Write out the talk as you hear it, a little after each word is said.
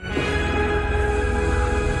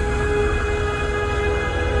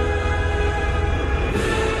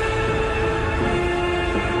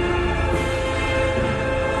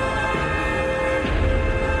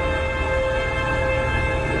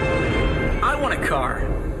car.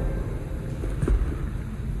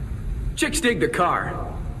 Chicks dig the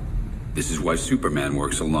car. This is why Superman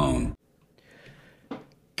works alone.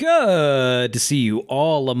 Good to see you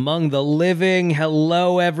all among the living.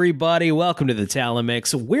 Hello, everybody. Welcome to the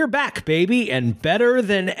Talamix. We're back, baby, and better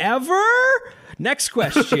than ever. Next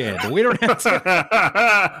question. We don't have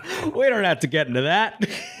to get into that.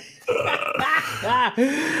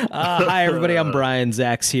 Hi, everybody. I'm Brian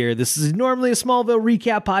Zacks here. This is normally a Smallville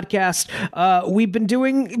recap podcast. We've been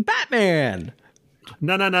doing Batman.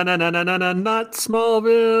 No, not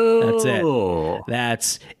Smallville.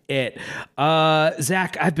 That's it.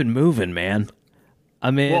 Zach, I've been moving, man.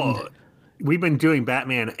 Well, we've been doing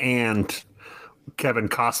Batman and Kevin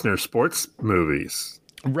Costner sports movies.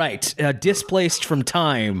 Right. Displaced from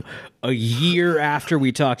time a year after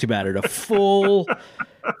we talked about it. A full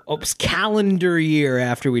calendar year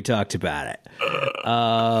after we talked about it.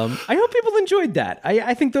 I hope people enjoyed that.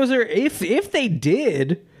 I think those are, if they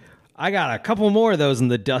did, I got a couple more of those in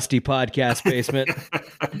the dusty podcast basement.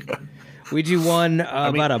 We do one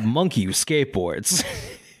about a monkey who skateboards.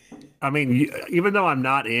 I mean, even though I'm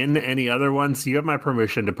not in any other ones, you have my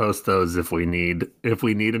permission to post those if we need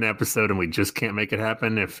an episode and we just can't make it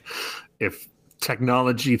happen. If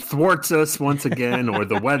technology thwarts us once again, or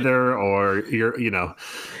the weather, or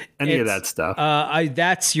any of that stuff.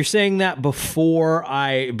 You're saying that before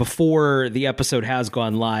the episode has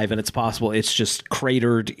gone live, and it's possible it's just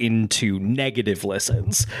cratered into negative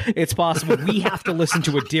listens. It's possible we have to listen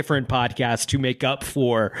to a different podcast to make up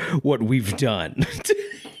for what we've done.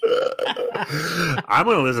 I'm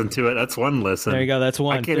going to listen to it. That's one listen. There you go. That's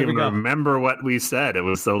one. I can't even remember what we said. It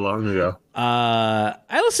was so long ago.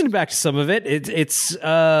 I listened back to some of it. It's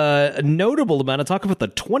a notable amount of talk about the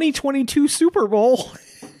 2022 Super Bowl.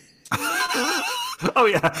 Oh,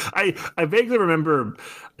 yeah. I vaguely remember,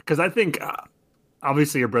 because I think,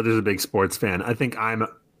 obviously, your brother's a big sports fan. I think I'm a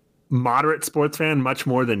moderate sports fan, much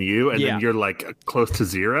more than you, and then you're like close to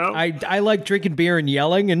zero. I like drinking beer and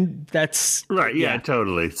yelling, and that's right. Yeah,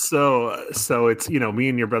 totally. So it's, me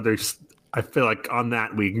and your brother, I feel like on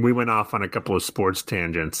that we went off on a couple of sports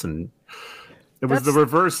tangents, and it was the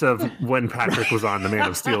reverse of when Patrick was on the Man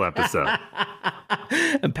of Steel episode.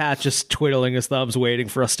 And Pat just twiddling his thumbs, waiting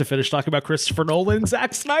for us to finish talking about Christopher Nolan and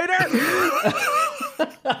Zack Snyder.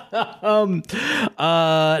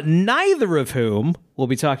 Neither of whom we'll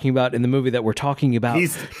be talking about in the movie that we're talking about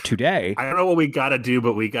today. I don't know what we got to do,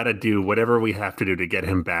 but we got to do whatever we have to do to get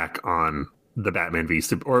him back on the Batman v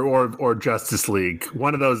or Justice League.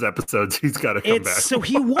 One of those episodes, he's got to come back. So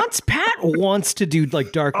Pat wants to do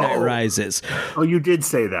like Dark Knight Rises. Oh, you did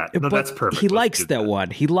say that. No, that's perfect. He likes that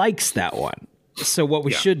one. He likes that one. So what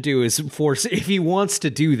we should do is force, if he wants to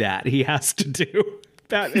do that, he has to do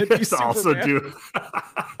Batman v Superman. Also do.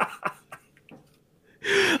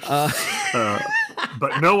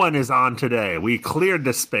 But no one is on today. We cleared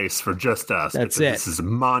the space for just us. That's it. This is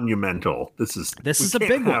monumental. This is a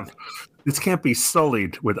big one. This can't be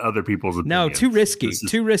sullied with other people's opinions. No, too risky.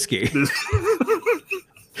 Too risky.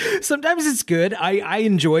 Sometimes it's good. I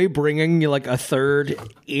enjoy bringing like a third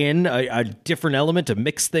in, a different element to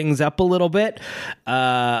mix things up a little bit.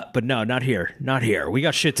 But no, not here. Not here. We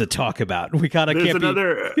got shit to talk about. We gotta.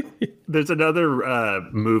 There's another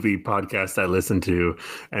movie podcast I listened to,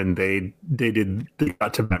 and they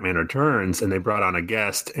got to Batman Returns, and they brought on a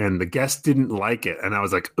guest, and the guest didn't like it, and I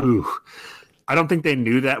was like, ooh. I don't think they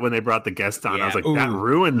knew that when they brought the guest on. I was like, that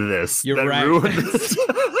ruined this. You're right. Ruined this.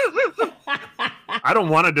 I don't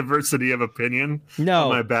want a diversity of opinion on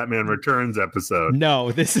my Batman Returns episode. No,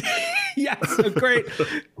 so great.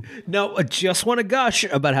 No, I just want to gush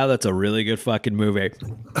about how that's a really good fucking movie.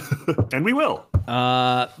 And we will.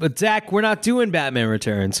 But Zach, we're not doing Batman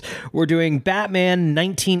Returns. We're doing Batman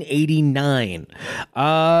 1989.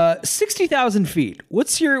 60,000 feet.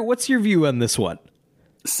 What's your view on this one?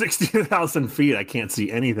 60,000 feet. I can't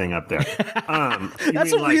see anything up there.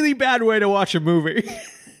 That's a really bad way to watch a movie.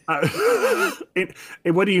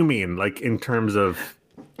 What do you mean? Like in terms of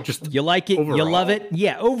just you like it, overall? You love it?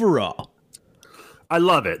 Yeah, overall. I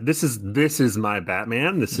love it. This is my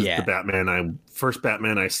Batman. This is the Batman first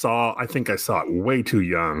Batman I saw. I think I saw it way too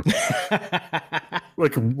young.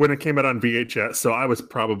 Like when it came out on VHS. So I was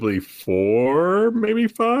probably 4, maybe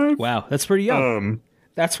 5. Wow, that's pretty young.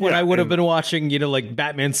 That's when I would have been watching, like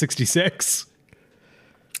Batman 66.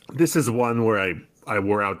 This is one where I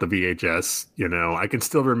wore out the VHS. I can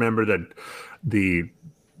still remember that the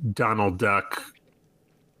Donald Duck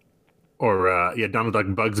Donald Duck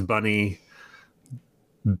Bugs Bunny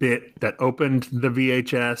bit that opened the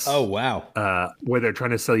VHS. Oh, wow. Where they're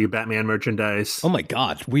trying to sell you Batman merchandise. Oh, my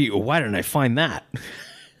God. Why didn't I find that?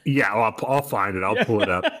 Yeah, I'll find it. I'll pull it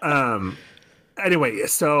up. Anyway,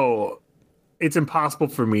 so it's impossible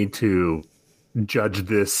for me to judge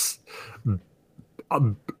this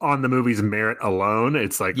on the movie's merit alone.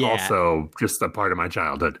 It's like also just a part of my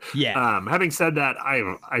childhood. Yeah. Having said that,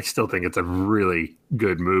 I still think it's a really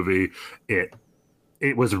good movie.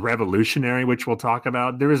 It was revolutionary, which we'll talk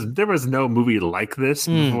about. There was no movie like this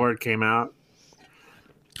before it came out.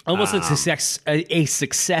 Almost a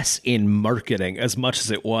success in marketing as much as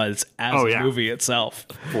it was as a movie itself.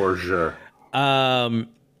 For sure.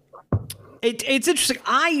 It's interesting.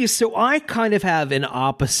 I kind of have an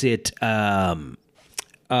opposite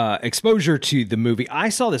exposure to the movie. I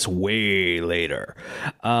saw this way later.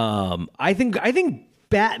 I think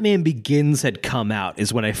Batman Begins had come out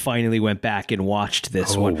is when I finally went back and watched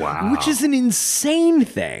this one, which is an insane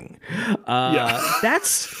thing.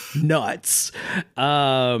 That's nuts.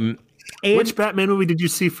 Which Batman movie did you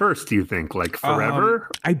see first, do you think? Like Forever?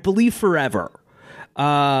 I believe Forever.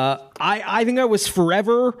 I think I was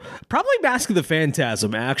Forever, probably Mask of the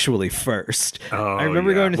Phantasm actually first. I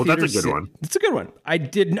remember going to theaters. That's a good one. It's a good one.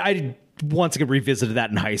 I once again revisited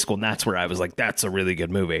that in high school, and that's where I was like, that's a really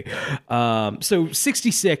good movie. So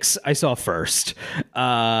 66 I saw first,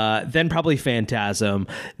 then probably Phantasm,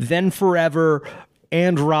 then Forever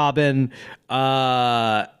and Robin,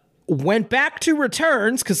 went back to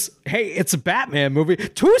Returns because, hey, it's a Batman movie.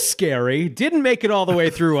 Too scary. Didn't make it all the way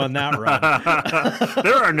through on that run.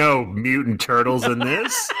 There are no mutant turtles in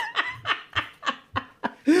this.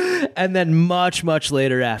 And then much, much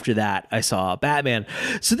later after that, I saw Batman.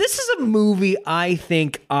 So this is a movie I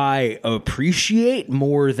think I appreciate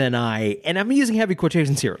more than and I'm using heavy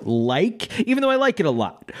quotations here, even though I like it a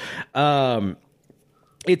lot. I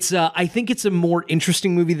think it's a more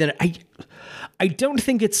interesting movie than I don't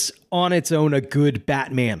think it's on its own a good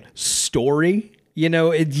Batman story. You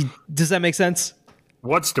know, does that make sense?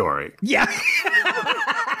 What story? Yeah.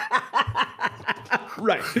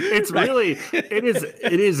 Right. It's really,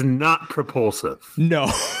 it is not propulsive.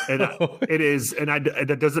 No. And it is, and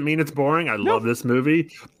that doesn't mean it's boring. I love this movie,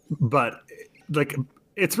 but like,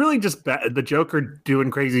 it's really just the Joker doing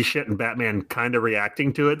crazy shit and Batman kind of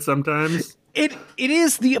reacting to it sometimes. It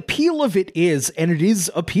is, the appeal of it is, and it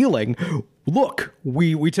is appealing. Look,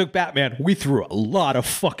 we took Batman, we threw a lot of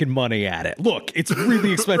fucking money at it. Look, it's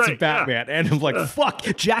really expensive right, Batman. Yeah. And I'm like, fuck,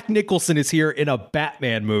 Jack Nicholson is here in a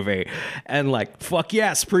Batman movie. And like, fuck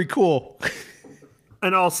yes, pretty cool.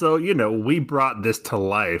 And also, you know, we brought this to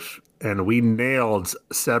life and we nailed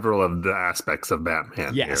several of the aspects of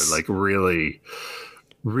Batman here. Like really,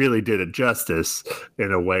 really did it justice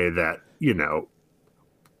in a way that, you know,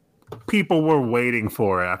 people were waiting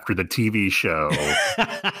for after the TV show.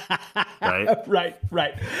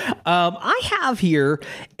 Right. I have here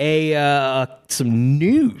some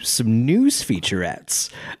news featurettes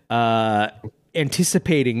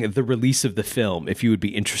anticipating the release of the film, if you would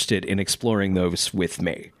be interested in exploring those with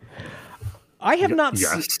me. I have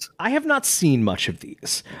not seen much of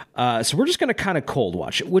these. So we're just going to kind of cold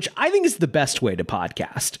watch it, which I think is the best way to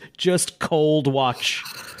podcast. Just cold watch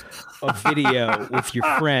a video with your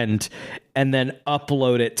friend and then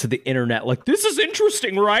upload it to the internet. Like, this is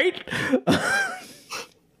interesting, right?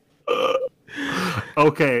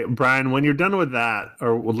 Okay, Brian, when you're done with that,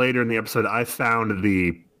 or later in the episode, I found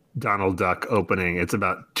the Donald Duck opening. It's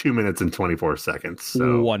about 2 minutes and 24 seconds.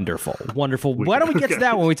 So wonderful. Why don't we get to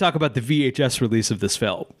that when we talk about the VHS release of this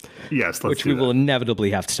film? Yes, which we will inevitably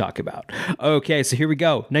have to talk about. Okay, so here we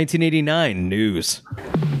go. 1989 news.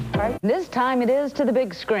 This time it is to the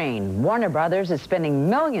big screen. Warner Brothers is spending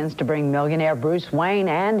millions to bring millionaire Bruce Wayne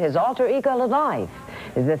and his alter ego to life.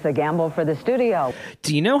 Is this a gamble for the studio?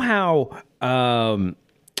 Do you know how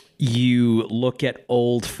you look at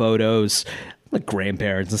old photos, like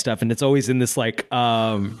grandparents and stuff, and it's always in this like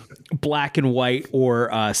black and white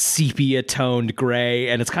or sepia toned gray,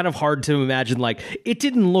 and it's kind of hard to imagine like it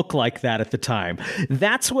didn't look like that at the time.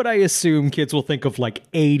 That's what I assume kids will think of like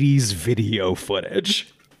 80s video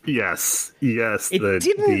footage. Yes. It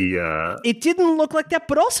didn't look like that,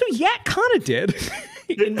 but also it kind of did.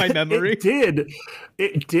 In my memory,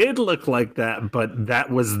 it did look like that, but that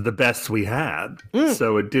was the best we had,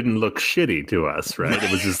 so it didn't look shitty to us, right? It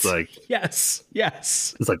was just like yes.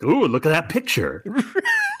 It's like, ooh, look at that picture.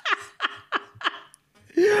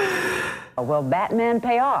 Will Batman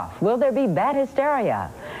pay off? Will there be bat hysteria?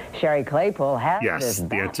 Sherry Claypool has yes.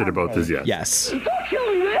 The answer to both is yes. Yes. Don't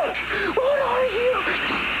kill me, man. What are you?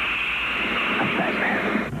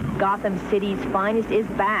 Gotham City's finest is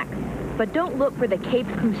back. But don't look for the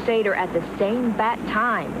Caped Crusader at the same bat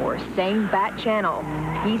time or same bat channel.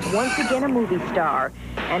 He's once again a movie star,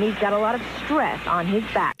 and he's got a lot of stress on his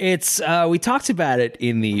back. It's we talked about it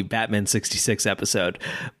in the Batman 66 episode,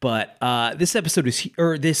 but this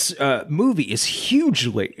movie is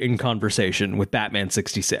hugely in conversation with Batman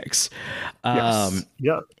 66. Yes.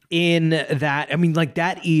 Yeah. In that, I mean, like,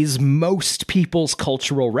 that is most people's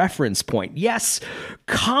cultural reference point. Yes,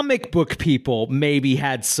 comic book people maybe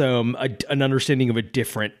had an understanding of a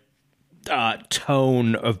different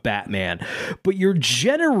tone of Batman, but your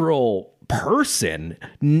general person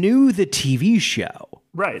knew the TV show.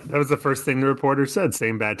 Right. That was the first thing the reporter said.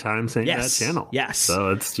 Same bad time, same bad channel. Yes. So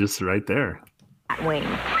it's just right there. Wing.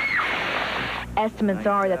 Estimates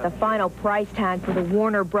are that the final price tag for the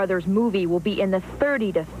Warner Brothers movie will be in the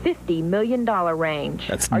 $30 to $50 million range.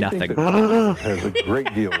 That's nothing. I think that has a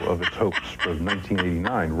great deal of its hopes for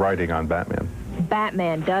 1989 riding on Batman.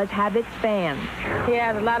 Batman does have its fans. He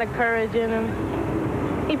has a lot of courage in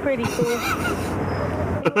him. He's pretty cool.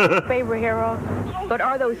 He's my favorite hero. But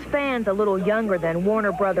are those fans a little younger than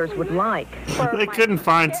Warner Brothers would like? They couldn't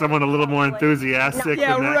find someone a little more enthusiastic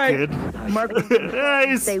than that kid. Yeah,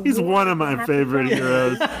 he's one of my favorite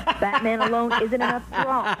heroes. Batman alone isn't enough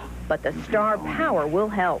draw, but the star power will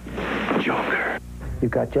help. Joker. You've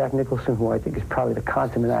got Jack Nicholson, who I think is probably the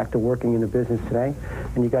consummate actor working in the business today.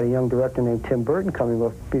 And you've got a young director named Tim Burton coming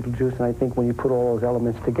with Beetlejuice, and I think when you put all those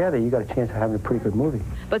elements together, you got a chance of having a pretty good movie.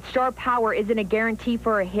 But star power isn't a guarantee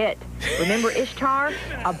for a hit. Remember Ishtar?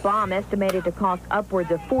 A bomb estimated to cost upwards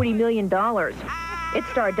of $40 million. It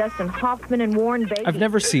starred Dustin Hoffman and Warren Beatty. I've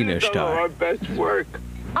never seen Ishtar. Our best work.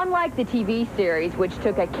 Unlike the TV series, which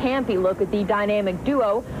took a campy look at the dynamic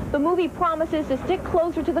duo, the movie promises to stick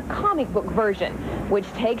closer to the comic book version, which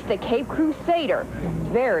takes the Caped Crusader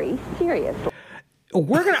very seriously.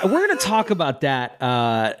 We're gonna talk about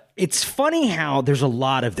that. It's funny how there's a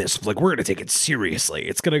lot of this. Like, we're gonna take it seriously.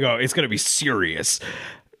 It's gonna be serious.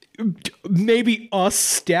 Maybe a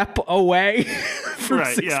step away from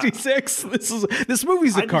 66. Yeah. This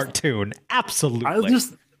movie's a cartoon. Absolutely.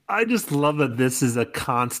 I just love that this is a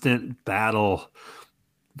constant battle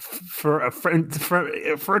for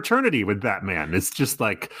eternity with Batman. It's just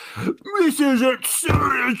like, this isn't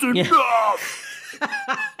serious enough.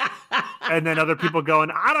 And then other people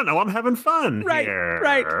going, I don't know, I'm having fun here.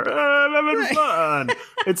 Right. I'm having fun.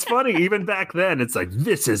 It's funny, even back then, it's like,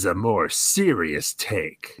 this is a more serious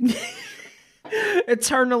take.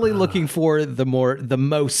 Eternally looking for the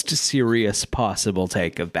most serious possible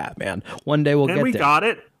take of Batman. One day we'll get there. And we got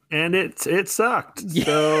it. And it sucked.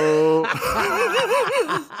 So,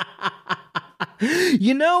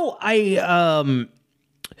 you know,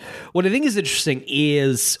 what I think is interesting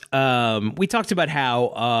is we talked about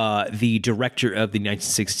how the director of the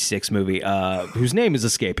 1966 movie, whose name is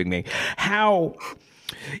escaping me, how,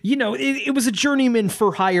 you know, it was a journeyman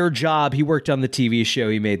for hire job. He worked on the TV show.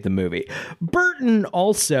 He made the movie. Burton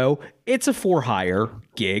also, it's a for hire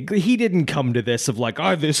gig. He didn't come to this of like,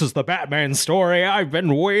 oh, this is the Batman story I've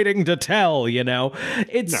been waiting to tell, you know.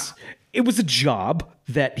 It was a job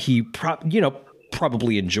that he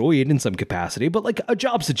probably enjoyed in some capacity, but like, a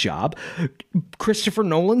job's a job. Christopher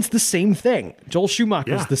Nolan's the same thing. Joel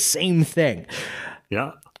Schumacher's the same thing.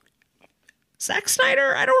 Yeah. Zack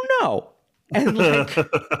Snyder, I don't know. And like,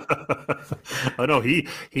 oh no, he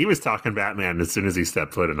was talking Batman as soon as he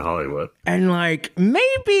stepped foot in Hollywood. And like,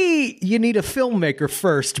 maybe you need a filmmaker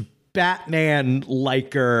first. Batman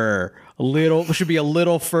liker should be a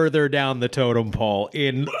little further down the totem pole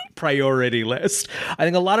in priority list. I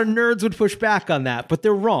think a lot of nerds would push back on that, but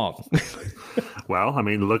they're wrong. Well, I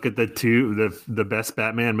mean, look at the best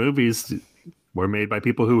Batman movies were made by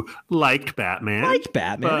people who liked Batman.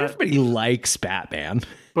 Everybody likes Batman.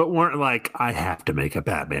 But weren't like, I have to make a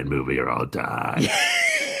Batman movie or I'll die.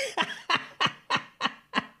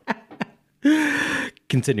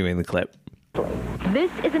 Continuing the clip.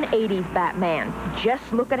 This is an 80s Batman.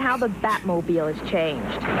 Just look at how the Batmobile has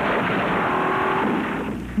changed.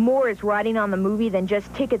 More is riding on the movie than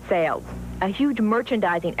just ticket sales. A huge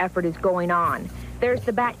merchandising effort is going on. There's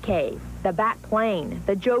the Batcave, the Batplane,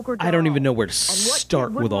 the Joker doll. I don't even know where to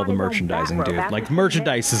start with all the merchandising, dude. Like,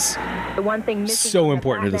 merchandise is the one thing so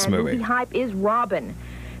important to this movie. The hype is Robin.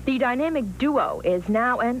 The dynamic duo is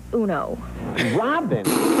now an uno. Robin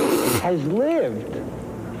has lived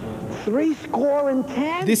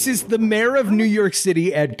 70. This is the mayor of New York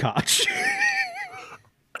City, Ed Koch.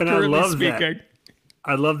 And I love that.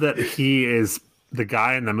 I love that he is the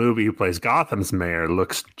guy in the movie who plays Gotham's mayor,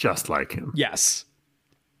 looks just like him. Yes.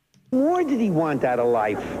 More did he want out of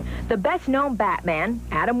life? The best-known Batman,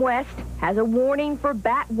 Adam West, has a warning for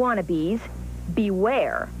Bat wannabes.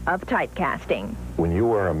 beware of typecasting. When you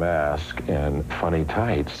wear a mask and funny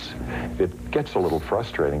tights, it gets a little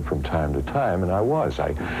frustrating from time to time, and I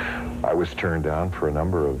was turned down for a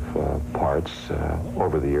number of parts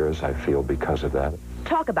over the years, I feel, because of that.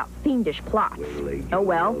 Talk about fiendish plots. Oh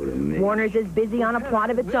well, Warner's is busy on a plot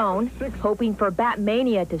of its own, hoping for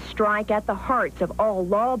Batmania to strike at the hearts of all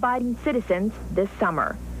law-abiding citizens this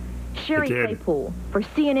summer. Sherry Claypool for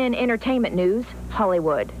CNN Entertainment News,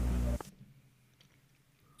 Hollywood.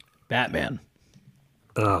 Batman.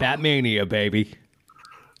 Batmania, baby.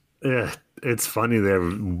 Yeah, it's funny there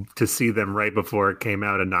to see them right before it came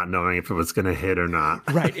out and not knowing if it was going to hit or not.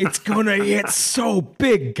 Right, it's going to hit so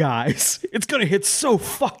big, guys. It's going to hit so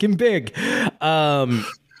fucking big.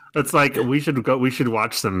 It's like we should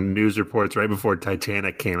watch some news reports right before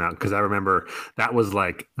Titanic came out, because I remember that was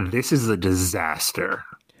like, this is a disaster,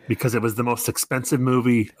 because it was the most expensive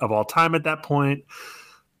movie of all time at that point.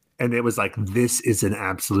 And it was like, this is an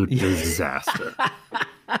absolute disaster.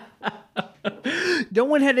 No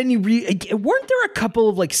one had any weren't there a couple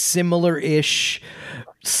of like similar-ish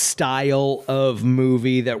style of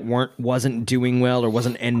movie that wasn't doing well or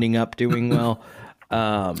wasn't ending up doing well?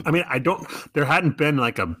 I mean, there hadn't been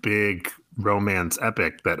like a big romance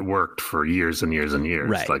epic that worked for years and years and years,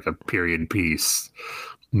 right. Like a period piece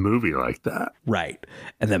movie like that. Right.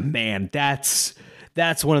 And then, man, that's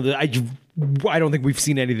one of the, I don't think we've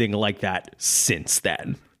seen anything like that since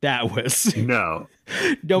then. That was no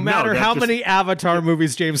matter how many Avatar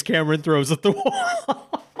movies James Cameron throws at the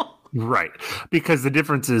wall. Right. Because the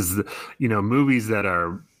difference is, movies that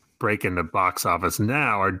are breaking the box office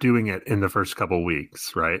now are doing it in the first couple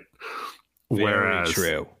weeks, right? Very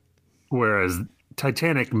true. Whereas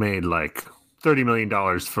Titanic made like $30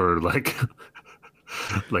 million for like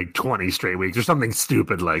 20 straight weeks or something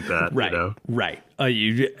stupid like that. Right. Right.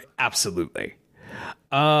 Absolutely.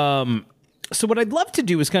 So what I'd love to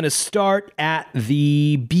do is kind of start at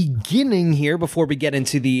the beginning here before we get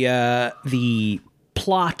into the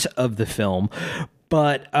plot of the film.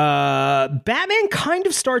 But Batman kind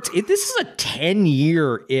of starts. This is a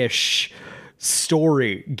 10-year-ish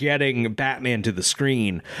story getting Batman to the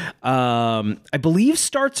screen. I believe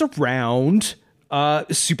starts around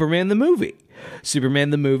Superman the movie. Superman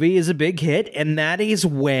the movie is a big hit, and that is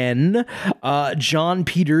when Jon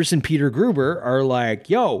Peters and Peter Gruber are like,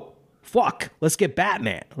 yo, fuck, let's get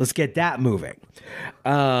Batman. Let's get that moving.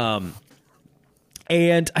 And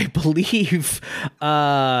I believe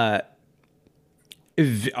all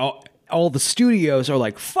the studios are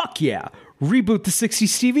like, fuck yeah, reboot the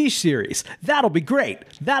 60s TV series. That'll be great.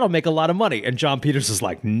 That'll make a lot of money. And Jon Peters is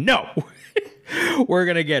like, no. We're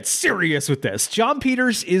going to get serious with this. Jon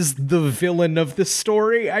Peters is the villain of the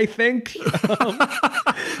story, I think.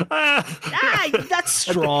 That's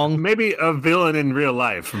strong. Maybe a villain in real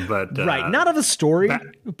life, but... right, not of the story.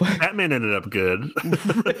 Batman ended up good.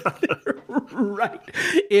 Right.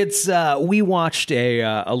 It's, we watched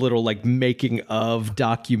a little, like, making of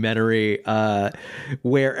documentary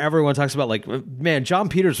where everyone talks about, like, man, Jon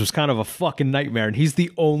Peters was kind of a fucking nightmare, and he's the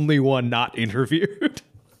only one not interviewed.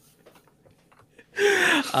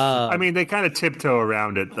 I mean, they kind of tiptoe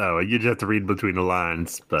around it, though. You just have to read between the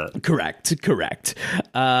lines, but correct.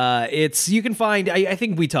 It's you can find. I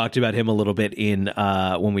think we talked about him a little bit in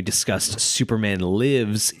when we discussed Superman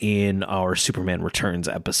Lives in our Superman Returns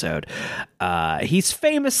episode. He's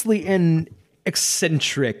famously an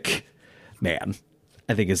eccentric man,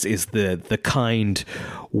 I think is the kind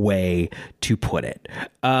way to put it.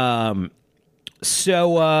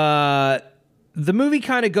 The movie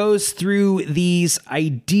kind of goes through these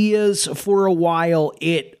ideas for a while.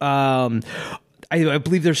 I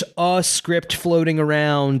believe there's a script floating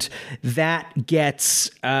around that gets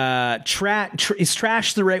is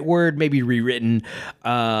trash the right word? Maybe rewritten.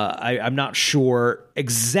 I'm not sure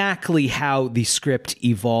exactly how the script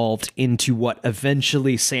evolved into what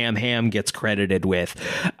eventually Sam Hamm gets credited with.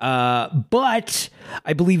 But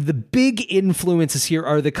I believe the big influences here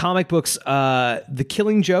are the comic books The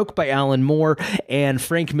Killing Joke by Alan Moore and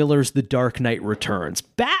Frank Miller's The Dark Knight Returns.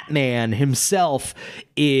 Batman himself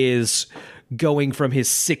is going from his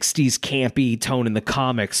 60s campy tone in the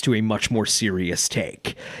comics to a much more serious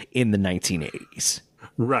take in the 1980s.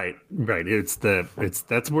 Right.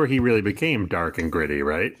 That's where he really became dark and gritty,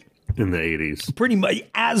 right? In the 80s. Pretty much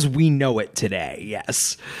as we know it today,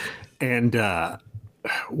 yes. And I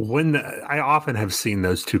often have seen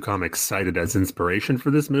those two comics cited as inspiration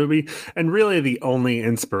for this movie, and really the only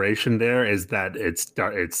inspiration there is that it's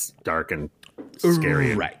dark and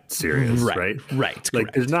scary and serious, right? Right.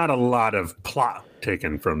 Like, there's not a lot of plot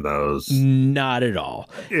taken from those. Not at all.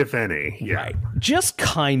 If any. Yeah. Right. Just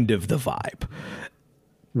kind of the vibe.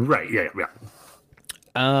 Right. Yeah.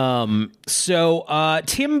 So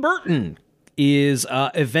Tim Burton is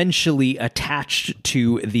eventually attached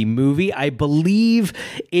to the movie. I believe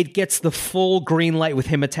it gets the full green light with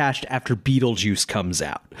him attached after Beetlejuice comes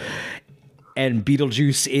out. And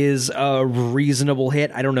Beetlejuice is a reasonable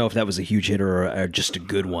hit. I don't know if that was a huge hit or just a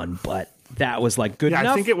good one, but that was like good enough.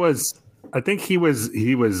 I think it was. I think he was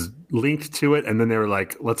linked to it, and then they were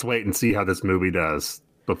like, "Let's wait and see how this movie does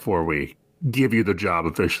before we give you the job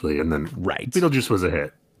officially." And then Beetlejuice was a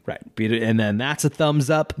hit. Right. And then that's a thumbs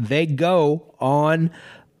up. They go on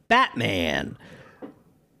Batman.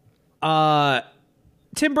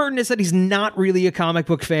 Tim Burton has said he's not really a comic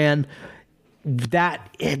book fan.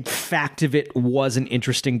 That fact of it wasn't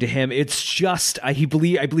interesting to him. It's just I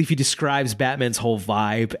believe he describes Batman's whole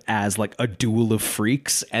vibe as like a duel of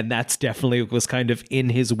freaks, and that's definitely was kind of in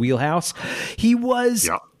his wheelhouse. He was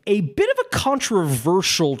a bit of a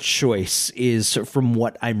controversial choice, is from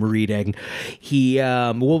what I'm reading. He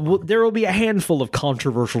there will be a handful of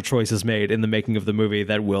controversial choices made in the making of the movie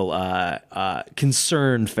that will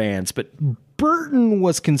concern fans, but Burton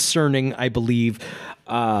was concerning, I believe.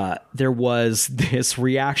 There was this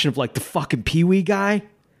reaction of like the fucking Pee-wee guy.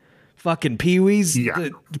 Fucking Pee-wee's. Yeah.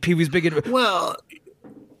 Pee-wee's big. Well,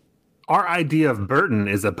 our idea of Burton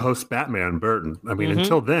is a post-Batman Burton. I mean,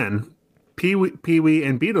 until then, Pee-wee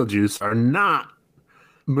and Beetlejuice are not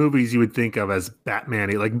movies you would think of as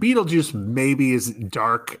Batman-y. Like Beetlejuice maybe is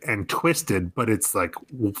dark and twisted, but it's like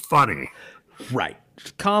funny. Right.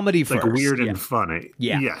 Comedy first. Like weird and funny.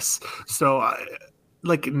 Yeah. Yes. So...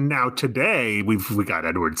 like now today we got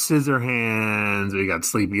Edward Scissorhands, we got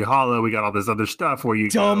Sleepy Hollow, we got all this other stuff where you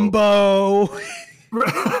Dumbo.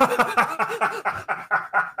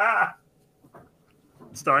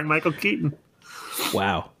 Starring Michael Keaton.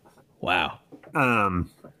 Wow.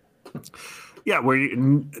 Yeah,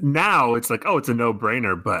 now it's like, oh, it's a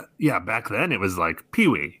no-brainer, but yeah, back then it was like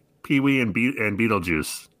Pee-wee and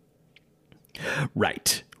Beetlejuice.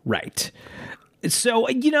 Right. So,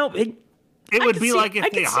 it would be like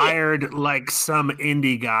if they hired like some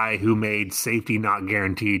indie guy who made Safety Not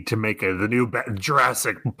Guaranteed to make the new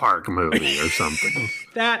Jurassic Park movie or something.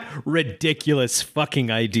 That ridiculous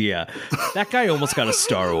fucking idea. That guy almost got a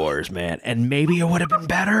Star Wars, man. And maybe it would have been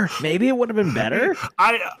better.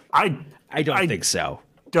 I don't think so.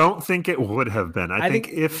 Don't think it would have been. I think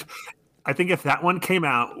if that one came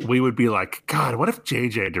out, we would be like, God, what if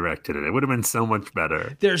JJ directed it? It would have been so much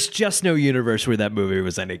better. There's just no universe where that movie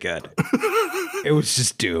was any good. It was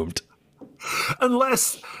just doomed.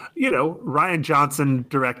 Unless, Rian Johnson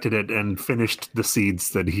directed it and finished the seeds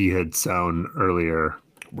that he had sown earlier.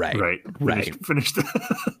 Right. Finished.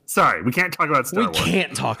 Sorry, we can't talk about Star Wars. We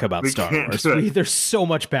can't talk about Star Wars. There's so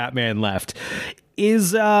much Batman left.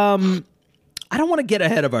 I don't want to get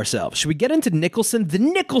ahead of ourselves. Should we get into Nicholson? The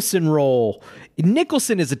Nicholson role.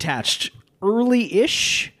 Nicholson is attached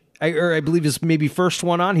early-ish. I believe is maybe first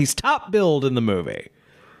one on. He's top billed in the movie.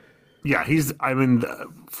 Yeah,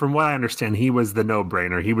 from what I understand, he was the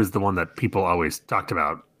no-brainer. He was the one that people always talked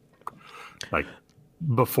about, like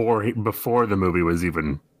before the movie was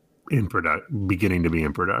even beginning to be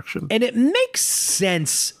in production. And it makes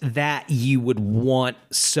sense that you would want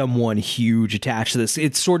someone huge attached to this.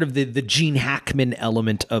 It's sort of the Gene Hackman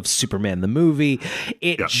element of Superman the movie.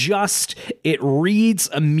 It reads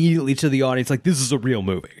immediately to the audience like this is a real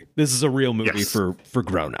movie. This is a real movie for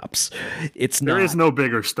grown-ups. There is no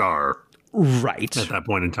bigger star right at that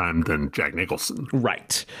point in time than Jack Nicholson.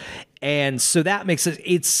 Right. And so that makes it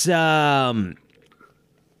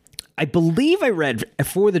I believe I read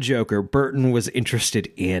for the Joker, Burton was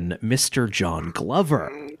interested in Mr. John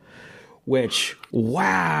Glover, which,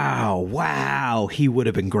 wow, he would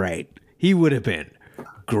have been great.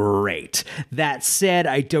 That said,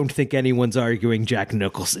 I don't think anyone's arguing Jack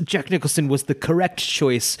Nicholson. Jack Nicholson was the correct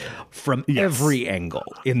choice from every angle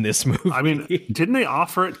in this movie. I mean, didn't they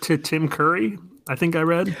offer it to Tim Curry? I think I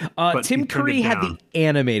read. Tim Curry had the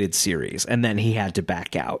animated series, and then he had to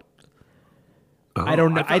back out. Oh, I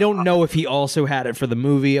don't know if he also had it for the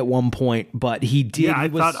movie at one point, but he did. Yeah,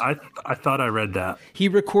 I thought I read that. He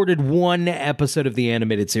recorded one episode of the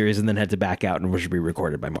animated series and then had to back out and was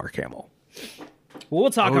re-recorded by Mark Hamill. Well,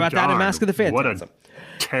 we'll talk about that in Mask of the Phantasm. What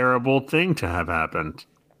a terrible thing to have happened.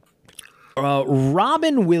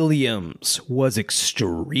 Robin Williams was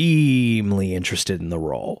extremely interested in the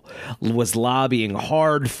role, was lobbying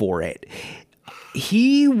hard for it.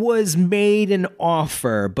 He was made an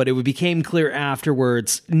offer, but it became clear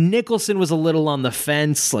afterwards Nicholson was a little on the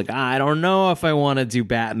fence. Like, I don't know if I want to do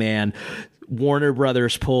Batman. Warner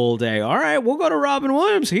Brothers pulled all right, we'll go to Robin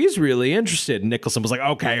Williams. He's really interested. Nicholson was like,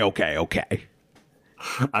 okay.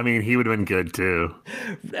 I mean, he would have been good too.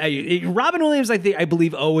 Robin Williams, I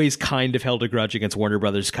believe, always kind of held a grudge against Warner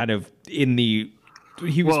Brothers. Kind of he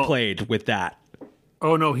was played with that.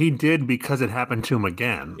 Oh no, he did because it happened to him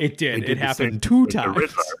again. It did. It happened 2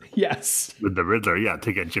 times. Yes, with the Riddler,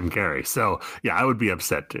 to get Jim Carrey. So yeah, I would be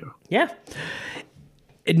upset too. Yeah.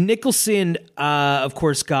 Nicholson, of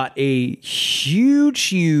course, got a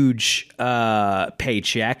huge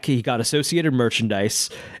paycheck. He got associated merchandise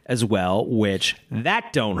as well, which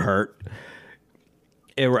that don't hurt.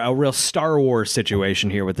 A real Star Wars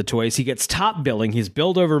situation here with the toys. He gets top billing. He's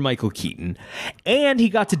billed over Michael Keaton, and he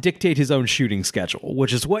got to dictate his own shooting schedule,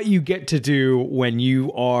 which is what you get to do when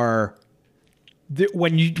you are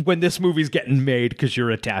when this movie's getting made because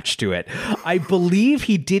you're attached to it. I believe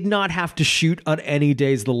he did not have to shoot on any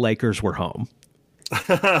days the Lakers were home.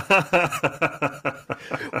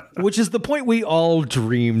 Which is the point we all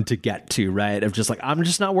dream to get to, right? Of just like, I'm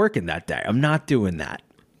just not working that day. I'm not doing that.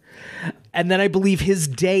 And then I believe his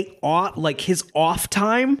day off, like his off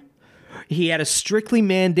time, he had a strictly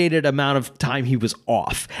mandated amount of time he was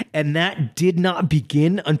off. And that did not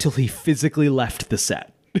begin until he physically left the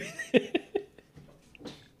set.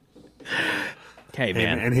 Okay,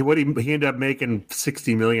 man. And he ended up making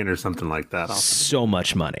 $60 million or something like that. So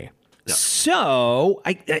much money. Yeah. So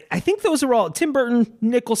I think those are all Tim Burton,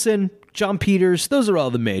 Nicholson, John Peters. Those are all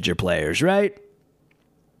the major players, right?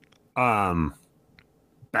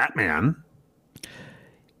 Batman.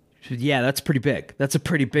 Yeah, that's pretty big. That's a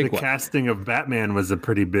pretty big one. The casting of Batman was a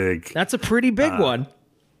pretty big. That's a pretty big one.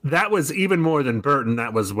 That was even more than Burton.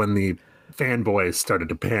 That was when the fanboys started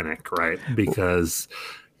to panic, right? Because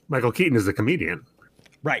Michael Keaton is a comedian.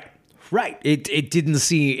 Right. It didn't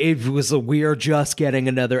see, it was we are just getting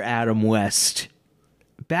another Adam West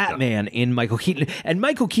Batman in Michael Keaton. And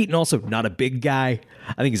Michael Keaton also not a big guy.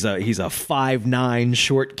 I think he's a 5'9"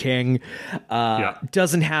 short king.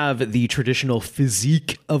 Doesn't have the traditional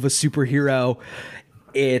physique of a superhero.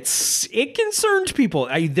 It concerned people.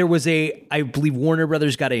 I believe Warner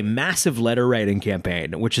Brothers got a massive letter writing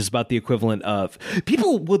campaign, which is about the equivalent of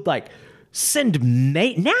people would send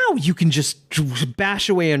now you can just bash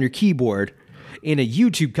away on your keyboard in a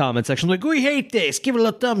YouTube comment section like, we hate this, give it a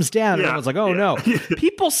little thumbs down. And I was like, no.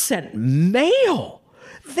 People sent mail.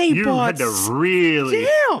 You bought had to really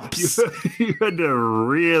stamps. You had to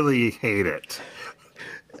really hate it.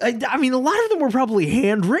 I mean, a lot of them were probably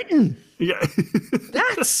handwritten. Yeah.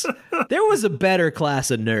 There was a better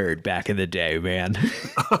class of nerd back in the day, man.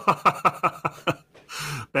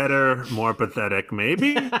 Better, more pathetic,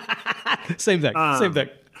 maybe. Same thing.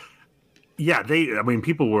 Yeah,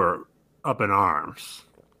 people were up in arms.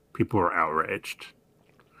 People were outraged.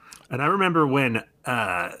 And I remember when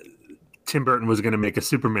Tim Burton was going to make a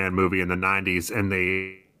Superman movie in the 90s, and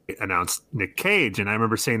they announced Nick Cage. And I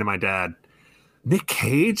remember saying to my dad, Nick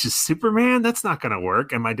Cage is Superman? That's not going to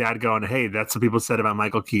work. And my dad going, hey, that's what people said about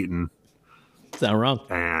Michael Keaton. It's not wrong.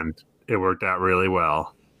 And it worked out really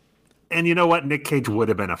well. And you know what? Nick Cage would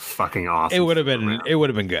have been a fucking awesome. It would have been good. It would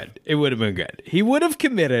have been good. He would have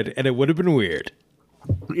committed, and it would have been weird.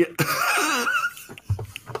 Yeah.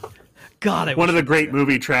 God, one of the great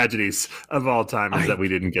movie tragedies of all time is that we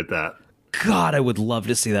didn't get that. God, I would love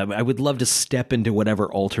to see that. I would love to step into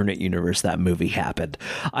whatever alternate universe that movie happened.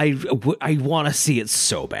 I want to see it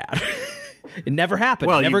so bad. It never happened.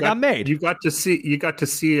 Well, never got made. You got to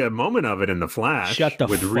see a moment of it in The Flash.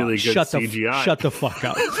 With really good CGI. Shut the fuck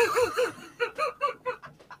up.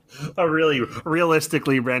 A really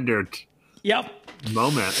realistically rendered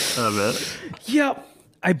moment of it. Yep.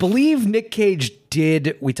 I believe Nick Cage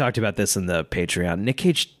did. We talked about this in the Patreon. Nick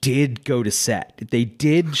Cage did go to set. They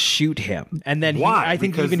did shoot him. And then I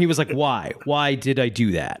think even he was like, why? Why did I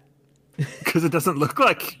do that? Because it doesn't look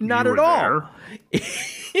like not you at were all. There.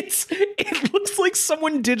 It looks like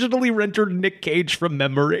someone digitally rendered Nick Cage from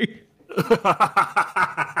memory.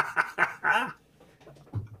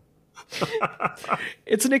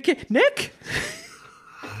 It's Nick. Nick?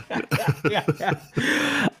 Yeah.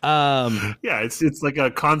 It's like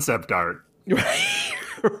a concept art.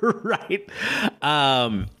 Right.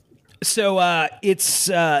 So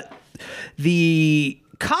it's the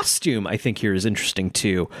costume, I think, here is interesting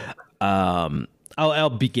too. I'll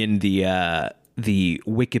begin the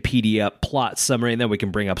Wikipedia plot summary, and then we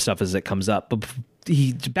can bring up stuff as it comes up. But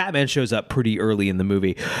Batman shows up pretty early in the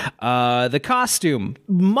movie. The costume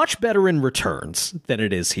much better in Returns than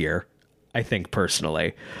it is here, I think,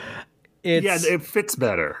 personally. Yeah, it fits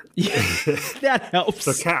better. That helps.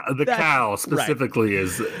 The cow specifically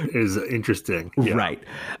is interesting. Yeah. Right.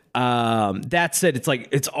 That said,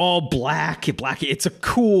 it's all black. It's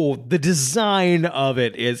the design of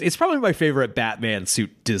it's probably my favorite Batman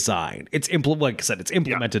suit design. Like I said, it's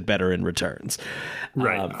implemented better in Returns.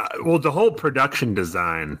 Right. Well, the whole production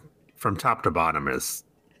design from top to bottom is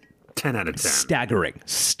 10 out of 10.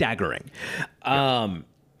 Staggering.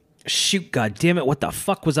 Shoot, God damn it. What the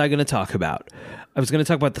fuck was I going to talk about? I was going to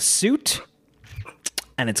talk about the suit,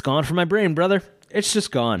 and it's gone from my brain, brother. It's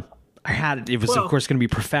just gone. I had it. It was, of course, going to be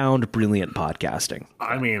profound, brilliant podcasting.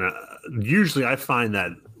 I mean, usually I find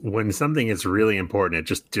that when something is really important, it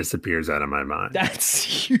just disappears out of my mind.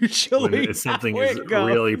 That's usually when something is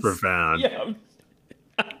really profound. Yeah.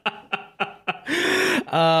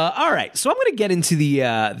 All right, so I'm going to get into the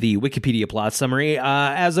Wikipedia plot summary.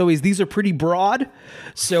 As always, these are pretty broad,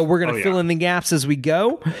 so we're going to fill in the gaps as we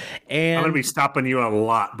go. And I'm going to be stopping you a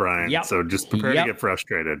lot, Brian. Yep. So just prepare to get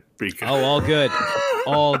frustrated. All good.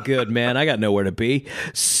 All good, man. I got nowhere to be.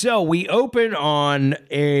 So we open on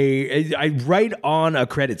right on a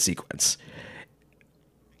credit sequence.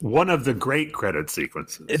 One of the great credit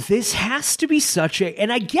sequences. This has to be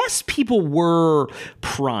and I guess people were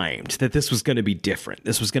primed that this was going to be different.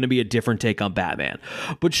 This was going to be a different take on Batman.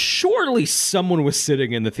 But surely someone was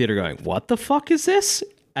sitting in the theater going, what the fuck is this?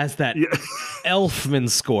 As that Elfman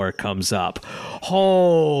score comes up.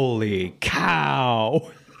 Holy cow.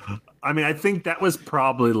 I mean, I think that was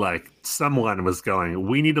probably like someone was going,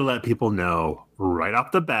 we need to let people know right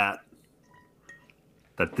off the bat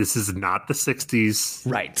that this is not the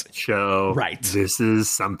 60s show. Right. This is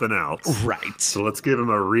something else. Right. So let's give them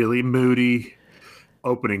a really moody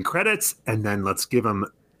opening credits, and then let's give them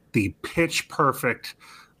the pitch perfect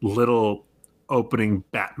little opening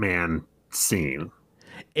Batman scene.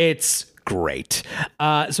 It's great.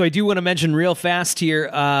 So I do want to mention real fast here,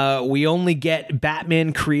 we only get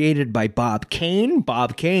Batman created by Bob Kane.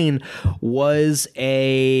 Bob Kane was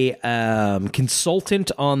a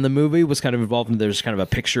consultant on the movie, was kind of involved in, there's kind of a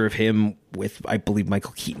picture of him with, I believe,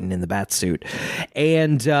 Michael Keaton in the Batsuit.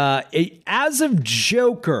 And as of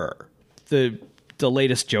Joker, the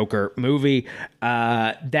latest Joker movie,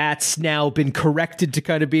 that's now been corrected to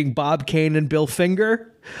kind of being Bob Kane and Bill Finger.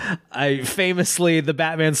 Famously, the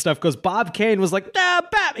Batman stuff goes, Bob Kane was like,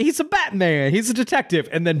 he's a Batman, he's a detective,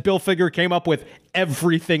 and then Bill Finger came up with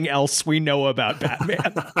everything else we know about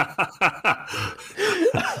Batman.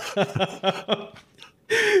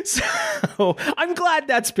 So I'm glad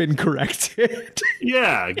that's been corrected.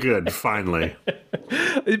 Yeah, good, finally.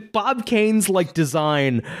 Bob Kane's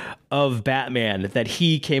design of Batman that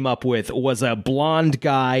he came up with was a blonde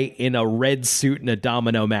guy in a red suit and a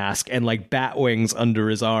domino mask and bat wings under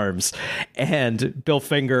his arms. And Bill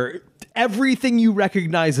Finger, everything you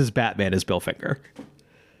recognize as Batman is Bill Finger.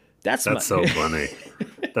 That's so funny.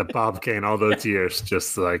 That Bob Kane all those years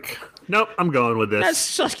just nope, I'm going with this.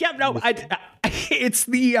 That's just, it's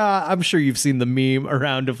the I'm sure you've seen the meme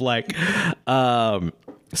around of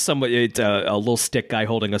somebody, it's a little stick guy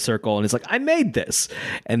holding a circle, and he's like, I made this,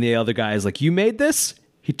 and the other guy is like, you made this?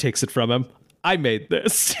 He takes it from him. I made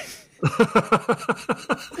this.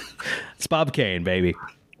 It's Bob Kane, baby.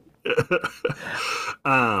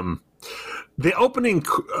 The opening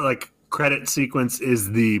credit sequence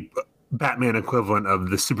is the Batman equivalent of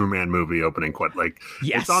the Superman movie opening.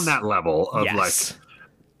 Yes. It's on that level of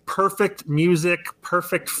perfect music,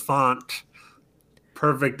 perfect font,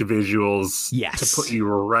 perfect visuals to put you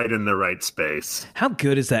right in the right space. How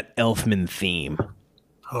good is that Elfman theme?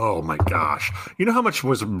 Oh my gosh. You know how much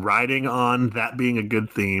was riding on that being a good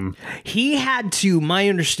theme? He had to, my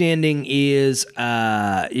understanding is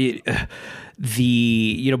Burton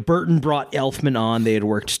brought Elfman on. They had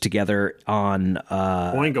worked together on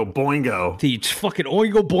Oingo Boingo. The fucking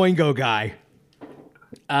Oingo Boingo guy.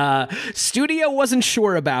 Studio wasn't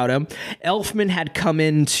sure about him. Elfman had come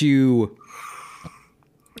in to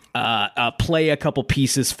play a couple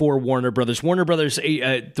pieces for Warner Brothers. Warner Brothers,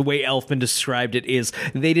 the way Elfman described it is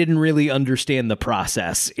they didn't really understand the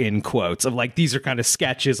process, in quotes, of these are kind of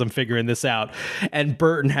sketches, I'm figuring this out. And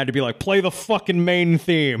Burton had to be like, play the fucking main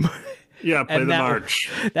theme. Yeah, play the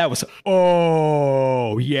march. That was,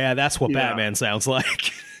 that's what Batman sounds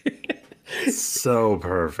like. So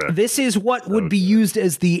perfect. This is what would be used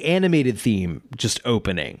as the animated theme, just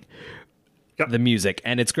opening the music,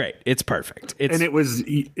 and it's great. It's perfect. And it was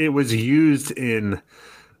used in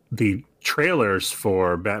the trailers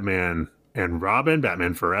for Batman and Robin,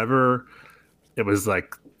 Batman Forever. It was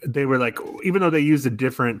they were even though they used a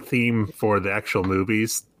different theme for the actual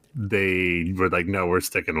movies, they were no, we're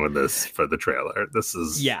sticking with this for the trailer. This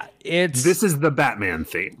is the Batman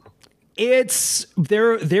theme. It's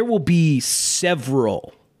there will be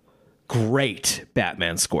several great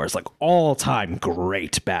Batman scores, like all-time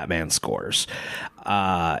great Batman scores.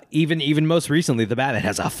 Even most recently, the Batman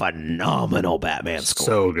has a phenomenal Batman score.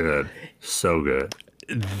 So good.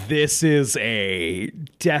 This is a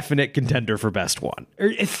definite contender for best one. Or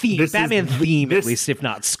a theme, Batman theme, at least, if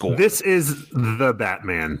not score. This is the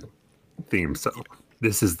Batman theme. So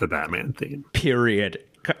this is the Batman theme. Period.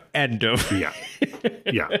 End of. Yeah.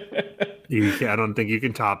 I don't think you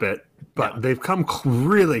can top it, but they've come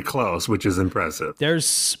really close, which is impressive.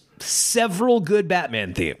 There's several good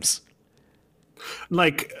Batman themes.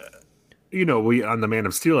 Like, we on the Man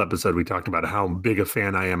of Steel episode, we talked about how big a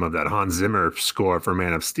fan I am of that Hans Zimmer score for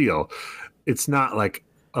Man of Steel. It's not like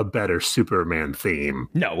a better Superman theme.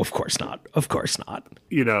 No, of course not. Of course not.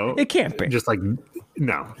 It can't be. Just like,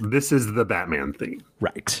 no, this is the Batman theme.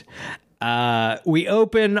 Right. We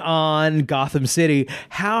open on Gotham City.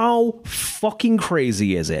 How fucking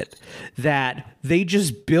crazy is it that they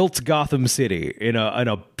just built Gotham City in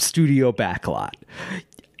a studio backlot?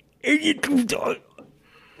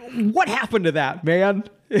 What happened to that, man?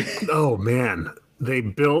 Oh man, they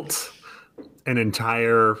built an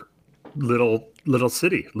entire little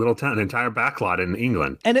city, little town, an entire backlot in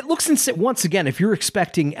England. And it looks insane. Once again, if you're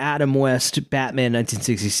expecting Adam West Batman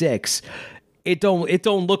 1966, it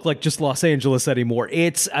don't look like just Los Angeles anymore.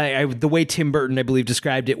 It's the way Tim Burton, I believe,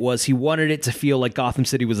 described it was he wanted it to feel like Gotham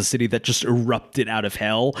City was a city that just erupted out of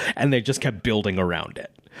hell, and they just kept building around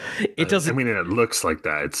it. It doesn't. I mean, it looks like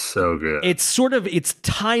that. It's so good. It's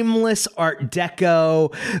timeless Art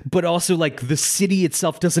Deco, but also like the city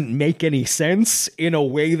itself doesn't make any sense in a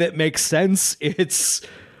way that makes sense. It's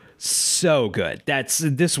so good. That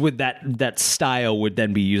style would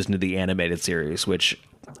then be used into the animated series, which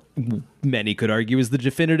many could argue is the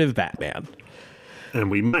definitive Batman. And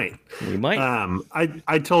we might.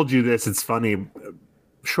 I told you this. It's funny.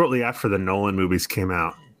 Shortly after the Nolan movies came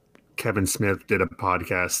out, Kevin Smith did a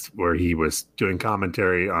podcast where he was doing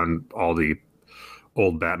commentary on all the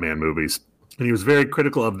old Batman movies. And he was very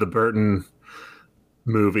critical of the Burton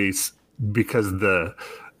movies because the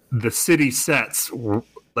city sets were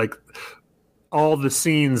like all the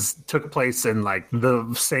scenes took place in like the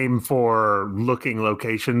same 4 looking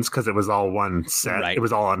locations because it was all one set. Right. It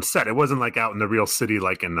was all on set. It wasn't like out in the real city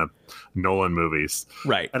like in the Nolan movies.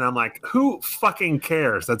 Right. And I'm like, who fucking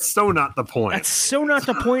cares? That's so not the point. That's so not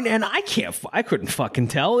the point. And I couldn't fucking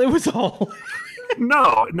tell. It was all.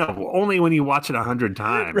 No, only when you watch it 100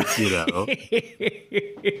 times, right.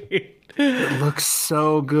 It looks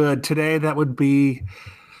so good. Today that would be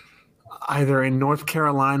either in North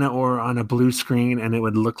Carolina or on a blue screen, and it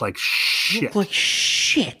would look like shit.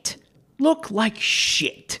 Look like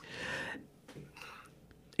shit.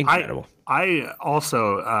 Incredible. I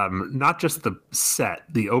also, not just the set,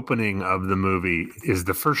 the opening of the movie is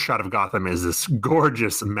the first shot of Gotham is this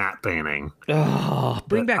gorgeous matte painting. Oh,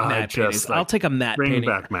 bring back matte paintings. I'll take a matte painting.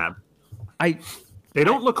 Bring back matte. They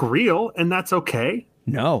don't look real, and that's okay.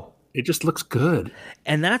 No. It just looks good.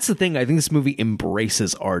 And that's the thing. I think this movie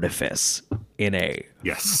embraces artifice in a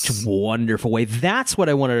wonderful way. That's what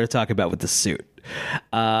I wanted to talk about with the suit.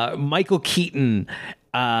 Michael Keaton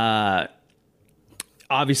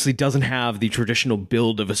obviously doesn't have the traditional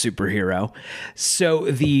build of a superhero.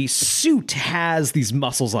 So the suit has these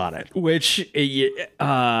muscles on it, which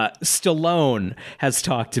Stallone has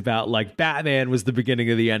talked about. Like, Batman was the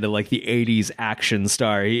beginning of the end of like the 80s action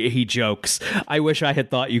star. He jokes, I wish I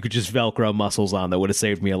had thought you could just Velcro muscles on. That would have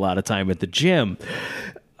saved me a lot of time at the gym.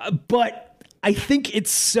 But I think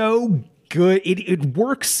it's so good. It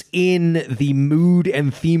works in the mood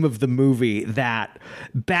and theme of the movie that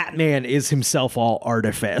Batman is himself all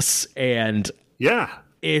artifice, and I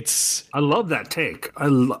love that take.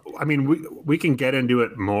 I mean, we can get into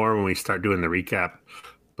it more when we start doing the recap,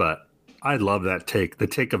 but I love that take. The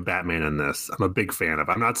take of Batman in this, I'm a big fan of.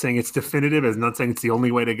 I'm not saying it's definitive. I'm not saying it's the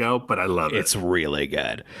only way to go, but I love it. It's really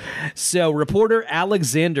good. So, reporter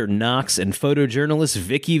Alexander Knox and photojournalist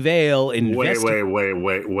Vicky Vale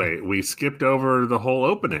Wait. We skipped over the whole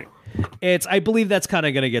opening. I believe that's kind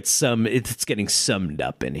of going to get it's getting summed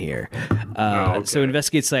up in here. Okay. So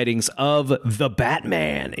investigate sightings of the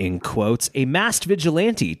Batman, in quotes, a masked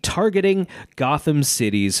vigilante targeting Gotham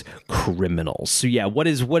City's criminals. So yeah, what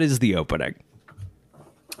is the opening?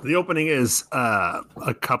 The opening is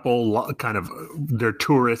a couple they're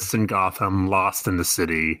tourists in Gotham, lost in the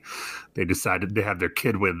city. They decided they have their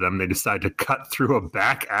kid with them. They decide to cut through a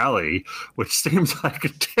back alley, which seems like a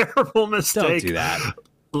terrible mistake. Don't do that.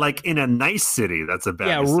 Like in a nice city, that's a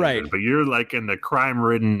bad decision. Right. But you're like in the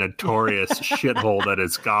crime-ridden, notorious shithole that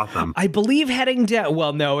is Gotham. I believe heading down.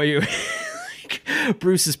 Well, no, like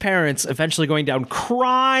Bruce's parents eventually going down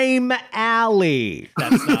crime alley.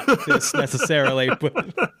 That's not this necessarily,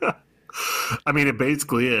 but I mean, it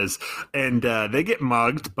basically is. And they get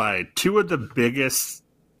mugged by two of the biggest,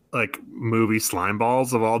 like, movie slime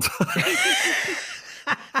balls of all time.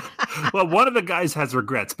 Well, one of the guys has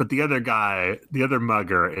regrets, but the other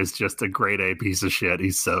mugger, is just a grade A piece of shit.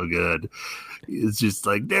 He's so good. It's just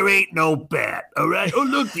like, there ain't no bet. All right. Oh,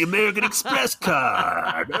 look, the American Express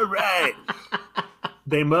card. All right.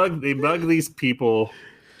 They mug these people,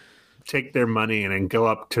 take their money, and then go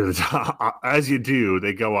up to the top. As you do,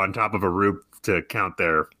 they go on top of a roof to count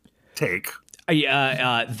their take.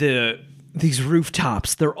 These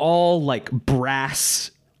rooftops, they're all like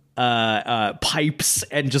brass pipes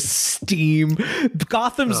and just steam.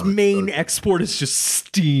 Gotham's main export is just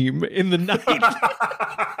steam in the night.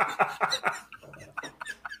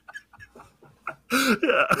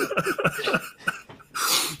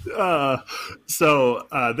 So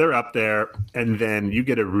they're up there, and then you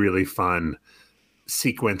get a really fun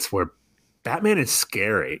sequence where Batman is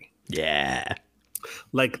scary. Yeah.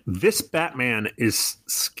 Like, this Batman is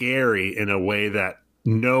scary in a way that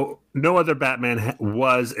no other Batman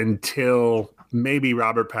was until maybe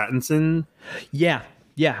Robert Pattinson. Yeah,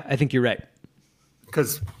 I think you're right.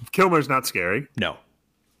 Because Kilmer's not scary. No.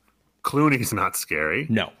 Clooney's not scary.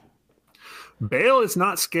 No. Bale is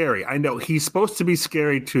not scary. I know he's supposed to be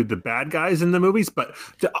scary to the bad guys in the movies, but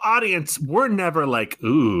the audience, we're never like,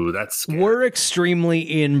 ooh, that's scary. We're extremely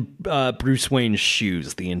in Bruce Wayne's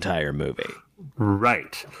shoes the entire movie.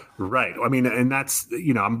 Right. I mean, and that's,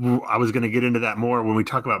 I was going to get into that more when we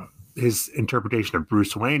talk about his interpretation of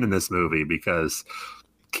Bruce Wayne in this movie, because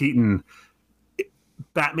Keaton,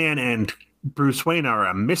 Batman and Bruce Wayne are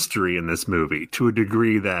a mystery in this movie to a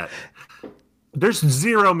degree that there's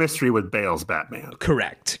zero mystery with Bale's Batman.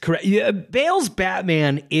 Correct. Yeah, Bale's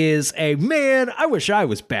Batman is a, man, I wish I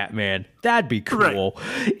was Batman. That'd be cool.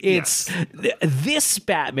 Right. It's this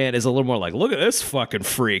Batman is a little more like, look at this fucking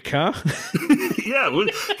freak, huh? Yeah,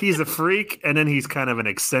 he's a freak, and then he's kind of an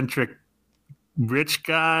eccentric rich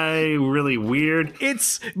guy, really weird.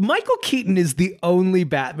 It's Michael Keaton is the only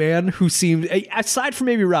Batman who seems, aside from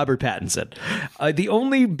maybe Robert Pattinson, the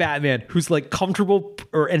only Batman who's like comfortable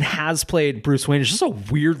and has played Bruce Wayne is just a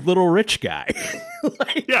weird little rich guy.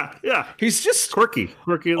 Like, yeah. He's just quirky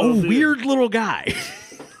little weird little guy.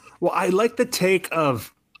 Well, I like the take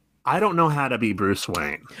of, I don't know how to be Bruce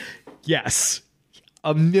Wayne. Yes.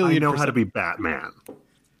 1,000,000%. I know how to be Batman.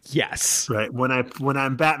 Yes. Right. When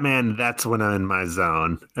I'm Batman, that's when I'm in my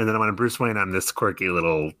zone. And then when I'm Bruce Wayne, I'm this quirky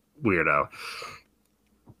little weirdo.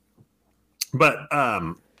 But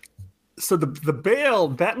so the Bale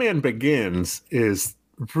Batman Begins is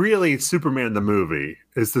really Superman the movie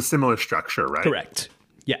is the similar structure, right? Correct.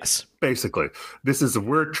 Yes. Basically.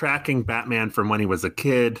 We're tracking Batman from when he was a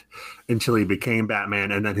kid until he became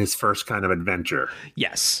Batman, and then his first kind of adventure.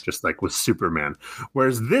 Yes. Just like with Superman.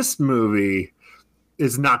 Whereas this movie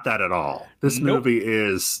is not that at all. This movie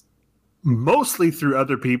is mostly through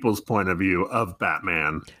other people's point of view of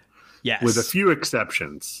Batman. Yes. With a few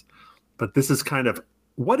exceptions. But this is kind of,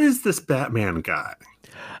 what is this Batman guy?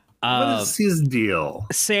 What is his deal?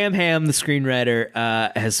 Sam Hamm, the screenwriter,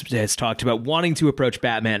 has talked about wanting to approach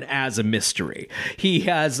Batman as a mystery. He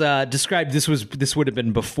has described this would have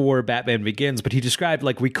been before Batman Begins, but he described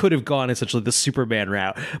like we could have gone essentially the Superman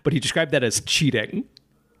route, but he described that as cheating.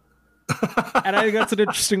 And I think that's an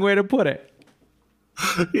interesting way to put it.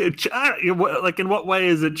 Like, in what way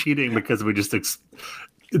is it cheating? Because we just it's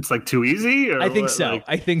like too easy? Or I think so. Like...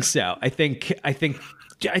 I think so. I think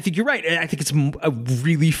you're right. I think it's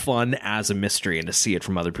really fun as a mystery and to see it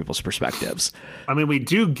from other people's perspectives. I mean, we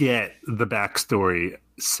do get the backstory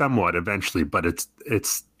somewhat eventually, but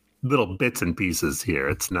it's little bits and pieces here.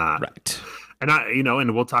 It's not right. And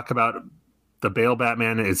and we'll talk about the Bale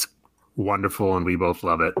Batman is wonderful, and we both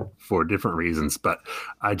love it for different reasons. But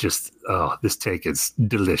this take is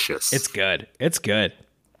delicious. It's good.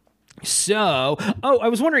 So, I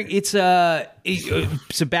was wondering, it's so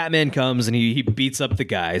Batman comes and he beats up the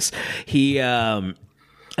guys. I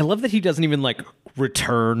love that he doesn't even like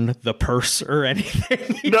return the purse or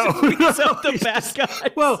anything. He just beats up the bad guys.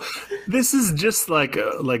 Well, this is just like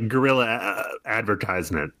guerrilla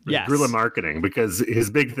advertisement, guerrilla marketing, because his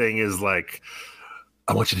big thing is like,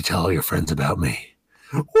 I want you to tell all your friends about me.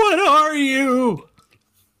 What are you?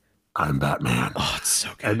 I'm Batman. Oh, it's so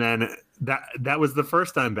good. And then that was the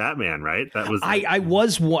first time Batman, right? That was. I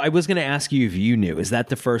was going to ask you if you knew. Is that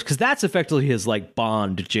the first? Because that's effectively his like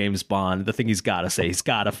Bond, James Bond. The thing he's got to say. He's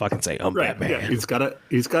got to fucking say, "I'm Batman." Yeah, he's got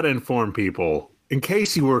to inform people in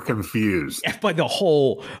case you were confused by the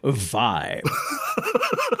whole vibe.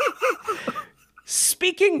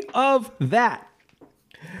 speaking of that,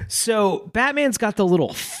 so Batman's got the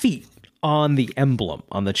little feet on the emblem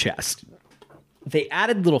on the chest. They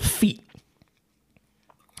added little feet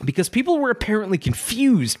because people were apparently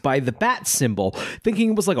confused by the bat symbol, thinking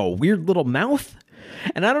it was like a weird little mouth.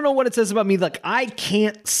 And I don't know what it says about me. Like, I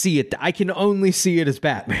can't see it. I can only see it as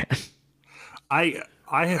Batman.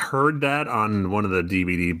 I heard that on one of the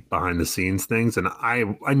DVD behind the scenes things, and I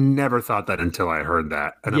never thought that until I heard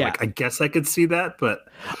that. And I'm like, I guess I could see that, but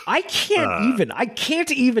I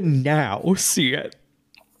can't even now see it.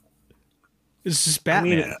 It's just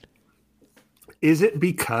Batman. I mean, is it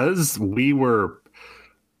because we were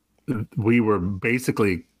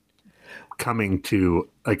basically coming to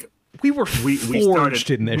like we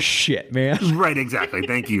forged in this shit, man. Right, exactly.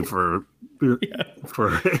 Thank you for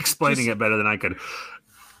explaining it better than I could.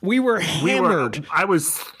 We were hammered. I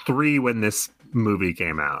was 3 when this movie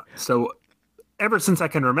came out. So ever since I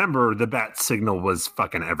can remember, the bat signal was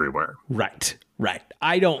fucking everywhere. Right.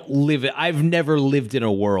 I've never lived in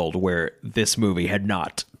a world where this movie had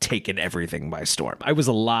not taken everything by storm. I was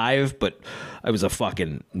alive, but I was a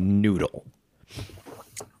fucking noodle.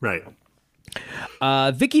 Right.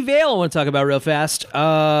 Vicky Vale, I want to talk about real fast.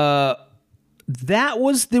 That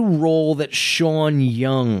was the role that Sean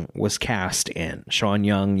Young was cast in. Sean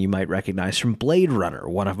Young, you might recognize from Blade Runner,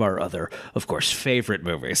 one of our other, of course, favorite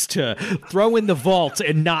movies to throw in the vault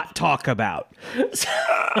and not talk about.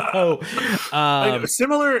 So,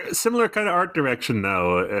 similar kind of art direction,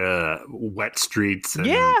 though. Wet streets and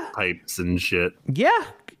pipes and shit. Yeah.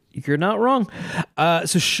 You're not wrong.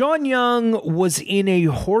 So Sean Young was in a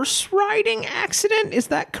horse riding accident. Is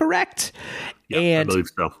that correct? Yep, and I believe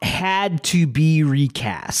so. Had to be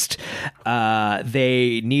recast.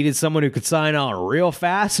 They needed someone who could sign on real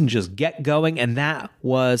fast and just get going, and that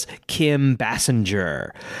was Kim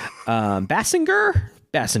Basinger.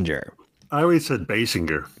 Basinger. I always said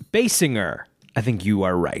Basinger. I think you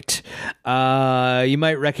are right. You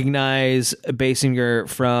might recognize Basinger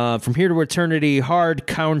from Here to Eternity, Hard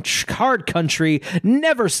Country,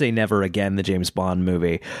 Never Say Never Again, the James Bond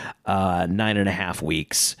movie, 9.5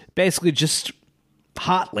 Weeks. Basically just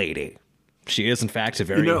hot lady. She is, in fact, a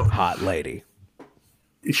very hot lady.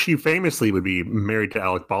 She famously would be married to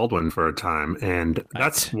Alec Baldwin for a time, and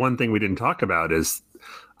that's one thing we didn't talk about is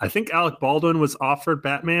I think Alec Baldwin was offered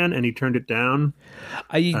Batman and he turned it down.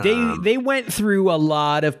 They went through a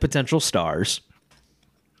lot of potential stars.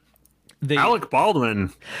 Alec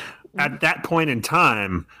Baldwin, at that point in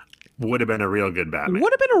time, would have been a real good Batman.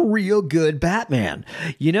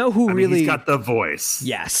 You know who really... He's got the voice.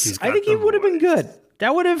 Yes. I think he would have been good.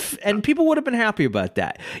 That would have... And people would have been happy about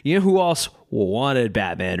that. You know who else wanted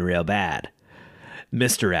Batman real bad?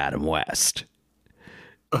 Mr. Adam West.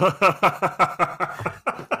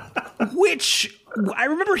 Which I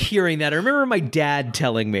remember hearing that. I remember my dad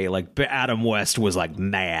telling me like Adam West was like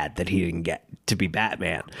mad that he didn't get to be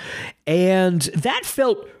Batman, and that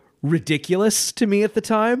felt ridiculous to me at the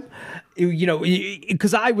time. You know,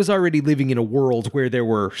 because I was already living in a world where there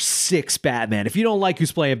were 6 Batman. If you don't like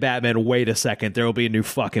who's playing Batman, wait a second, there will be a new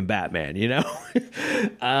fucking Batman. You know,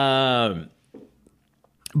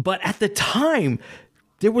 but at the time,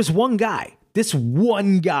 there was one guy. This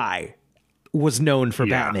one guy was known for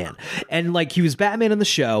Batman. And like he was Batman in the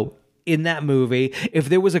show, in that movie. If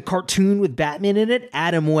there was a cartoon with Batman in it,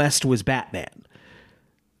 Adam West was Batman.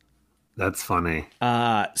 That's funny.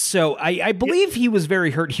 So I believe he was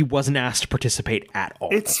very hurt he wasn't asked to participate at all.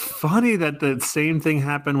 It's funny that the same thing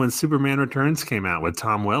happened when Superman Returns came out with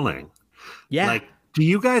Tom Welling. Yeah. Like, do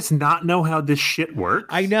you guys not know how this shit works?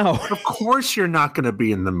 I know. Of course you're not going to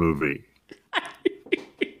be in the movie.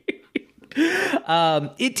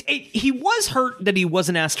 He was hurt that he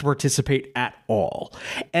wasn't asked to participate at all,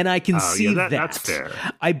 and I can see that. That's fair.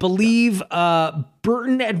 I believe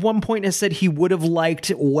Burton at one point has said he would have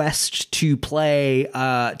liked West to play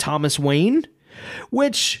Thomas Wayne,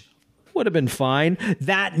 which would have been fine.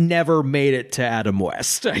 That never made it to Adam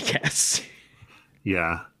West, I guess.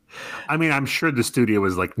 Yeah. I mean, I'm sure the studio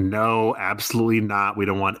was like, no, absolutely not. We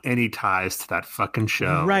don't want any ties to that fucking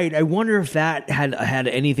show. Right. I wonder if that had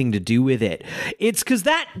anything to do with it. It's because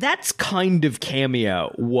that's kind of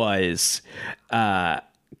cameo was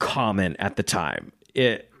common at the time.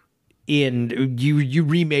 You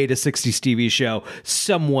remade a 60s TV show.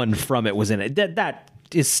 Someone from it was in it. That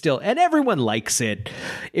is still, and everyone likes it.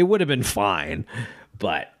 It would have been fine,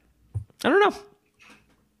 but I don't know.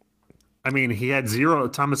 I mean, he had 0.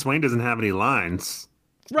 Thomas Wayne doesn't have any lines.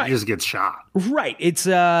 Right. He just gets shot. Right. It's,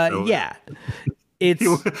 yeah. It's.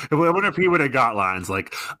 I wonder if he would have got lines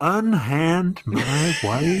like, unhand my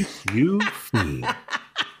wife, you fiend.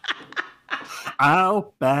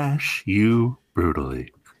 I'll bash you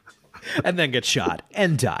brutally. And then get shot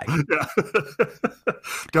and die.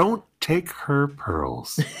 Don't take her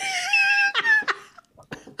pearls.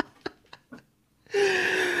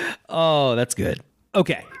 Oh, that's good.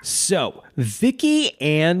 Okay, so Vicky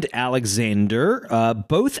and Alexander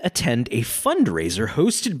both attend a fundraiser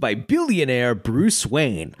hosted by billionaire Bruce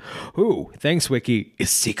Wayne, who, thanks Wiki, is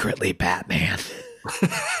secretly Batman.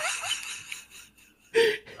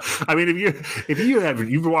 I mean, if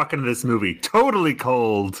you walk into this movie totally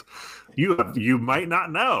cold, you might not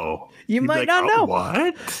know. You You'd might be not know.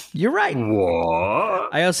 What? You're right.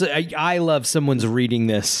 What? I love someone's reading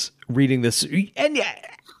this,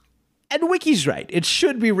 and Wiki's right. It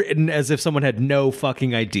should be written as if someone had no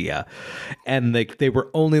fucking idea, and they were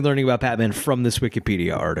only learning about Batman from this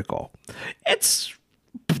Wikipedia article.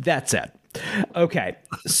 That's it. Okay,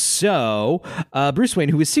 so Bruce Wayne,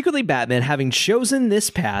 who is secretly Batman, having chosen this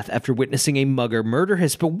path after witnessing a mugger murder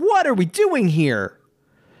his... But what are we doing here?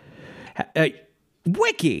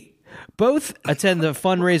 Wiki. Both attend the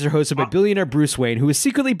fundraiser hosted by billionaire Bruce Wayne, who is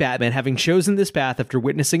secretly Batman, having chosen this path after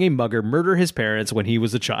witnessing a mugger murder his parents when he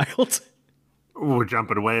was a child. We're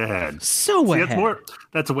jumping way ahead. So ahead.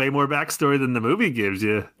 That's way more backstory than the movie gives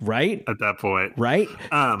you. Right? At that point. Right?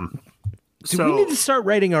 So we need to start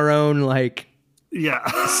writing our own,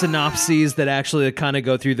 yeah, synopses that actually kind of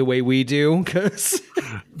go through the way we do? Because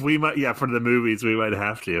we might, for the movies, we might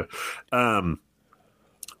have to.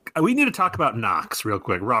 We need to talk about Knox real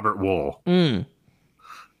quick. Robert Wool.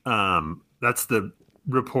 That's the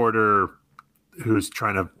reporter who's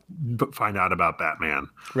trying to find out about Batman.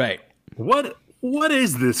 Right. What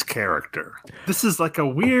is this character? This is like a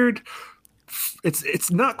weird.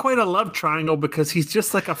 It's not quite a love triangle because he's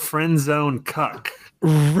just like a friend zone cuck.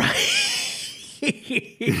 Right.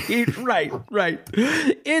 I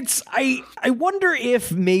wonder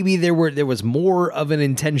if maybe there was more of an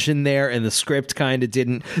intention there and the script kind of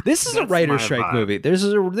didn't. This is a writer's strike movie. This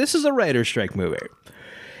is a writer's strike movie.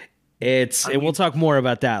 We'll talk more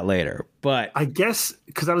about that later. But I guess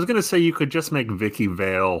because I was going to say you could just make Vicky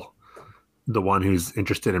Vale the one who's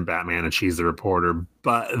interested in Batman and she's the reporter,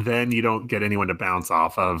 but then you don't get anyone to bounce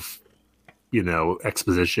off of,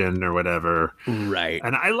 exposition or whatever. Right.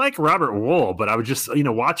 And I like Robert Wool, but I was just,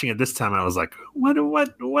 watching it this time, I was like, what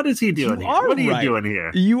is he doing here? What are you doing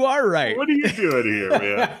here? You are right. What are you doing here,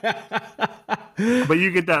 man? But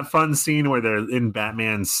you get that fun scene where they're in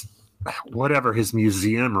Batman's, his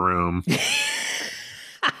museum room.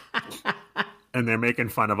 And they're making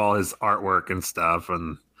fun of all his artwork and stuff.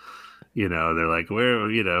 And, they're like, where,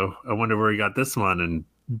 I wonder where he got this one. And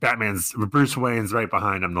Bruce Wayne's right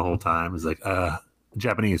behind him the whole time. He's like,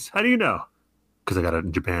 Japanese. How do you know? Because I got it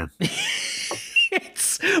in Japan.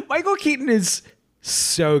 Michael Keaton is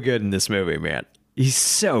so good in this movie, man. He's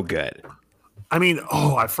so good. I mean,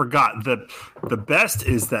 I forgot. The best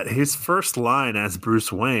is that his first line as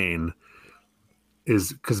Bruce Wayne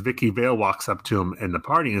is because Vicky Vale walks up to him in the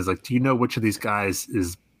party and is like, do you know which of these guys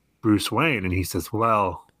is Bruce Wayne? And he says,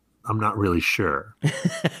 well, I'm not really sure.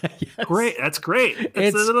 Yes. Great. That's great.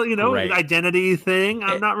 It's a little, great. Identity thing.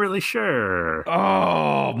 I'm not really sure.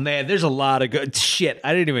 Oh, man. There's a lot of good shit.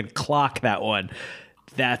 I didn't even clock that one.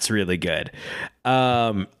 That's really good.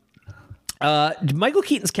 Michael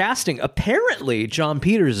Keaton's casting, apparently John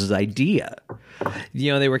Peters' idea.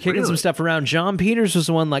 They were kicking some stuff around. John Peters was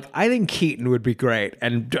the one I think Keaton would be great.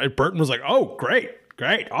 And Burton was like, oh, great,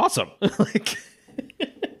 awesome.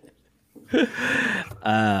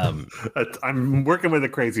 I'm working with a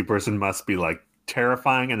crazy person must be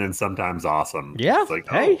terrifying and then sometimes awesome. Yeah. It's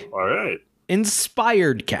hey, all right.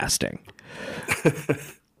 Inspired casting.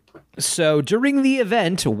 So during the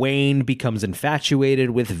event, Wayne becomes infatuated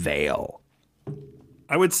with Vale.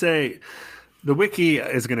 I would say the wiki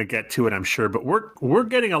is going to get to it, I'm sure, but we're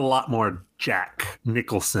getting a lot more Jack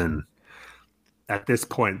Nicholson at this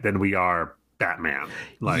point than we are Batman.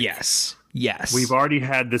 Yes. We've already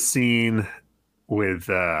had the scene with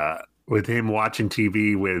him watching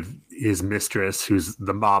TV with his mistress, who's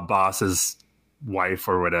the mob boss's wife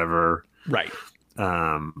or whatever. Right.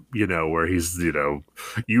 Where he's,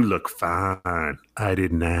 you look fine. I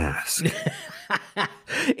didn't ask.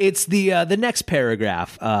 It's the next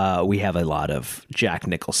paragraph. We have a lot of Jack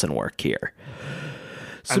Nicholson work here.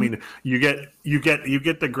 So, I mean, you get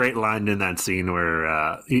the great line in that scene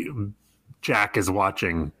where Jack is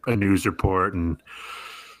watching a news report and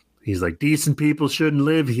he's like, decent people shouldn't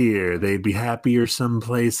live here. They'd be happier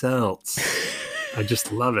someplace else. I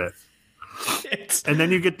just love it. And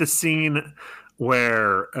then you get the scene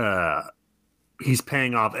where he's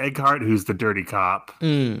paying off Eckhart, who's the dirty cop.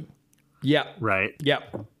 Yep. Right?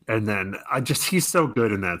 Yep. And then he's so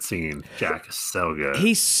good in that scene. Jack is so good.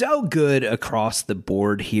 He's so good across the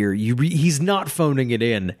board here. He's not phoning it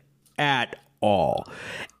in at all.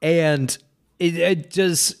 And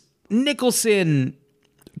does Nicholson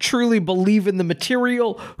truly believe in the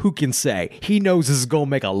material? Who can say? He knows this is going to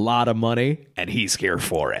make a lot of money, and he's here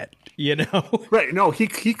for it. You know? Right. No, he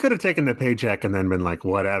could have taken the paycheck and then been like,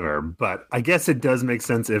 whatever. But I guess it does make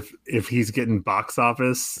sense if he's getting box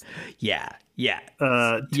office. Yeah.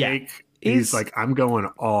 He's like, I'm going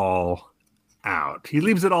all out. He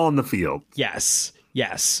leaves it all in the field. Yes.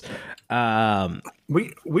 Let's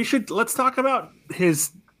talk about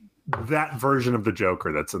that version of the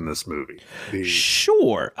Joker that's in this movie.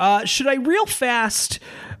 Sure. Should I real fast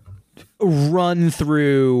run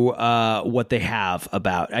through what they have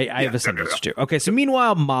about? I have a sentence or two. Okay, so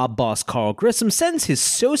meanwhile, mob boss Carl Grissom sends his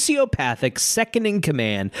sociopathic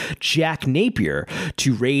second-in-command, Jack Napier,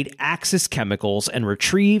 to raid Axis Chemicals and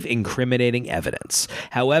retrieve incriminating evidence.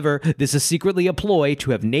 However, this is secretly a ploy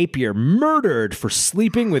to have Napier murdered for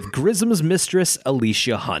sleeping with Grissom's mistress,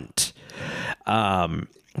 Alicia Hunt. I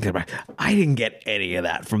didn't get any of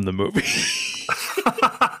that from the movie.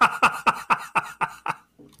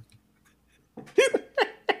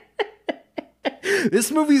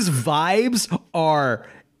 This movie's vibes are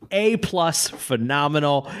A+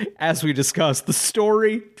 phenomenal. As we discussed, the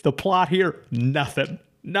story, the plot here, nothing.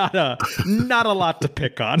 Not a lot to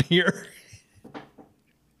pick on here.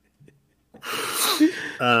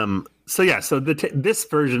 So this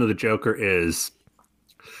version of the Joker is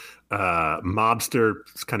mobster,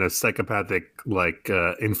 kind of psychopathic, like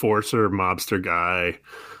enforcer mobster guy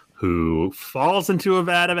who falls into a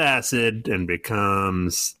vat of acid and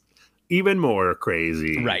becomes even more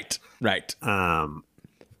crazy. Right. And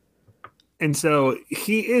so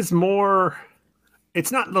he is more.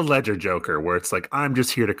 It's not the Ledger Joker where it's like, I'm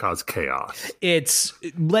just here to cause chaos. It's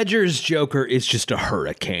Ledger's Joker is just a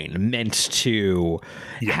hurricane meant to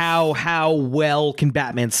how well can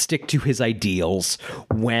Batman stick to his ideals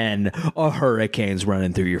when a hurricane's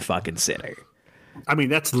running through your fucking city? I mean,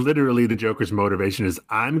 that's literally the Joker's motivation is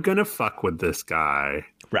I'm going to fuck with this guy.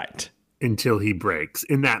 Right. Until he breaks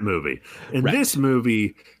in that movie. In this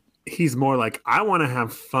movie, he's more like, I want to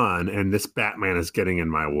have fun and this Batman is getting in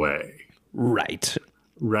my way. Right.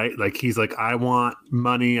 Like he's like, I want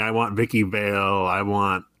money. I want Vicky Vale. I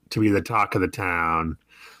want to be the talk of the town.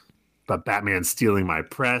 But Batman's stealing my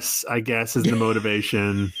press, I guess, is the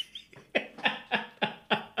motivation.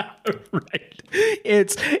 Right.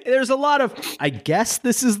 There's a lot of, I guess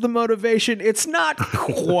this is the motivation. It's not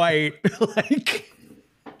quite like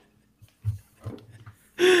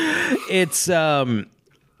it's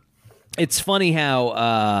funny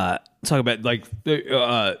how talk about like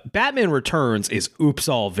Batman Returns is oops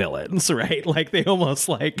all villains, right? Like they almost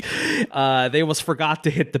forgot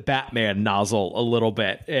to hit the Batman nozzle a little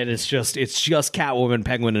bit, and it's just Catwoman,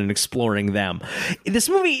 Penguin, and exploring them. This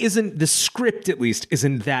movie the script at least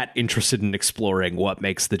isn't that interested in exploring what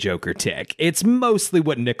makes the Joker tick. It's mostly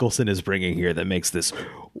what Nicholson is bringing here that makes this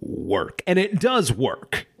work, and it does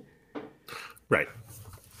work. Right.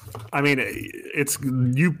 I mean, it's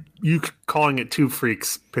you calling it two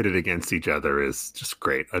freaks pitted against each other is just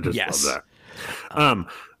great. I just love that.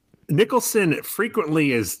 Nicholson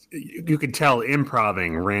frequently is, you can tell,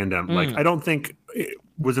 improving random. Like, I don't think it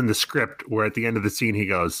was in the script where at the end of the scene he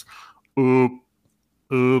goes, oop,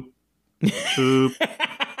 oop, oop.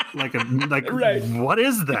 like, right. What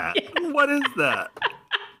is that? What is that?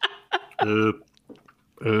 Oop,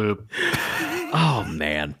 oop. Oh,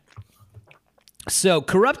 man. So,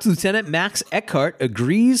 corrupt Lieutenant Max Eckhart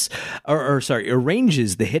arranges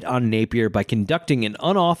the hit on Napier by conducting an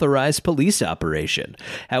unauthorized police operation.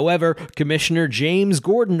 However, Commissioner James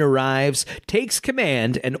Gordon arrives, takes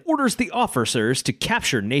command, and orders the officers to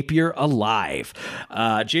capture Napier alive.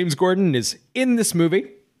 James Gordon is in this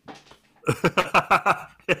movie.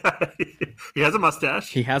 He has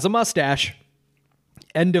a mustache.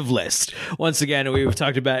 End of list. Once again, we've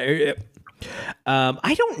talked about it.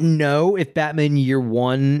 I don't know if Batman Year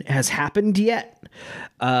One has happened yet.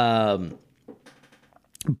 But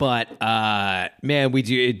man, we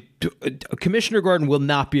do. Commissioner Gordon will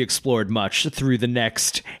not be explored much through the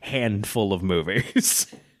next handful of movies.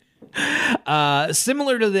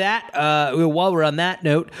 Similar to that, while we're on that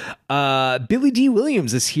note, Billy D.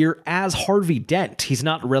 Williams is here as Harvey Dent. He's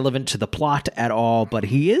not relevant to the plot at all, but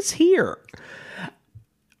he is here.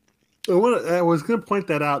 I was going to point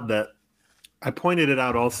that out, that I pointed it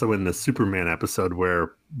out also in the Superman episode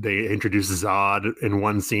where they introduce Zod in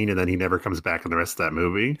one scene and then he never comes back in the rest of that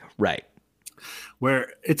movie. Right.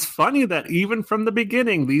 Where it's funny that even from the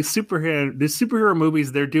beginning, these superhero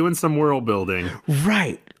movies, they're doing some world building.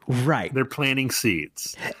 Right. Right. They're planting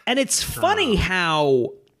seeds. And it's funny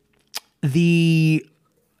how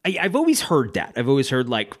I've always heard that. I've always heard,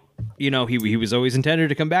 like, you know, he was always intended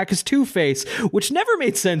to come back as Two-Face, which never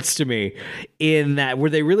made sense to me in that. Were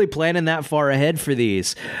they really planning that far ahead for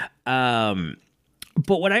these? But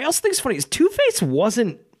what I also think is funny is Two-Face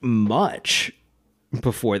wasn't much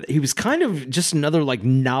before that. He was kind of just another, like,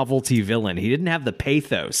 novelty villain. He didn't have the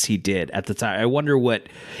pathos he did at the time. I wonder what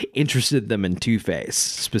interested them in Two-Face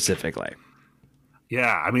specifically.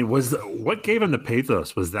 Yeah, I mean, what gave him the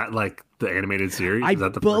pathos? Was that like the animated series? I Is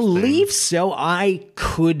that the believe first thing? so. I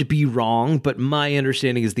could be wrong, but my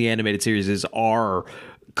understanding is the animated series is our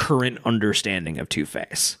current understanding of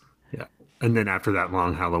Two-Face. Yeah, and then after that,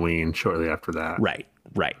 Long Halloween, shortly after that. Right.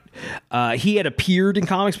 He had appeared in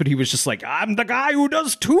comics, but he was just like, I'm the guy who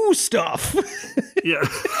does two stuff. Yeah,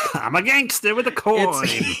 I'm a gangster with a coin.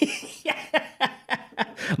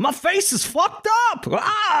 My face is fucked up.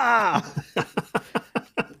 Ah!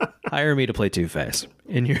 Hire me to play Two-Face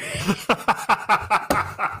in your.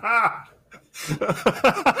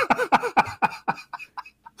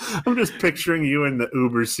 I'm just picturing you in the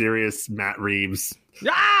uber serious Matt Reeves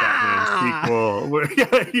Ah! Batman sequel, where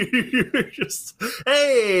you're just,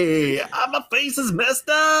 hey, my face is messed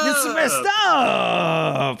up. It's messed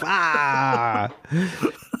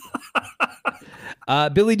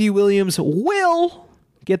up. Billy D. Williams will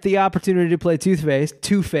get the opportunity to play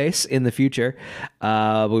Two-Face in the future. We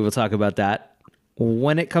will talk about that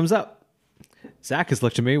when it comes up. Zach has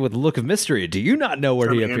looked at me with a look of mystery. Do you not know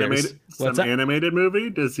where he appears? Some animated movie?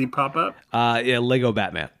 Does he pop up? Yeah, Lego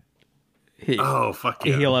Batman. Fuck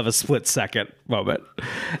yeah. He'll have a split second moment.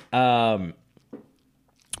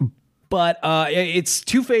 But it's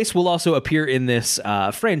Two-Face will also appear in this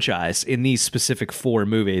franchise in these specific 4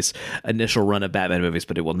 movies, initial run of Batman movies,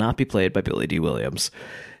 but it will not be played by Billy D. Williams.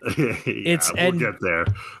 We'll get there.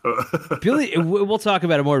 We'll talk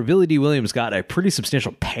about it more. Billy D. Williams got a pretty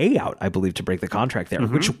substantial payout, I believe, to break the contract there.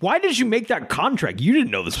 Mm-hmm. Why did you make that contract? You didn't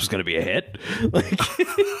know this was going to be a hit. Like,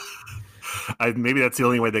 maybe that's the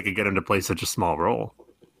only way they could get him to play such a small role.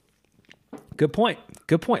 Good point.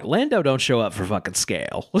 Lando don't show up for fucking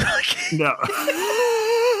scale. No.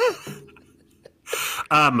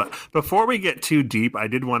 Before we get too deep, I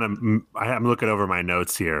did want to. I'm looking over my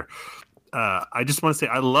notes here. I just want to say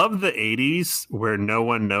I love the 80s where no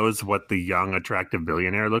one knows what the young, attractive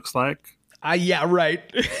billionaire looks like. Yeah, right.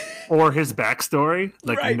 Or his backstory.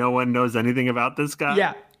 Like, right. No one knows anything about this guy.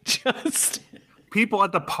 Yeah, just... People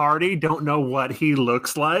at the party don't know what he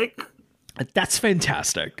looks like. That's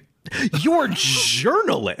fantastic. You're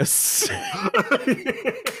journalists.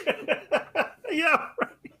 Yeah,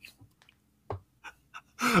 right.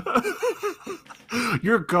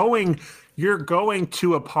 You're going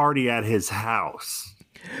to a party at his house.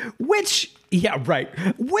 Which, you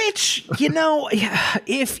know,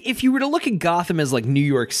 if you were to look at Gotham as like New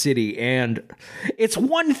York City, and it's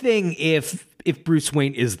one thing if Bruce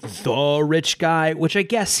Wayne is the rich guy, which I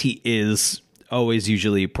guess he is always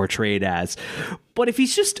usually portrayed as, but if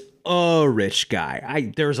he's just a rich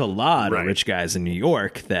guy, there's a lot of rich guys in New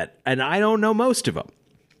York and I don't know most of them.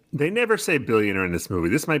 They never say billionaire in this movie.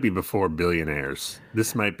 This might be before billionaires.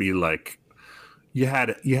 This might be like you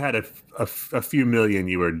had a few million.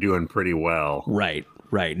 You were doing pretty well. Right.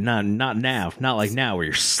 Not now. Not like now where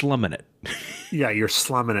you're slumming it. Yeah, you're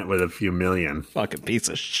slumming it with a few million. Fucking piece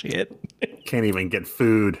of shit. Can't even get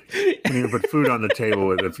food. Can't even put food on the table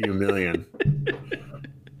with a few million.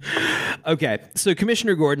 Okay, so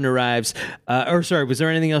Commissioner Gordon arrives. Was there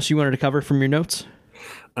anything else you wanted to cover from your notes?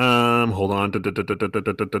 Hold on.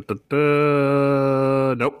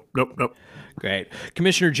 Nope. Great.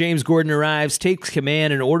 Commissioner James Gordon arrives, takes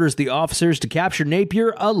command, and orders the officers to capture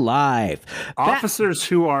Napier alive. Officers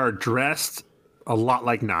who are dressed a lot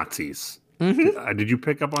like Nazis. Mm-hmm. Did you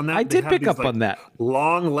pick up on that? I did pick up on that.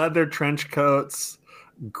 Long leather trench coats,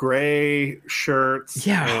 gray shirts.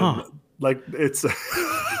 Yeah, like it's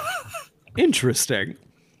interesting.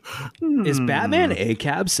 Is Batman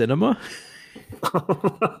ACAB cinema?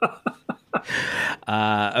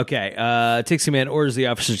 Takes command, orders the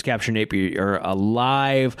officers to capture Napier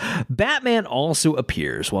alive. Batman also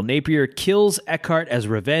appears while Napier kills Eckhart as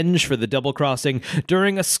revenge for the double crossing.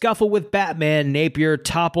 During a scuffle with Batman, Napier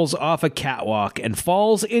topples off a catwalk and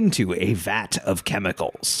falls into a vat of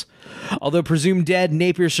chemicals. Although presumed dead,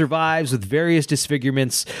 Napier survives with various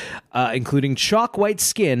disfigurements, including chalk white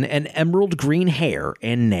skin and emerald green hair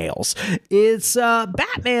and nails. It's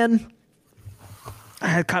Batman.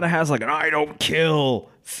 It kind of has like an I don't kill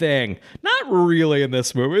thing. Not really in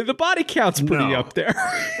this movie. The body count's pretty up there.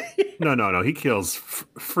 No. He kills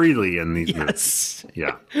freely in these movies.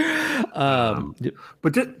 Yeah.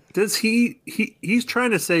 But does he's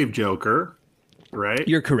trying to save Joker, right?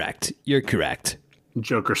 You're correct.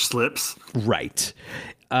 Joker slips. Right.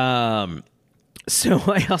 So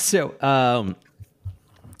I also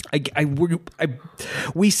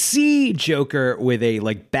we see Joker with a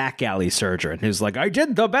like back alley surgeon who's like, I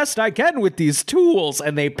did the best I can with these tools,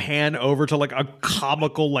 and they pan over to like a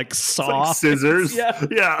comical like saw, like scissors.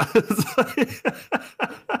 Yeah.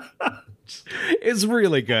 It's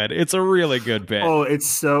really good. It's a really good bit. Oh,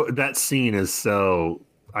 that scene is so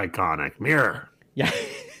iconic. Mirror. Yeah.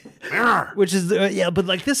 Mirror. Which is but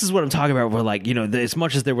like this is what I'm talking about. We're like, as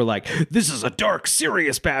much as they were like, this is a dark,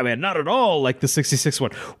 serious Batman, not at all like the 66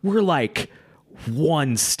 one. We're like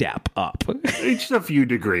one step up. Just a few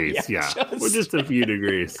degrees. We're just a few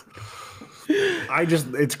degrees.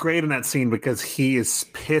 It's great in that scene because he is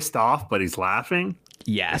pissed off, but he's laughing.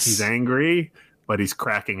 Yes. He's angry, but he's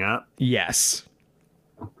cracking up. Yes.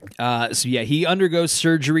 He undergoes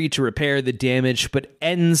surgery to repair the damage, but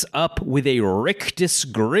ends up with a rictus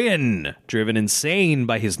grin, driven insane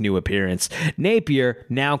by his new appearance. Napier,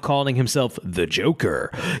 now calling himself the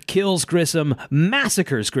Joker, kills Grissom,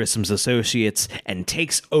 massacres Grissom's associates, and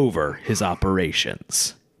takes over his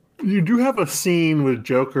operations. You do have a scene with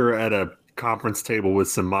Joker at a conference table with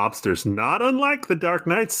some mobsters, not unlike the Dark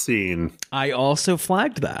Knight scene. I also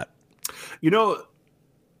flagged that. The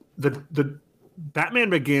Batman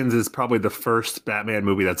Begins is probably the first Batman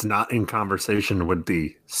movie that's not in conversation with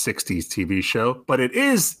the 60s TV show, but it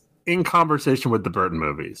is in conversation with the Burton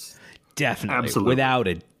movies. Definitely. Absolutely. Without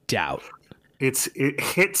a doubt. It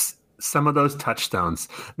hits some of those touchstones.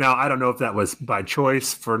 Now, I don't know if that was by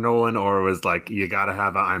choice for Nolan or it was like, you got to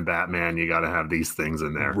have I'm Batman, you got to have these things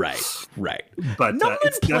in there. Right. But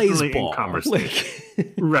it's definitely ball. in conversation.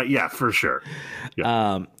 Right, yeah, for sure.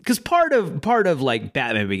 Yeah. Because part of like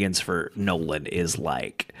Batman Begins for Nolan is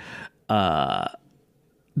like,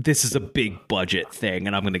 this is a big budget thing,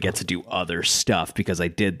 and I'm going to get to do other stuff because I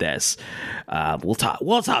did this. We'll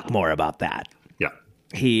talk more about that. Yeah.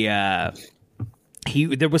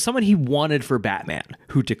 There was someone he wanted for Batman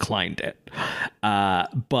who declined it.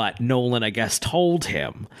 But Nolan, I guess, told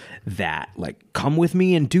him that, like, come with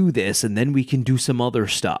me and do this, and then we can do some other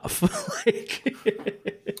stuff.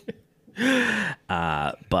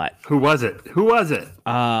 But who was it?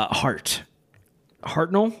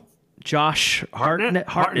 Hartnell? Josh Hartnett.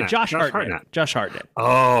 Josh Hartnett.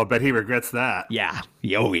 Oh, I bet he regrets that. Yeah.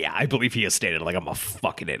 Oh, yeah. I believe he has stated like I'm a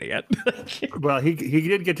fucking idiot. Well, he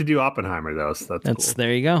did get to do Oppenheimer though, so that's cool.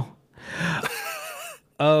 There you go.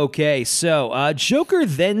 Okay, so Joker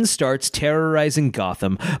then starts terrorizing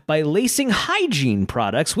Gotham by lacing hygiene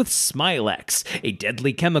products with Smilex, a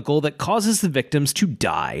deadly chemical that causes the victims to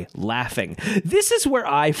die laughing. This is where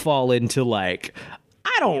I fall into like,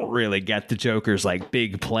 I don't really get the Joker's like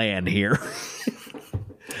big plan here.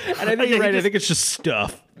 And I think you're right. I think it's just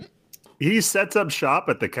stuff. He sets up shop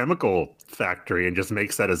at the chemical factory and just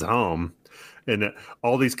makes that his home. And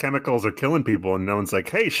all these chemicals are killing people. And no one's like,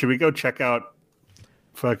 hey, should we go check out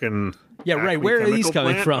fucking... Yeah, right. Where are these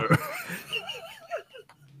coming from?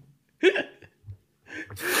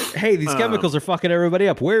 Hey, these chemicals are fucking everybody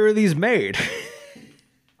up. Where are these made?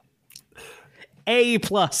 A+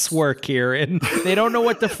 work here, and they don't know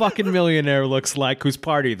what the fucking millionaire looks like whose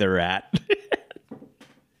party they're at.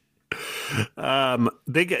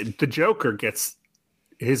 The Joker gets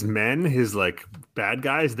his men, his like bad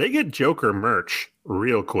guys, they get Joker merch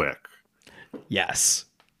real quick. Yes.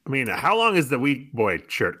 I mean, how long is the Weak Boy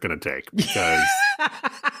shirt gonna take? Because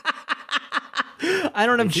I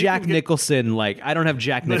don't have Jack Nicholson. I don't have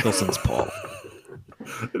Jack Nicholson's pull.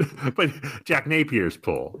 But Jack Napier's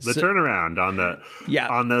pull, the turnaround on the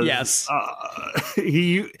yes,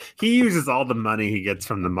 he uses all the money he gets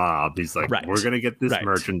from the mob. He's like, we're gonna get this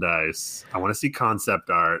merchandise. I want to see concept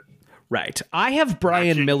art. Right. I have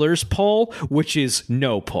Brian Miller's pull, which is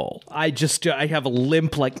no pull. I have a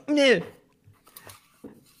limp like. The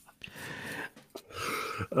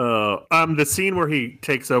scene where he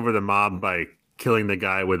takes over the mob by killing the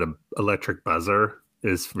guy with an electric buzzer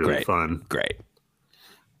is really fun. Great.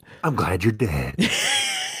 I'm glad you're dead.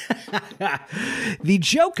 The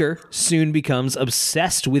Joker soon becomes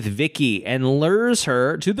obsessed with Vicky and lures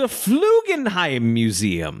her to the Flugenheim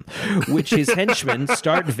Museum, which his henchmen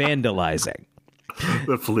start vandalizing.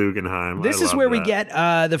 The Flugenheim. This is where we get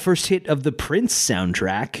the first hit of the Prince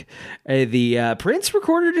soundtrack. The Prince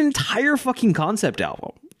recorded an entire fucking concept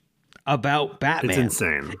album. about Batman. It's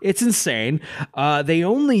insane. It's insane. They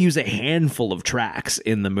only use a handful of tracks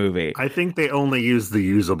in the movie. I think they only use the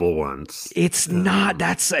usable ones. It's not,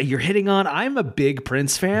 that's, you're hitting on, I'm a big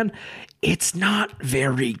Prince fan. It's not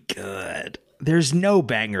very good. There's no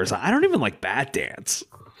bangers. I don't even like Bat Dance.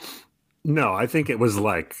 No, I think it was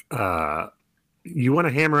like, you want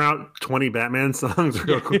to hammer out 20 Batman songs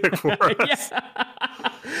real quick for us?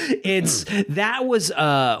 That was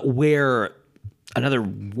where another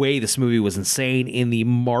way this movie was insane in the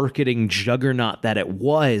marketing juggernaut that it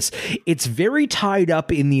was. It's very tied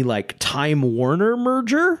up in the like Time Warner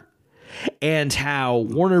merger and how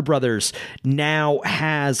Warner Brothers now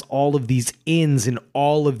has all of these ins in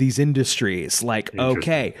all of these industries. Like,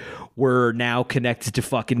 okay, we're now connected to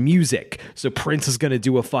fucking music. So Prince is going to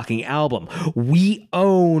do a fucking album. We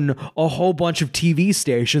own a whole bunch of TV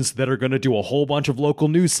stations that are going to do a whole bunch of local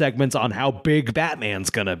news segments on how big Batman's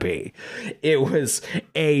going to be. It was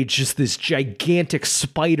just this gigantic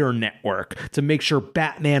spider network to make sure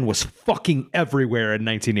Batman was fucking everywhere in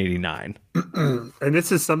 1989. And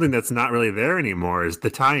this is something that's not really there anymore, is the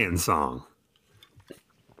tie-in song.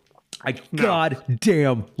 I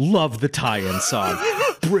goddamn love the tie-in song.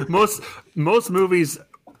 Most movies,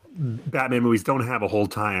 Batman movies, don't have a whole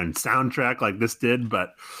tie-in soundtrack like this did,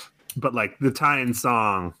 but like the tie-in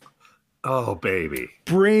song, oh baby,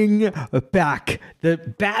 bring back the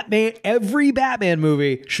Batman. Every Batman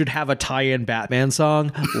movie should have a tie-in Batman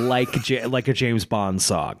song, like a James Bond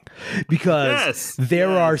song, because there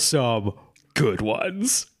are some good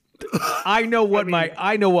ones. I know what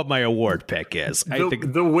my award pick is. I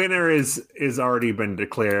think the winner is already been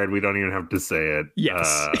declared. We don't even have to say it.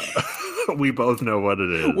 Yes. We both know what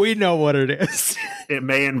it is. We know what it is. It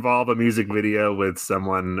may involve a music video with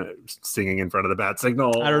someone singing in front of the bat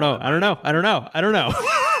signal. I don't know.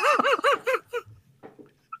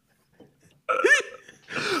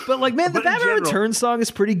 But like, man, the Batman Returns song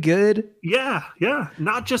is pretty good. Yeah.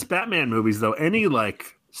 Not just Batman movies though. Any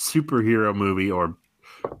like superhero movie or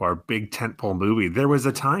big tentpole movie, there was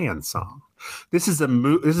a tie-in song. This is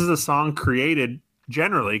a song created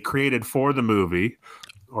for the movie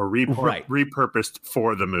or repurposed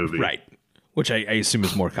for the movie. Right. Which I assume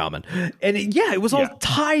is more common. And it was all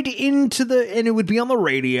tied into and it would be on the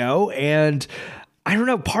radio, and I don't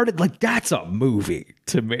know, that's a movie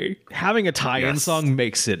to me. Having a tie-in song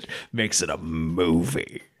makes it a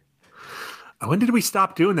movie. When did we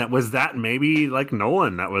stop doing that? Was that maybe like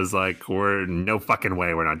Nolan? That was like, we're no fucking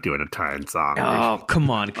way we're not doing a tie-in song. Oh,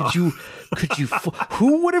 come on. Could you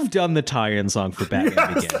who would have done the tie-in song for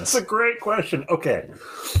Batman Begins? That's a great question. Okay.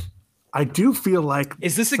 I do feel like...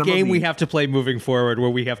 Is this a game we have to play moving forward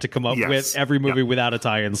where we have to come up with every movie without a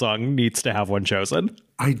tie-in song needs to have one chosen?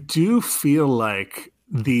 I do feel like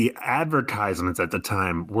the advertisements at the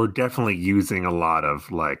time were definitely using a lot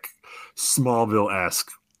of like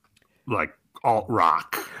Smallville-esque like alt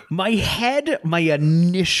rock. My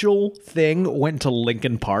initial thing went to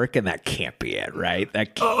Linkin Park, and that can't be it, right?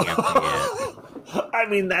 That can't be it. I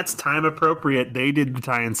mean, that's time appropriate. They did the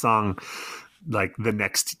tie-in song like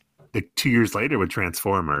 2 years later with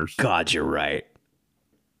Transformers. God, you're right.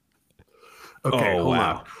 Okay, hold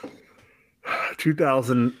on.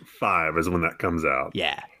 2005 is when that comes out.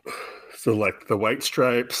 Yeah. So like the White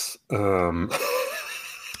Stripes,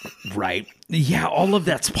 right. Yeah, all of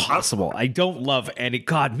that's possible. I don't love any.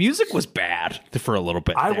 God, music was bad for a little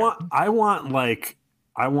bit. I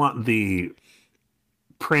want the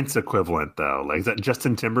Prince equivalent though. Like, is that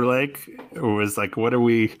Justin Timberlake? Or was like, what are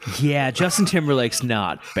we? Yeah, Justin Timberlake's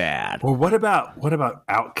not bad. Well, what about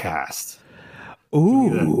Outkast?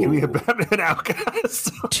 Ooh, give me a Batman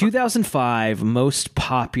Outkast. 2005 most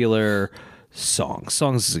popular songs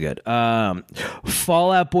is good.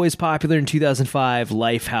 Fall Out Boy's popular in 2005.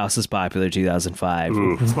 Lifehouse is popular in 2005.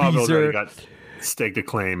 Smallville's already got staked a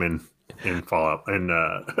claim in Fallout and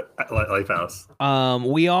Lifehouse.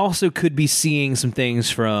 We also could be seeing some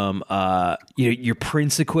things from your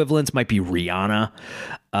Prince equivalents might be Rihanna.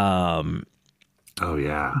 Oh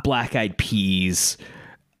yeah, Black Eyed Peas.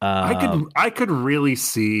 I could really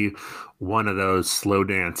see one of those slow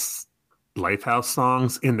dance Lifehouse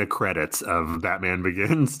songs in the credits of Batman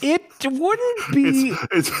Begins. It wouldn't be.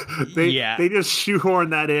 They just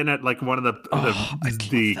shoehorn that in at like one of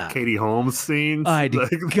the Katie Holmes scenes.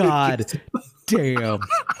 God damn,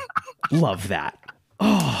 love that.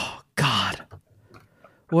 Oh God,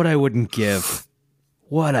 what I wouldn't give,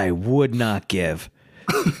 what I would not give.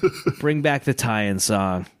 Bring back the tie-in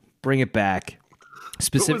song. Bring it back.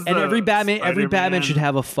 Specific, and every Batman should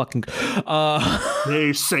have a fucking.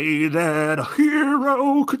 They say that a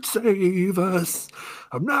hero could save us.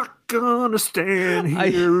 I'm not gonna stand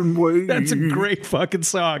here and wait. That's a great fucking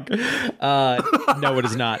song. No, it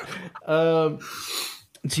is not. Do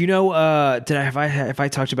you know? Have I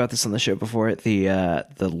talked about this on the show before? The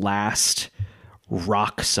last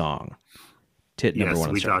rock song. Hit number one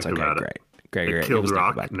on the charts. We talked about it. It Great. killed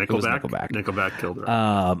Rock. Nickelback. Nickelback killed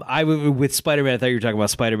Rock. With Spider-Man, I thought you were talking about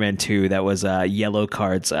Spider-Man 2. That was Yellow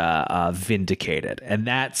Card's Vindicated. And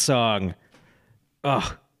that song,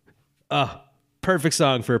 perfect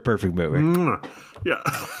song for a perfect movie. Yeah.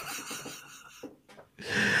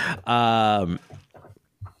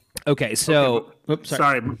 Okay, so...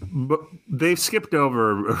 Sorry, but they've skipped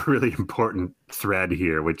over a really important thread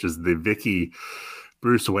here, which is the Vicky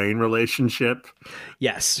Bruce Wayne relationship.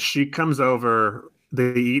 Yes. She comes over,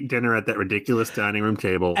 they eat dinner at that ridiculous dining room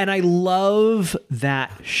table. And I love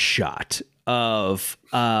that shot of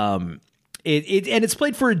it's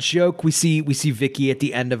played for a joke. We see Vicky at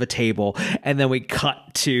the end of a table, and then we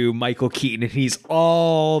cut to Michael Keaton, and he's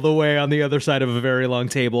all the way on the other side of a very long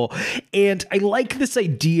table. And I like this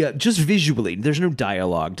idea just visually. There's no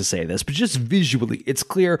dialogue to say this, but just visually, it's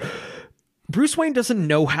clear Bruce Wayne doesn't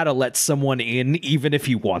know how to let someone in, even if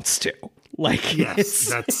he wants to. Like, yes,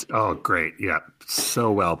 that's great. Yeah,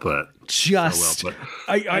 so well put. Just,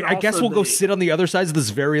 I guess we'll go sit on the other sides of this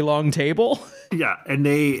very long table. Yeah, and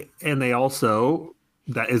they also,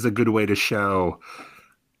 that is a good way to show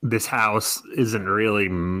this house isn't really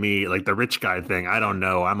me, like the rich guy thing. I don't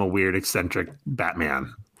know. I'm a weird, eccentric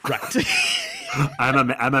Batman. Right.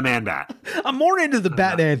 I'm a man bat. I'm more into the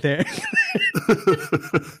Batman thing.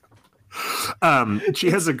 She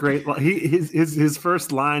has a great his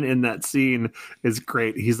first line in that scene is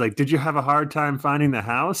great. He's like, "Did you have a hard time finding the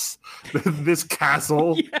house, this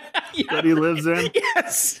castle that he lives in?"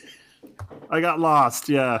 Yes, I got lost.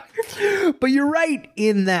 Yeah, but you're right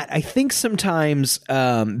in that. I think sometimes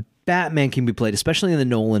Batman can be played, especially in the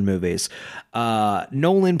Nolan movies.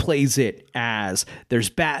 Nolan plays it as there's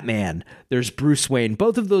Batman, there's Bruce Wayne.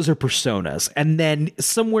 Both of those are personas. And then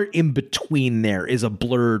somewhere in between there is a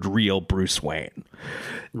blurred real Bruce Wayne.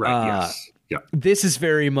 Right, yes. Yeah. This is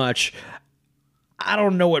very much, I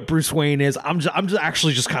don't know what Bruce Wayne is. I'm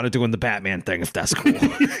actually just kind of doing the Batman thing, if that's cool.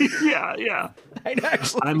 Yeah.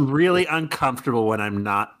 I'm really uncomfortable when I'm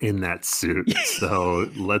not in that suit. So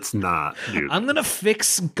let's not do that. I'm going to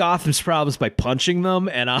fix Gotham's problems by punching them,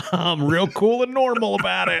 and I'm real cool and normal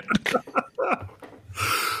about it.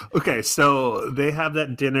 Okay, so they have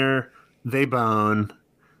that dinner. They bone.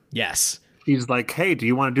 Yes. He's like, "Hey, do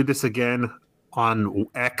you want to do this again on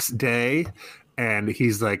X day?" And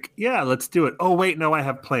he's like, "Yeah, let's do it." "Oh, wait, no, I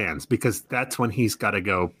have plans," because that's when he's got to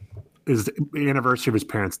go. Is the anniversary of his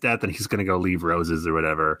parents' death, and he's going to go leave roses or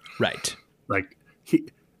whatever. Right. Like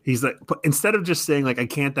he's like, but instead of just saying like, "I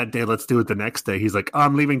can't that day, let's do it the next day," he's like, "Oh,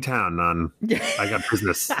 I'm leaving town I got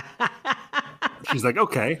business." She's like,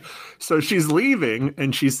 "Okay." So she's leaving,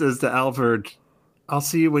 and she says to Alfred, "I'll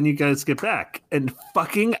see you when you guys get back." And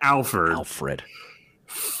fucking Alfred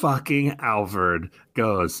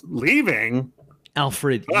goes, "Leaving?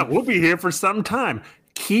 Alfred. Yeah, we'll be here for some time.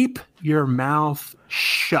 Keep your mouth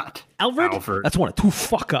shut, Alfred." That's one of two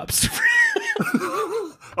fuck ups.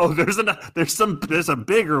 Oh, there's a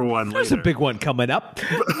bigger one. There's later. A big one coming up.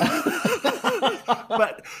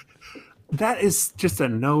 But that is just a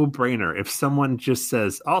no-brainer. If someone just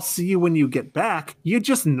says, "I'll see you when you get back," you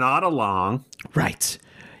just nod along. Right.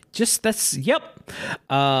 Just that's yeah.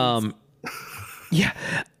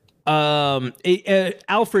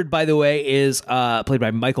 Alfred, by the way, is played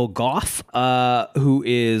by Michael Goff, who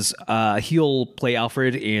is he'll play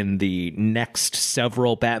Alfred in the next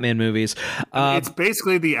several Batman movies. It's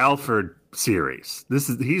basically the Alfred series. He's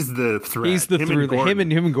the thread. He's the through. Him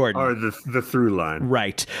and Gordon are the through line.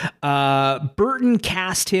 Right. Burton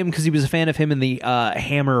cast him because he was a fan of him in the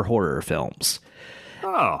Hammer horror films.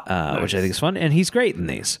 Oh, nice. Which I think is fun, and he's great in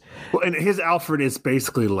these. Well, and his Alfred is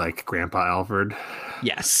basically like Grandpa Alfred.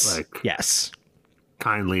 Yes. Yes.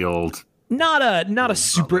 Kindly old. Not a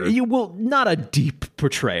super. Not a deep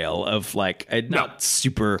portrayal of not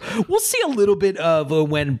super. We'll see a little bit of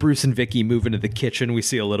when Bruce and Vicky move into the kitchen. We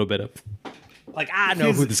see a little bit of. I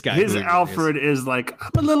know who this guy is. His Alfred is like,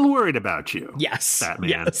 "I'm a little worried about you." Yes. Batman.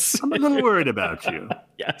 Yes. I'm a little worried about you.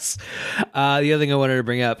 Yes. The other thing I wanted to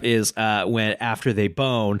bring up is when after they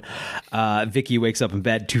bone, Vicky wakes up in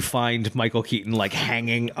bed to find Michael Keaton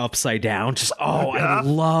hanging upside down. I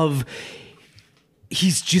love.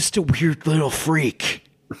 He's just a weird little freak.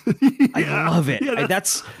 I love it.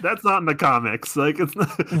 That's not in the comics. Like, it's not,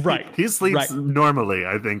 right. He sleeps normally,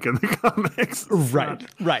 I think, in the comics. Right.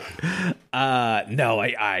 No,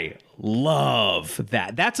 I love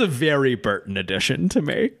that. That's a very Burton addition to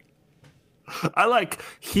me.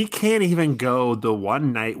 He can't even go the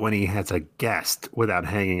one night when he has a guest without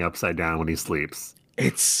hanging upside down when he sleeps.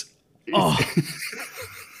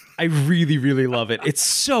 I really, really love it. It's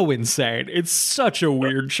so insane. It's such a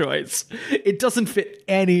weird choice. It doesn't fit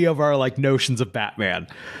any of our like notions of Batman.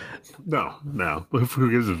 No.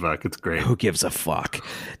 Who gives a fuck? It's great. Who gives a fuck?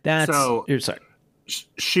 That's so. Sorry.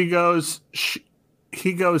 He goes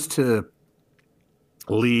to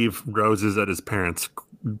leave roses at his parents'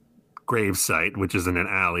 gravesite, which is in an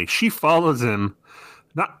alley. She follows him.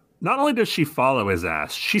 Not only does she follow his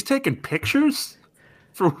ass, she's taking pictures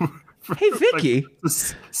for hey, Vicky. Like,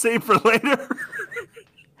 save for later.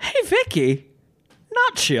 Hey, Vicky.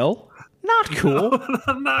 Not chill. Not cool.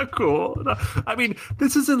 No, not cool. No. I mean,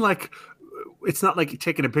 this isn't like, it's not like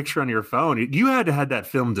taking a picture on your phone. You had to have that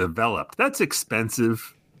film developed. That's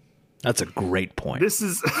expensive. That's a great point. This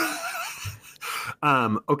is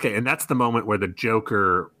okay, and that's the moment where the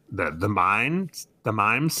Joker, the mimes come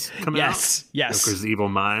out. Yes. Joker's evil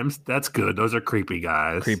mimes. That's good. Those are creepy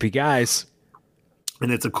guys.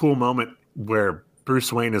 And it's a cool moment where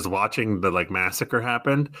Bruce Wayne is watching the like massacre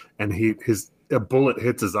happen, and a bullet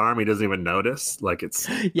hits his arm. He doesn't even notice. Like it's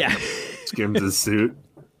skims his suit.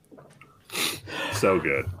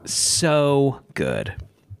 So good.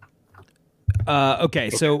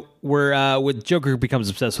 Okay, so we're with Joker becomes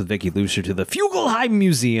obsessed with Vicky, leads her to the Fugelheim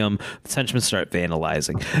Museum. The henchmen start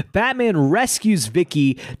vandalizing. Batman rescues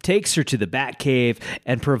Vicky, takes her to the Batcave,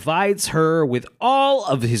 and provides her with all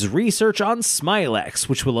of his research on Smilex,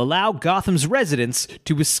 which will allow Gotham's residents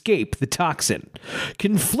to escape the toxin.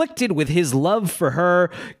 Conflicted with his love for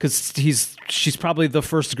her, because she's probably the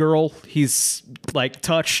first girl he's like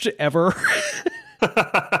touched ever.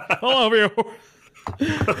 I love you.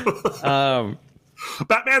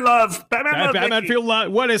 Batman love Batman feel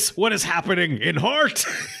like what is happening in heart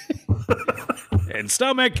and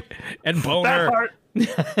stomach and boner.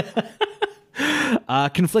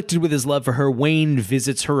 Conflicted with his love for her, Wayne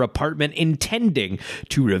visits her apartment intending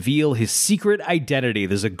to reveal his secret identity.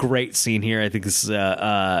 There's a great scene here. I think this is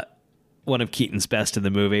one of Keaton's best in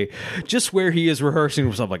the movie, just where he is rehearsing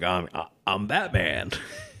himself like I'm Batman.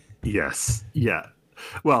 Yes. Yeah.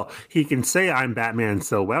 Well, he can say I'm Batman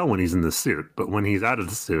so well when he's in the suit, but when he's out of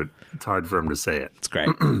the suit, it's hard for him to say it. It's great.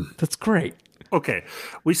 That's great. Okay,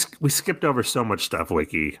 we skipped over so much stuff,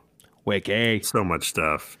 Wiki. So much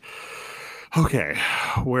stuff. Okay,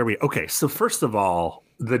 where are we? Okay, so first of all,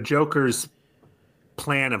 the Joker's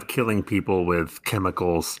plan of killing people with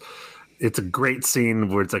chemicals. It's a great scene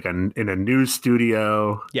where it's like in a news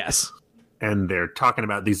studio. Yes. And they're talking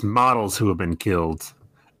about these models who have been killed.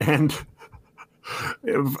 And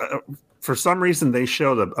for some reason, they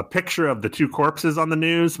showed a picture of the two corpses on the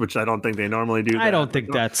news, which I don't think they normally do. I don't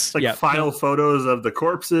think that's like file photos of the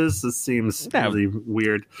corpses. This seems really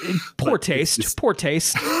weird. Poor taste.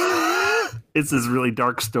 It's this really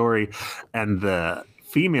dark story, and the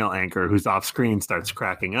female anchor who's off screen starts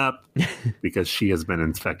cracking up because she has been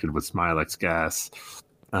infected with Smilex gas.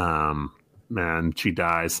 Man, she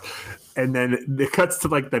dies, and then it cuts to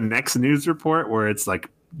like the next news report where it's like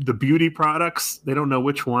the beauty products, they don't know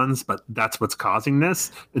which ones, but that's what's causing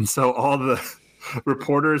this. And so all the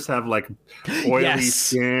reporters have like oily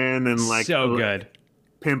skin and like so good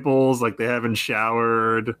pimples, like they haven't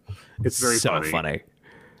showered. It's very funny.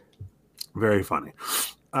 Very funny.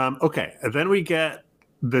 Okay. And then we get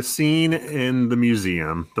the scene in the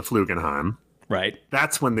museum, the Flugenheim. Right.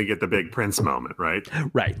 That's when they get the big Prince moment, right?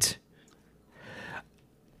 Right.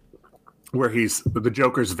 Where the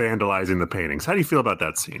Joker's vandalizing the paintings. How do you feel about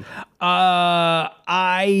that scene?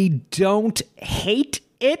 I don't hate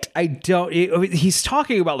it. He's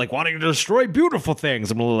talking about like wanting to destroy beautiful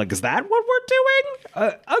things. I'm like, is that what we're doing?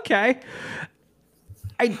 Okay.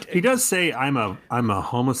 He does say, I'm a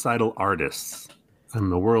homicidal artist.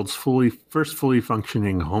 I'm the world's first fully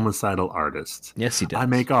functioning homicidal artist. Yes, he does. I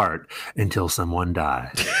make art until someone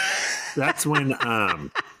dies. That's when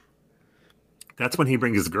he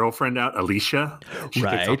brings his girlfriend out, Alicia. She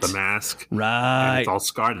takes off the mask. Right. And it's all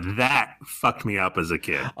scarred. That fucked me up as a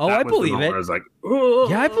kid. Oh, I believe it. I was like, oh.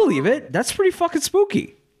 Yeah, I believe it. That's pretty fucking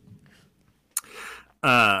spooky.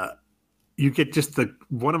 You get just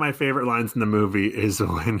one of my favorite lines in the movie is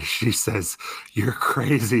when she says, "You're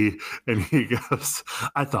crazy." And he goes,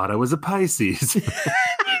 "I thought I was a Pisces."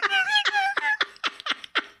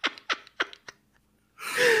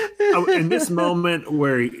 In this moment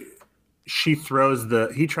where he tries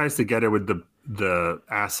to get her with the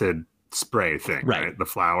acid spray thing, right? The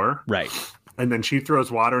flower. Right. And then she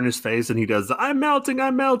throws water in his face and he does, I'm melting,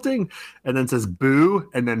 and then says boo,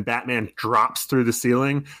 and then Batman drops through the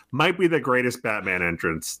ceiling. Might be the greatest Batman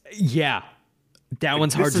entrance. Yeah. That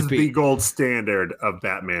one's hard to beat. This is the gold standard of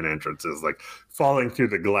Batman entrances, like falling through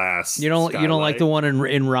the glass. You don't like the one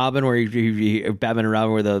in Robin where Batman and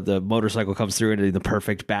Robin where the motorcycle comes through into the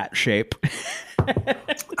perfect bat shape.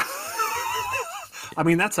 I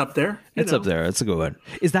mean, that's up there. It's up there. It's a good one.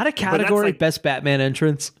 Is that a category, best Batman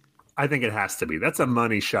entrance? I think it has to be. That's a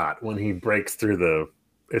money shot when he breaks through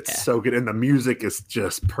it's so good. And the music is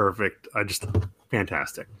just perfect.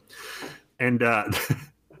 Fantastic. And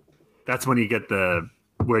that's when you get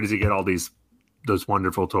where does he get all those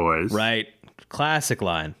wonderful toys? Right. Classic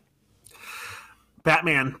line.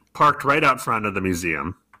 Batman parked right out front of the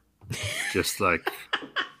museum. Just leaves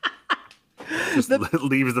the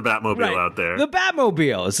Batmobile out there. The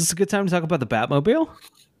Batmobile. Is this a good time to talk about the Batmobile?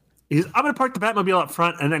 I'm going to park the Batmobile up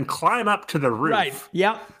front and then climb up to the roof. Right.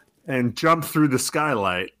 Yeah. And jump through the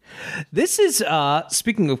skylight. This is,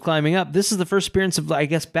 speaking of climbing up, this is the first appearance of, I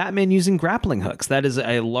guess, Batman using grappling hooks. That is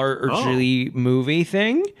a largely movie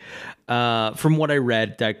thing. From what I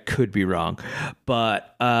read, that could be wrong.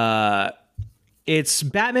 But it's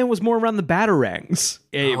Batman was more around the batarangs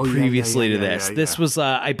previously to this. This was,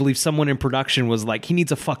 I believe, someone in production was like, he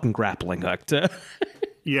needs a fucking grappling hook to...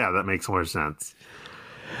 Yeah, that makes more sense.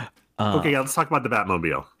 Okay, let's talk about the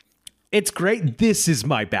Batmobile. It's great. This is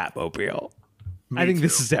my Batmobile. I think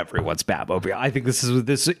this is everyone's Batmobile. I think this is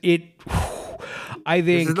this is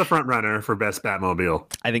the front runner for best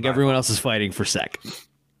Batmobile. I think everyone else is fighting for second.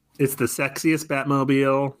 It's the sexiest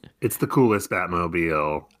Batmobile. It's the coolest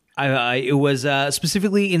Batmobile. It was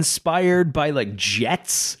specifically inspired by like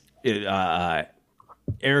jets,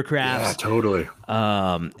 aircraft. Yeah, totally.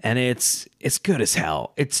 And it's good as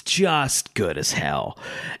hell. It's just good as hell.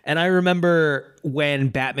 And I remember when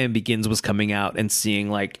Batman Begins was coming out and seeing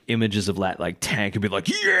like images of that like tank and be like,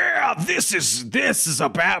 yeah, this is a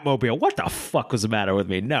Batmobile. What the fuck was the matter with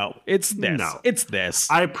me? No, it's this. No. It's this.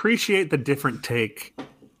 I appreciate the different take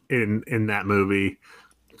in that movie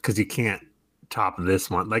because you can't top this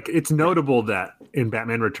one. Like, it's notable that in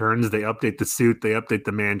Batman Returns they update the suit, they update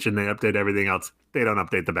the mansion, they update everything else. They don't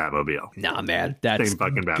update the Batmobile. Nah, man, that's same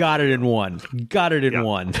fucking Batmobile. Got it in one. Got it in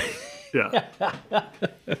one. Yeah.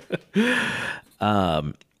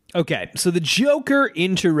 Okay, so the Joker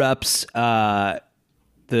interrupts their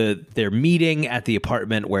meeting at the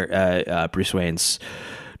apartment where Bruce Wayne's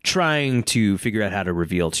trying to figure out how to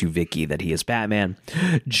reveal to Vicky that he is Batman.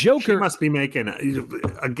 Joker she must be making,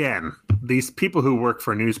 again, these people who work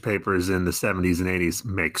for newspapers in the 70s and 80s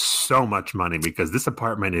make so much money because this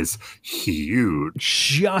apartment is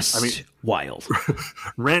huge. Wild.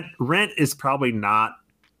 Rent is probably not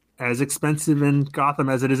as expensive in Gotham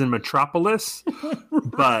as it is in Metropolis,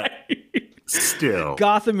 but still.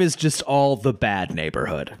 Gotham is just all the bad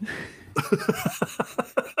neighborhood.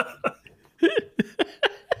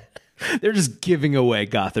 They're just giving away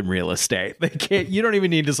Gotham real estate. They can't. You don't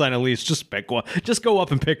even need to sign a lease. Just pick one. Just go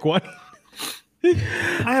up and pick one.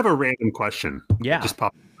 I have a random question. Yeah, just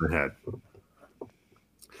popped in my head.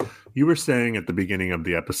 You were saying at the beginning of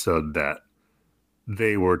the episode that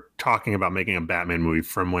they were talking about making a Batman movie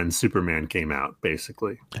from when Superman came out,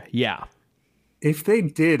 basically. Yeah. If they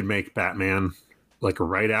did make Batman like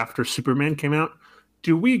right after Superman came out,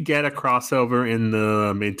 do we get a crossover in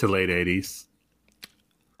the mid to late 80s?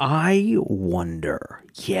 I wonder.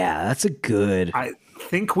 Yeah, that's a good... I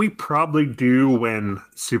think we probably do when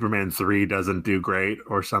Superman 3 doesn't do great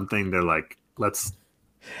or something. They're like,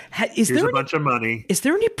 here's a bunch of money. Is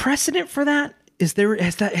there any precedent for that?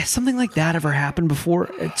 Has something like that ever happened before?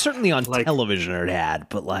 It's certainly on television it had,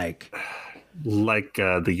 but like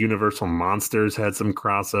the Universal Monsters had some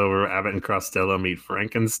crossover. Abbott and Costello meet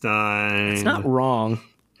Frankenstein. That's not wrong.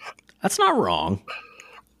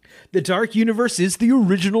 The Dark Universe is the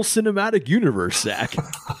original cinematic universe, Zach.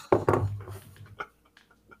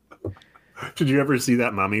 Did you ever see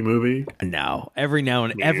that Mummy movie? No. Every now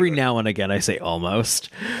and again I say almost,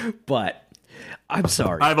 but I'm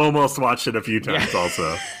sorry. I've almost watched it a few times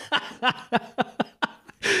also.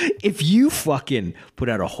 If you fucking put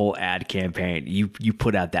out a whole ad campaign, you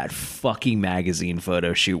put out that fucking magazine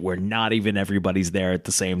photo shoot where not even everybody's there at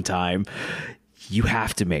the same time, you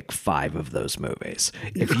have to make 5 of those movies.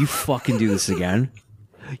 If you fucking do this again,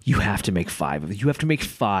 you have to make 5 of them. You have to make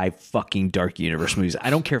 5 fucking Dark Universe movies. I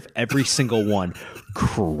don't care if every single one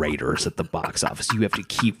craters at the box office. You have to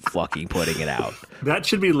keep fucking putting it out. That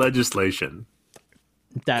should be legislation.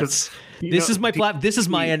 That's 'Cause, this is my this is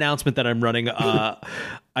my announcement that I'm running.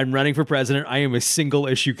 I'm running for president. I am a single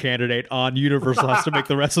issue candidate on Universal has to make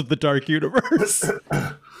the rest of the Dark Universe.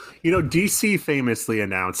 DC famously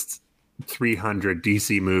announced 300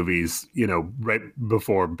 DC movies, right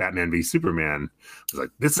before Batman v Superman. It was like,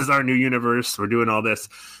 this is our new universe. We're doing all this.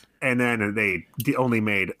 And then they only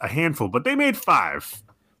made a handful, but they made 5.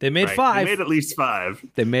 They made 5. They made at least 5.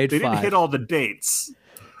 They didn't hit all the dates,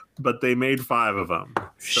 but they made 5 of them.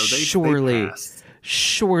 So they passed.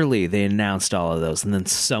 Surely they announced all of those, and then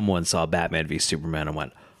someone saw Batman v Superman and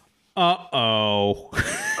went, "Uh-oh."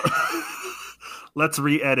 Let's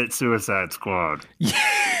re-edit Suicide Squad. We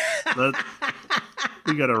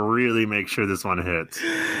got to really make sure this one hits.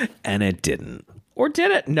 And it didn't. Or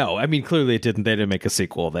did it? No, I mean, clearly it didn't. They didn't make a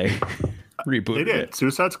sequel. They rebooted They did. it.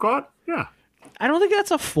 Suicide Squad? Yeah. I don't think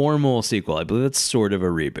that's a formal sequel. I believe it's sort of a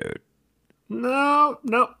reboot. No.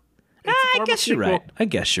 I guess you're right. They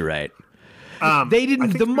I didn't.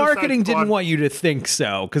 think The Suicide marketing Squad- didn't want you to think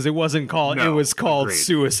so because it wasn't called. No, it was called agreed.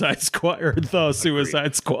 Suicide Squad or the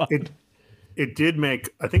Suicide Squad. It did make.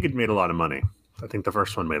 I think it made a lot of money. I think the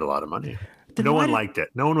first one made a lot of money. Then No why one did- liked it.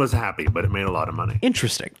 No one was happy, but it made a lot of money.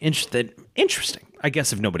 Interesting. I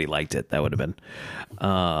guess if nobody liked it, that would have been.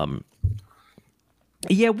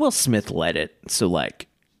 Yeah, Will Smith led it, so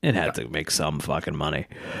it had to make some fucking money.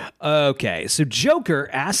 Okay, so Joker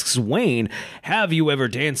asks Wayne, "Have you ever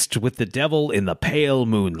danced with the devil in the pale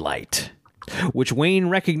moonlight?" Which Wayne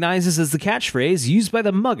recognizes as the catchphrase used by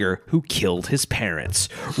the mugger who killed his parents.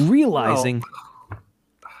 Realizing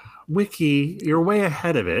Wiki, you're way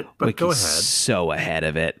ahead of it, but go ahead. so ahead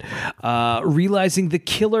of it. Realizing the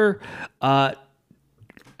killer,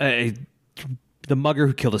 the mugger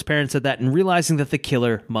who killed his parents said that, and realizing that the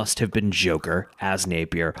killer must have been Joker as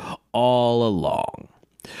Napier all along.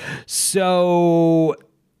 So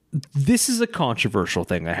this is a controversial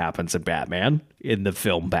thing that happens in Batman, in the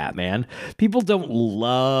film Batman. People don't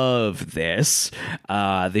love this.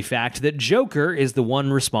 The fact that Joker is the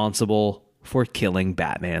one responsible for killing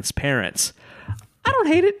Batman's parents. I don't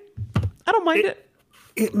hate it. I don't mind it.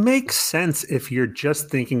 It makes sense if you're just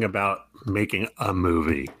thinking about making a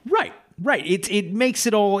movie. Right. It makes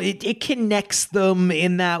it all. It connects them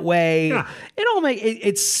in that way. Yeah.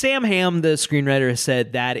 It's Sam Hamm, the screenwriter,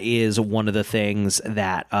 said that is one of the things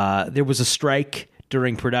that there was a strike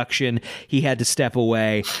during production. He had to step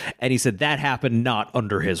away, and he said that happened not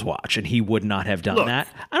under his watch, and he would not have done that.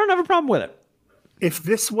 I don't have a problem with it. If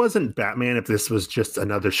this wasn't Batman, if this was just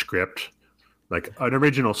another script, like an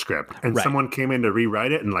original script, and Right. someone came in to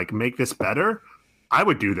rewrite it and make this better, I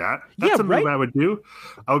would do that. That's Yeah, a move right. I would do.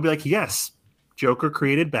 I would be like, yes, Joker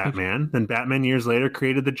created Batman, then Batman years later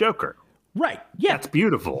created the Joker. Right. Yeah. That's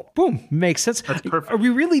beautiful. Boom. Makes sense. That's perfect. Are we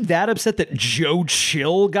really that upset that Joe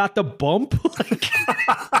Chill got the bump?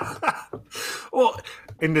 Well,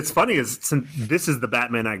 and it's funny is since this is the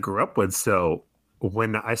Batman I grew up with, so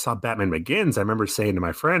when I saw Batman Begins, I remember saying to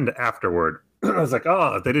my friend afterward, I was like,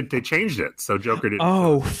 "Oh, they changed it, so Joker didn't."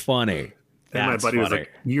 Oh, funny. And my That's buddy was funny.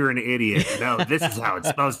 like, "You're an idiot. No, this is how it's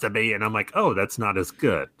supposed to be." And I'm like, "Oh, that's not as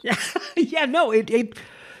good." Yeah, no,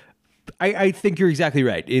 I think you're exactly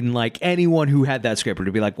right. In anyone who had that script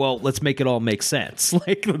would be like, well, let's make it all make sense.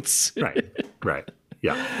 Let's Right.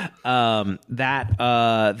 Yeah.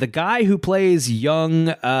 The guy who plays young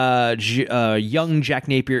Jack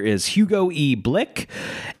Napier is Hugo E. Blick,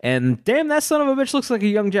 and damn, that son of a bitch looks like a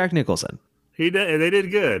young Jack Nicholson. They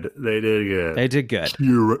did good. They did good.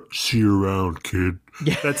 See you around, kid.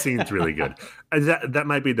 Yeah. That scene's really good. And that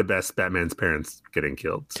might be the best Batman's parents getting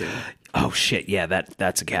killed scene. Oh shit, yeah,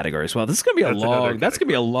 that's a category as well. This is gonna be That's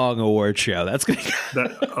a long award show. That's gonna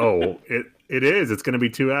It is. It's going to be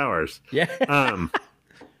 2 hours. Yeah.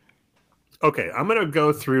 Okay, I'm going to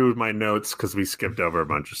go through my notes because we skipped over a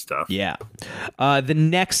bunch of stuff. Yeah. The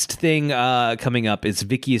next thing coming up is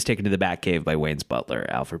Vicky is taken to the Batcave by Wayne's butler,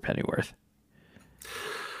 Alfred Pennyworth.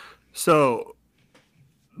 So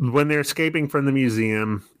when they're escaping from the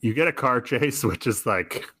museum, you get a car chase, which is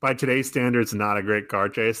by today's standards, not a great car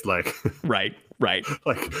chase. Right.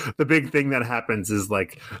 The big thing that happens is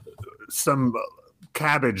some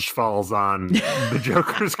cabbage falls on the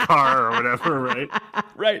Joker's car or whatever, right?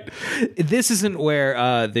 Right. This isn't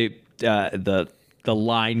where the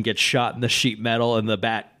line gets shot in the sheet metal and the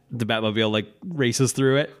Batmobile races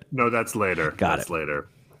through it. No, that's later. Got it. Later.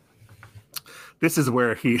 This is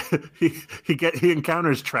where he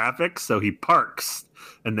encounters traffic, so he parks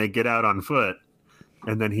and they get out on foot,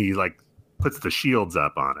 and then he puts the shields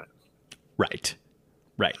up on it. Right.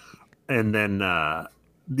 And then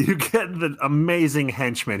you get the amazing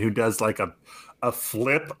henchman who does a a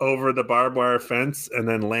flip over the barbed wire fence and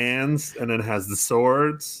then lands and then has the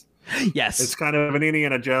swords. Yes. It's kind of an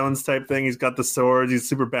Indiana Jones type thing. He's got the swords. He's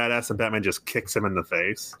super badass, and Batman just kicks him in the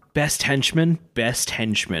face. Best henchman? Best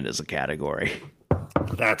henchman is a category.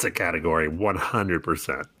 That's a category,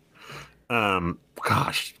 100%.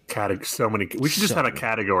 Gosh, so many. We should just have a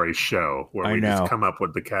category show where we just come up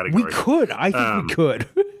with the category. We could. I think we could.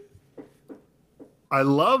 I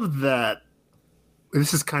love that.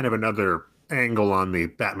 This is kind of another angle on the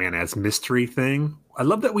Batman as mystery thing. I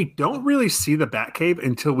love that we don't really see the Batcave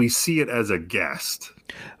until we see it as a guest.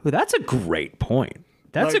 Well, that's a great point.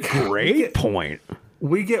 That's a great point.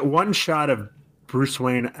 We get one shot of Bruce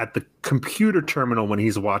Wayne at the computer terminal when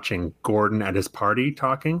he's watching Gordon at his party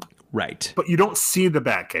talking. Right. But you don't see the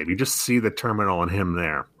Batcave. You just see the terminal and him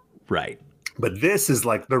there. Right. But this is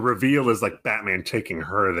like, the reveal is like Batman taking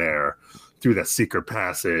her there through that secret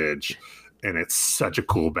passage. And it's such a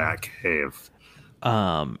cool Batcave.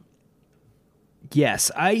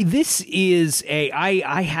 Yes, I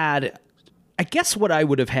guess what I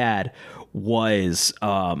would have had was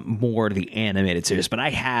more the animated series, but I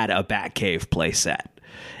had a Batcave playset,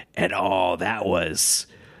 and that was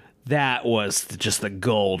just the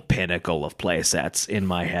gold pinnacle of playsets in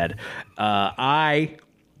my head. I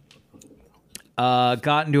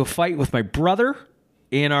got into a fight with my brother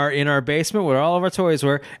in our basement where all of our toys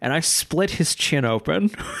were, and I split his chin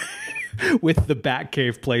open. With the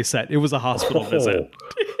Batcave playset. It was a hospital visit.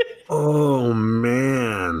 Oh,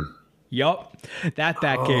 man. Yup. That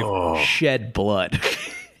Batcave shed blood.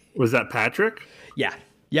 Was that Patrick? Yeah.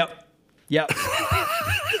 Yep.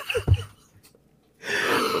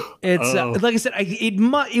 It's like I said,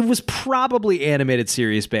 it was probably animated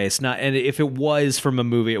series based, and if it was from a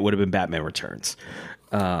movie, it would have been Batman Returns.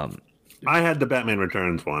 I had the Batman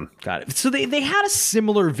Returns one. Got it. So they had a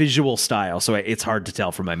similar visual style, so it's hard to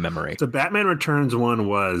tell from my memory. The Batman Returns one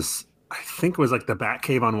was, I think, was like the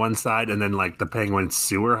Batcave on one side and then like the Penguin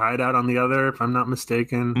sewer hideout on the other, if I'm not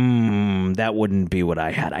mistaken. That wouldn't be what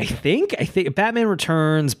I had. I think Batman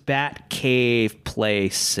Returns Batcave play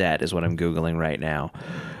set is what I'm Googling right now.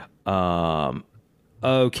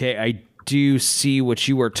 Okay, I do see what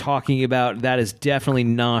you were talking about. That is definitely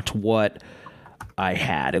not what I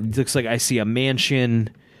had. It looks like I see a mansion.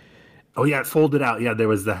 Oh yeah, it folded out. Yeah, there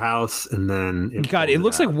was the house, and then it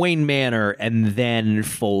looks like Wayne Manor, and then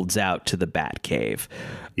folds out to the Batcave.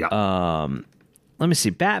 Yeah. Let me see.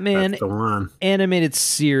 Batman That's the one. Animated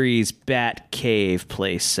Series Batcave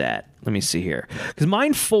playset. Let me see here, because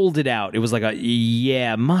mine folded out. It was like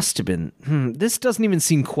must have been. This doesn't even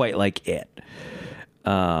seem quite like it.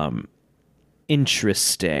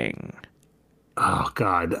 Interesting. Oh,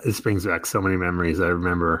 God. This brings back so many memories. I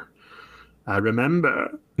remember.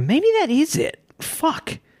 Maybe that is it.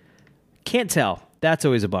 Fuck. Can't tell. That's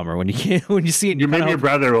always a bummer when you see it. Maybe your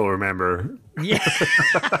brother will remember. Yeah.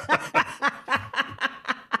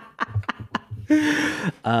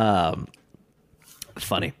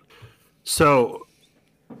 Funny. So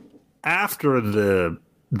after the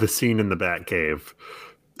scene in the Batcave,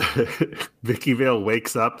 Vicky Vale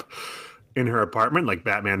wakes up in her apartment like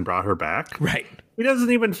Batman brought her back. Right. He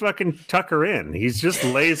doesn't even fucking tuck her in. He's just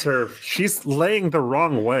lays her. She's laying the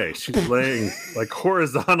wrong way. She's laying like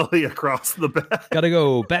horizontally across the bed. Gotta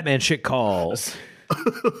go. Batman shit calls.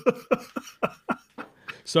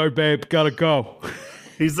 Sorry, babe. Gotta go.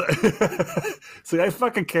 He's so I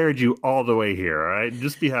fucking carried you all the way here. All right,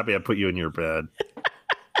 just be happy I put you in your bed.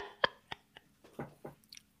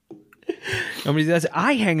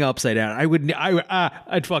 I hang upside down.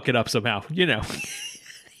 I'd fuck it up somehow, you know.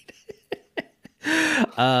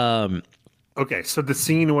 Okay, so the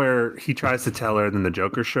scene where he tries to tell her, and then the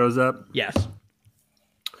Joker shows up. Yes.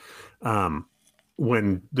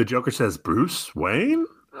 When the Joker says Bruce Wayne,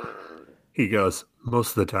 he goes, most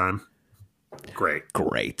of the time. Great.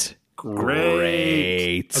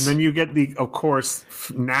 And then you get the, of course,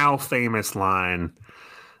 now famous line,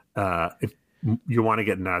 if you want to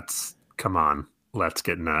get nuts, come on, let's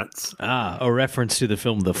get nuts. A reference to the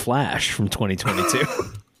film The Flash from 2022.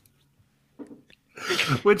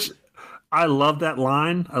 Which, I love that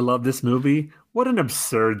line. I love this movie. What an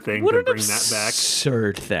absurd thing to bring that back.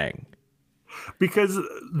 Absurd thing. Because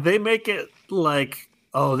they make it like,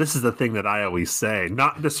 oh, this is the thing that I always say.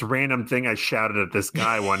 Not this random thing I shouted at this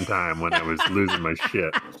guy one time when I was losing my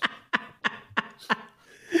shit.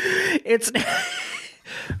 It's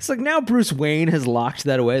like now Bruce Wayne has locked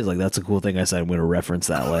that away. It's like, that's a cool thing I said. I'm going to reference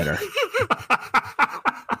that later.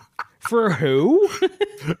 For who?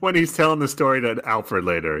 When he's telling the story to Alfred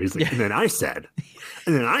later, he's like, and then I said.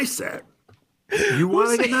 You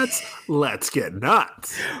want to get nuts? Let's get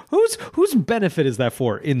nuts. Whose benefit is that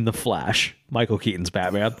for in The Flash? Michael Keaton's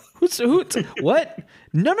Batman. What?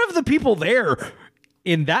 None of the people there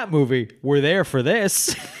in that movie were there for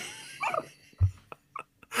this.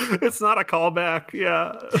 It's not a callback.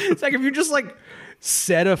 Yeah. It's like if you just like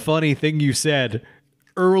said a funny thing you said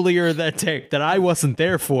earlier that day that I wasn't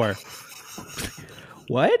there for.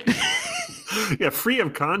 What? Yeah, free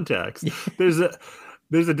of context. There's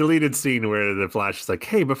a deleted scene where the Flash is like,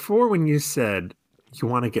 "Hey, before when you said you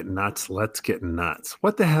want to get nuts, let's get nuts.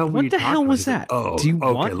 What the hell were you talking about?" What the hell was that? Oh, do you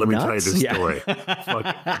okay, want let me nuts? tell you this story.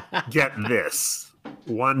 Fuck, get this.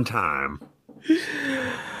 One time.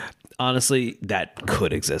 Honestly, that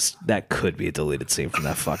could exist. That could be a deleted scene from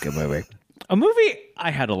that fucking movie. A movie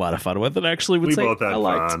I had a lot of fun with and actually would say both had I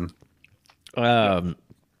liked. fun.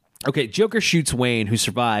 Okay, Joker shoots Wayne, who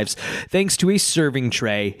survives, thanks to a serving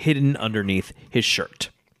tray hidden underneath his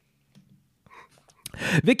shirt.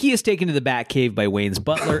 Vicky is taken to the Batcave by Wayne's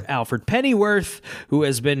butler, Alfred Pennyworth, who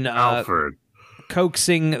has been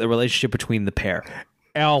coaxing the relationship between the pair.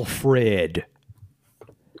 Alfred.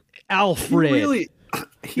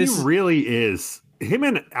 He really is. Him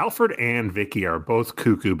and Alfred and Vicky are both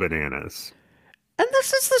cuckoo bananas. And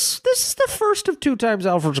this is the first of two times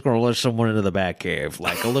Alfred's going to let someone into the Batcave.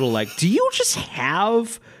 Like a little like, do you just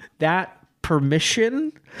have that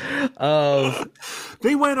permission?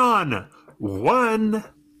 They went on one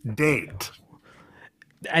date.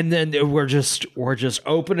 And then we're just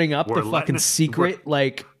opening up the fucking secret.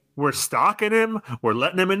 We're stalking him. We're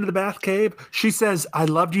letting him into the Batcave. She says, "I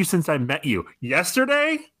loved you since I met you."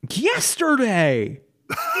 Yesterday?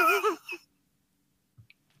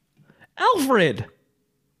 Alfred!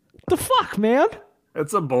 The fuck, man?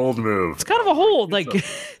 It's a bold move. It's kind of a hold. Like,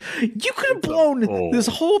 you could have blown this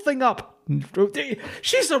whole thing up.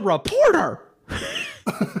 She's a reporter.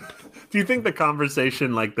 Do you think the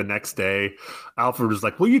conversation, like the next day, Alfred was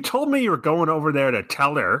like, "Well, you told me you were going over there to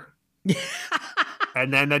tell her."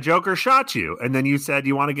 And then the Joker shot you. And then you said,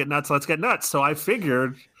 "You want to get nuts? Let's get nuts." So I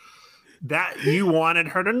figured that you wanted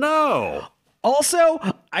her to know. Also,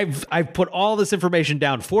 I've put all this information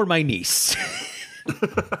down for my niece.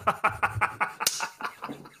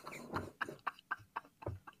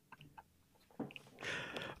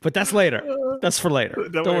 But that's later. That's for later.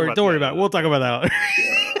 Don't worry about it. We'll talk about that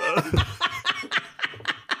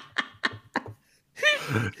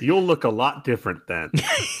later. You'll look a lot different then.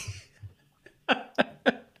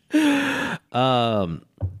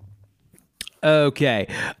 Okay.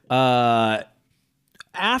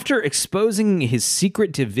 After exposing his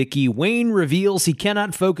secret to Vicky, Wayne reveals he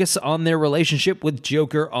cannot focus on their relationship with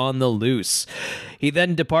Joker on the loose. He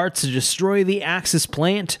then departs to destroy the Axis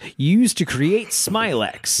plant used to create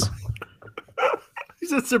Smilex.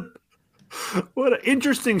 What an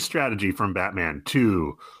interesting strategy from Batman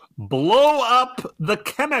to blow up the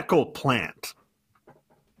chemical plant.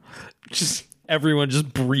 Just everyone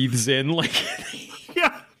just breathes in like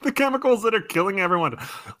yeah. The chemicals that are killing everyone.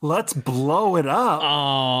 Let's blow it up.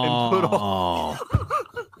 And put all...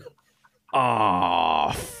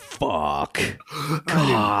 Oh, fuck.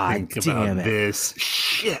 I didn't think about this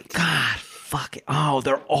shit. God, fuck it. Oh,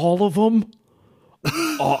 they're all of them?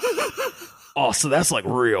 Oh, so that's like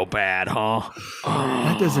real bad, huh?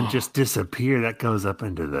 That doesn't just disappear. That goes up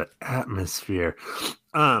into the atmosphere.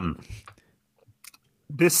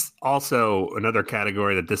 This also, another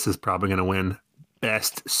category that this is probably going to win.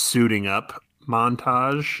 Best suiting up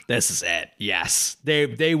montage. This is it. Yes,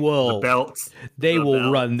 they will. The belts. They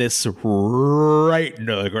will run this right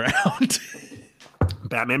into the ground.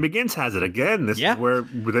 Batman Begins has it again. This is where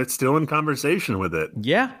it's still in conversation with it.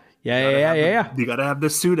 Yeah. You got to have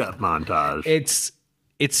the suit up montage.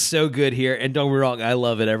 It's so good here, and don't be wrong, I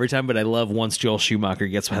love it every time. But I love once Joel Schumacher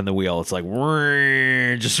gets behind the wheel. It's like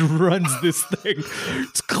just runs this thing.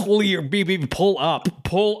 It's clear. BB, pull up.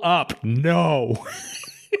 No.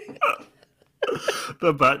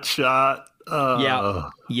 The butt shot.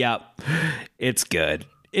 Yep. It's good.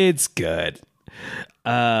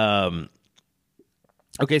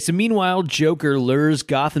 Okay, so meanwhile, Joker lures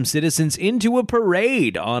Gotham citizens into a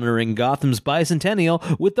parade honoring Gotham's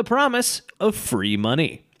bicentennial with the promise of free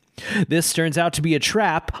money. This turns out to be a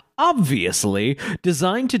trap, obviously,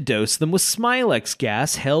 designed to dose them with Smilex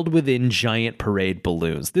gas held within giant parade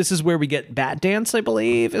balloons. This is where we get Bat Dance, I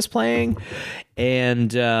believe, is playing.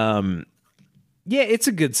 And, it's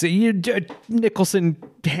a good scene. Nicholson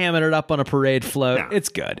hamming it up on a parade float. Yeah. It's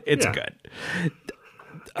good. It's good.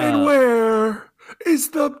 And where is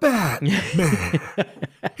the Batman?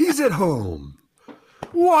 He's at home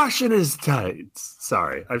washing his tights.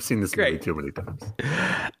 Sorry, I've seen this movie too many times.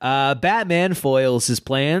 Batman foils his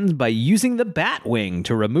plans by using the Batwing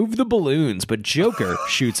to remove the balloons, but Joker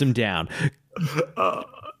shoots him down.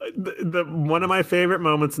 One of my favorite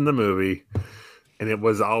moments in the movie, and it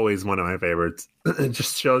was always one of my favorites, it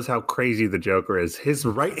just shows how crazy the Joker is. His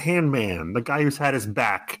right-hand man, the guy who's had his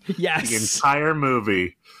back yes. the entire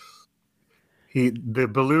movie, the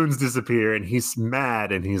balloons disappear, and he's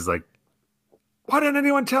mad, and he's like, why didn't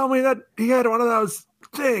anyone tell me that he had one of those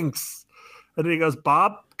things? And then he goes,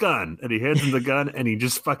 Bob, gun. And he hands him the gun, and he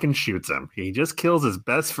just fucking shoots him. He just kills his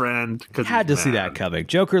best friend. Had to see that coming.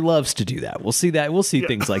 Joker loves to do that. We'll see that. We'll see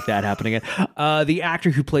things like that happening. The actor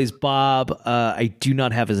who plays Bob, I do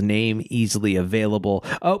not have his name easily available.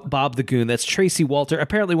 Oh, Bob the Goon. That's Tracy Walter,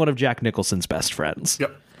 apparently one of Jack Nicholson's best friends.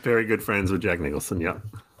 Yep. Very good friends with Jack Nicholson. Yep.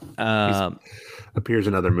 Appears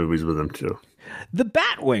in other movies with him, too. The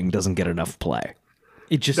Batwing doesn't get enough play.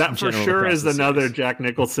 It just that for sure is another Jack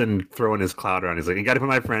Nicholson throwing his clout around. He's like, you got to put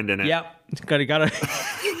my friend in it. Yep, gotta.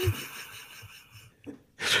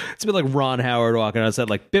 It's been like Ron Howard walking outside,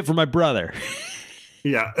 like bit for my brother.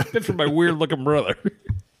 Yeah, bit for my weird looking brother.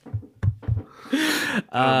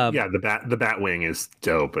 Yeah, the Batwing is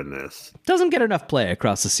dope in this. Doesn't get enough play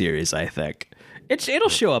across the series, I think. It'll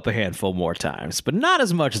show up a handful more times, but not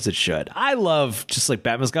as much as it should. I love just like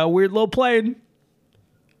Batman's got a weird little plane.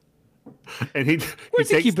 And he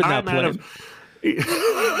takes time out of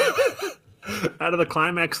the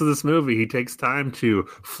climax of this movie. He takes time to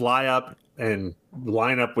fly up and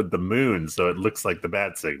line up with the moon, so it looks like the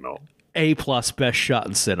bat signal. A+ best shot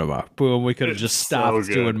in cinema. Boom! We could have just stopped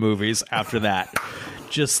doing movies after that.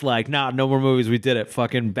 Just like, nah, no more movies. We did it.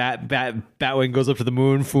 Fucking Batwing goes up to the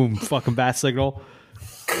moon. Boom! Fucking bat signal.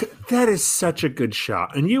 That is such a good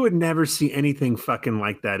shot, and you would never see anything fucking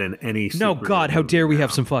like that in any. No, God, how dare we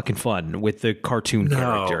have some fucking fun with the cartoon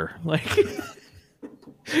character? Like,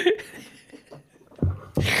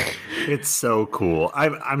 it's so cool.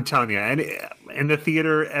 I'm telling you, and in the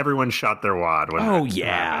theater, everyone shot their wad. Oh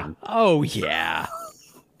yeah.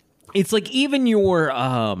 It's like even your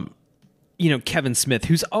Kevin Smith,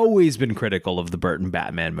 who's always been critical of the Burton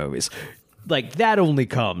Batman movies. Like, that only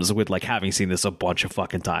comes with, like, having seen this a bunch of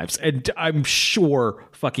fucking times. And I'm sure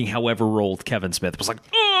fucking however old Kevin Smith was like,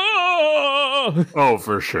 oh! Oh,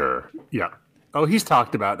 for sure. Yeah. Oh, he's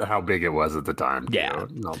talked about how big it was at the time. Yeah.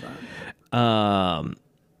 No bad.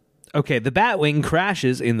 Okay, the Batwing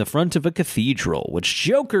crashes in the front of a cathedral, which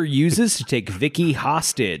Joker uses to take Vicky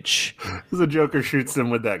hostage. The Joker shoots him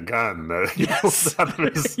with that gun. Yes.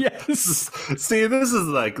 Yes. See, this is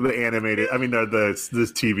like the animated,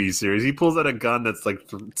 this TV series. He pulls out a gun that's like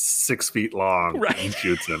 6 feet long. Right. And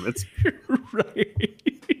shoots him. It's right.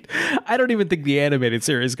 I don't even think the animated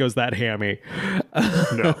series goes that hammy.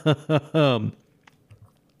 No.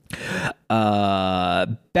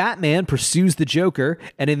 Batman pursues the Joker,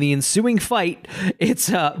 and in the ensuing fight,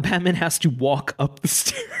 Batman has to walk up the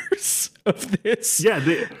stairs of this. Yeah,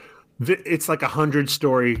 it's like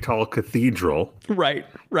 100-story tall cathedral. Right.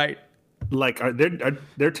 Like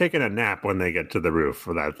they're taking a nap when they get to the roof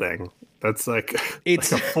for that thing. That's like a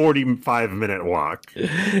 45-minute walk.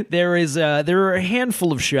 There are a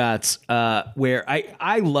handful of shots where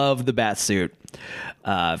I love the bat suit.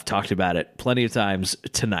 I've talked about it plenty of times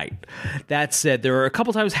tonight. That said, there are a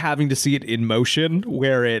couple times having to see it in motion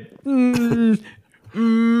where it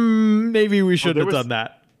maybe we shouldn't have done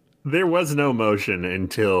that. There was no motion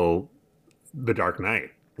until The Dark Knight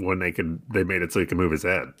when they made it so he could move his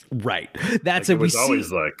head. Right. That's like, it was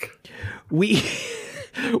always like we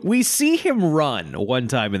see him run one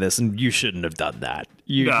time in this, and you shouldn't have done that.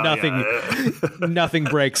 Nothing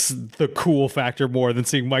breaks the cool factor more than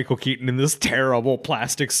seeing Michael Keaton in this terrible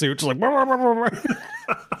plastic suit. Just like,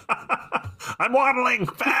 I'm waddling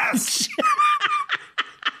fast.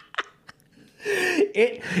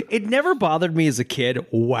 It never bothered me as a kid.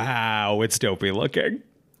 Wow, it's dopey looking.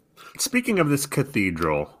 Speaking of this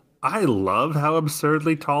cathedral, I love how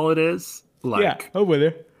absurdly tall it is. I'm with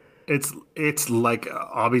you. It's like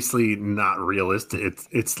obviously not realistic.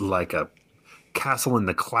 It's like a castle in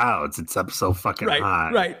the clouds. It's up so fucking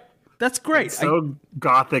high. Right. That's great. It's so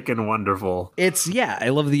gothic and wonderful. I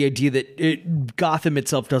love the idea that Gotham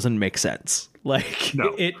itself doesn't make sense. Like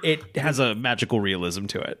it has a magical realism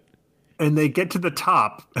to it. And they get to the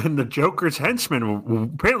top, and the Joker's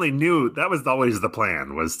henchmen apparently knew that was always the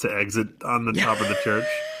plan, was to exit on the top of the church.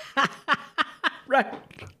 Right.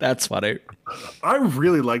 That's funny. I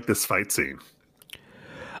really like this fight scene.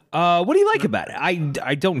 What do you like about it? I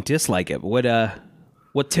don't dislike it. What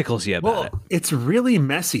What tickles you about it? It's really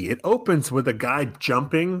messy. It opens with a guy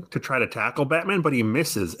jumping to try to tackle Batman, but he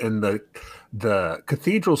misses, and the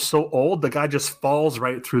cathedral's so old, the guy just falls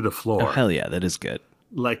right through the floor. Oh, hell yeah, that is good.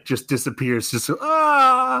 Like, just disappears, just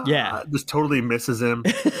just totally misses him.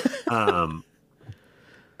 And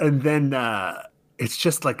then it's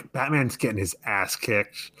just like Batman's getting his ass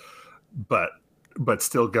kicked, but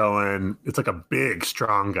still going. It's like a big,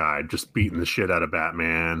 strong guy just beating the shit out of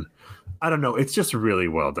Batman. I don't know. It's just really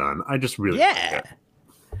well done. I just really like it.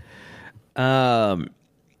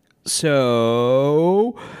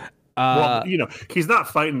 So well, he's not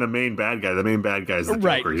fighting the main bad guy. The main bad guy is the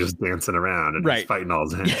Joker. He's just dancing around and he's fighting all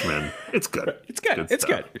his henchmen. It's good. It's good. It's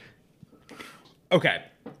good. Okay.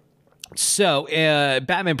 So,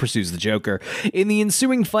 Batman pursues the Joker. In the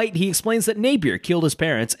ensuing fight, he explains that Napier killed his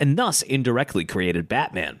parents and thus indirectly created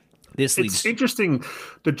Batman. It's interesting.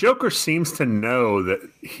 The Joker seems to know that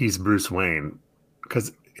he's Bruce Wayne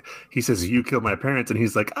because he says, "You killed my parents," and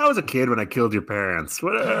he's like, "I was a kid when I killed your parents."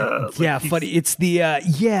 What? Yeah, funny. It's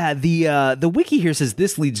the wiki here says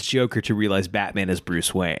this leads Joker to realize Batman is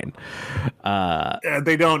Bruce Wayne.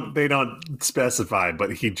 They don't specify,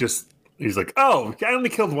 but he's like, "Oh, I only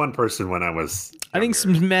killed one person when I was." I think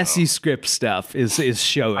some messy script stuff is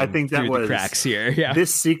showing. I think that through was the cracks here. Yeah,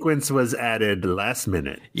 this sequence was added last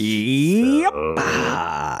minute. Yep.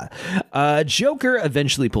 So. Joker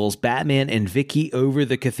eventually pulls Batman and Vicky over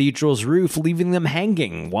the cathedral's roof, leaving them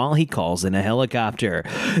hanging while he calls in a helicopter.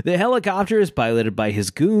 The helicopter is piloted by his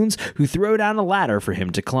goons, who throw down a ladder for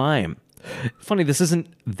him to climb. Funny, this isn't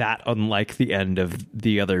that unlike the end of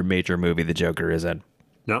the other major movie the Joker is in.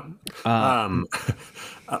 No.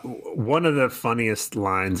 One of the funniest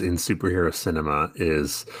lines in superhero cinema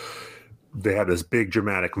is they have this big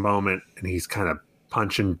dramatic moment and he's kind of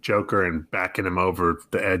punching Joker and backing him over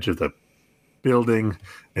the edge of the building,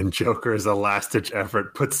 and Joker, as a last-ditch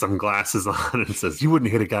effort, puts some glasses on and says, "You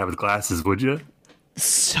wouldn't hit a guy with glasses, would you?"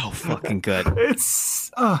 So fucking good. It's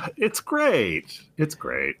great. It's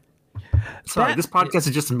great. Sorry, this podcast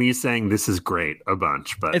is just me saying this is great a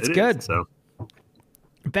bunch, but it's good. So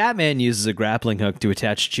Batman uses a grappling hook to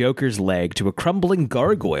attach Joker's leg to a crumbling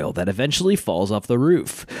gargoyle that eventually falls off the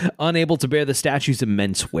roof. Unable to bear the statue's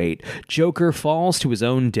immense weight, Joker falls to his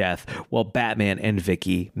own death while Batman and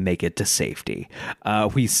Vicky make it to safety.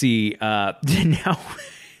 We see now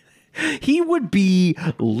he would be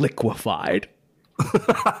liquefied.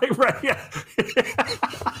 Right, yeah.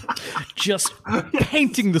 Just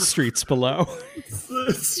painting the streets below.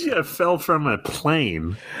 Yeah, fell from a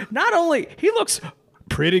plane. Not only, he looks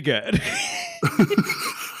pretty good.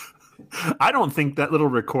 I don't think that little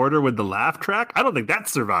recorder with the laugh track, I don't think that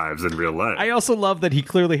survives in real life. I also love that he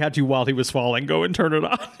clearly had to, while he was falling, go and turn it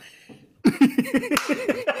on.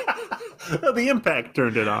 The impact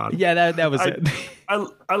turned it on. Yeah, that was it.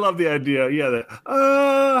 I love the idea. Yeah.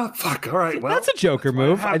 Fuck. All right. Well, that's a Joker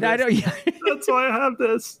move. I don't. Yeah. That's why I have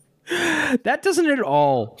this. That doesn't at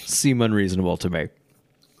all seem unreasonable to me.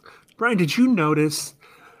 Brian, did you notice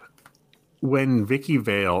when Vicky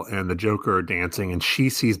Vale and the Joker are dancing and she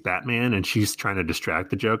sees Batman and she's trying to distract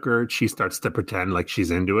the Joker, she starts to pretend like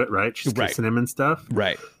she's into it, right? She's kissing him and stuff.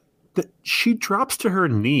 Right. She drops to her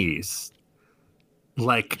knees.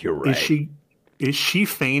 Like, you're right. Is she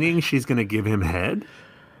feigning she's going to give him head?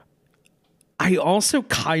 I also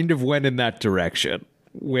kind of went in that direction,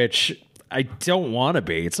 which I don't want to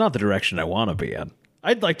be. It's not the direction I want to be in.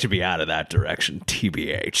 I'd like to be out of that direction,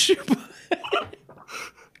 TBH.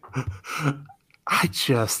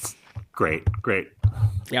 Great.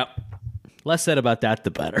 Yep. Less said about that,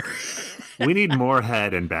 the better. We need more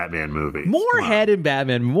head in Batman movies. More head in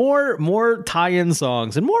Batman. More tie-in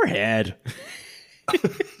songs and more head.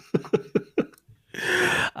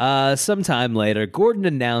 Sometime later, Gordon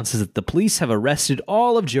announces that the police have arrested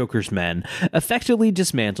all of Joker's men, effectively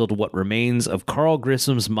dismantled what remains of Carl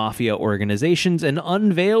Grissom's mafia organizations, and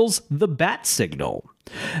unveils the Bat Signal.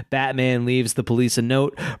 Batman leaves the police a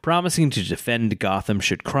note promising to defend Gotham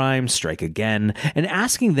should crime strike again, and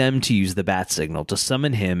asking them to use the Bat Signal to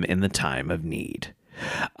summon him in the time of need.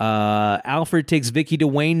 Alfred takes Vicky to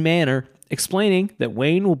Wayne Manor, explaining that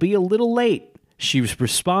Wayne will be a little late. She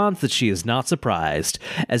responds that she is not surprised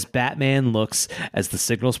as Batman looks as the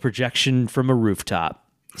signal's projection from a rooftop.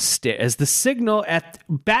 Batman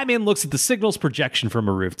looks at the signal's projection from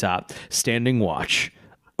a rooftop, standing watch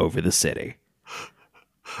over the city.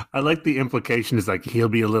 I like the implication is like he'll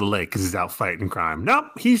be a little late because he's out fighting crime. Nope,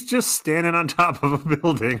 he's just standing on top of a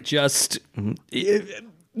building. Just,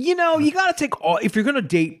 you got to take all. If you're going to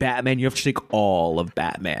date Batman, you have to take all of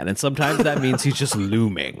Batman, and sometimes that means he's just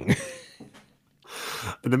looming.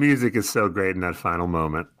 The music is so great in that final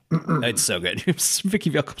moment. It's so good. Vicky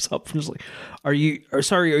Vale comes up and is like, are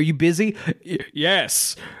you busy?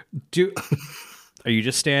 Yes. Are you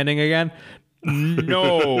just standing again?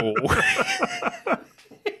 No.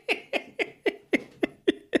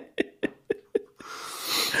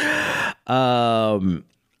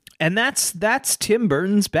 And that's Tim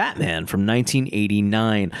Burton's Batman from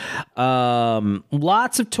 1989.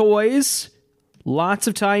 Lots of toys, lots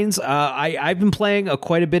of tie-ins. I've been playing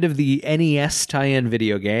quite a bit of the NES tie-in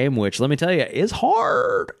video game, which let me tell you is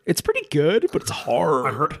hard. It's pretty good, but it's hard.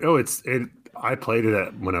 I heard. I played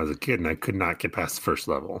it when I was a kid, and I could not get past the first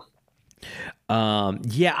level.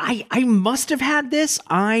 Yeah, I must have had this.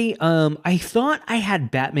 I thought I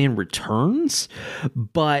had Batman Returns,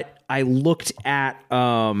 but I looked at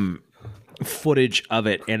footage of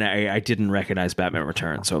it and I didn't recognize Batman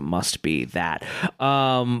Returns, so it must be that.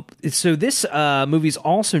 So this movie's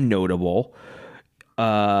also notable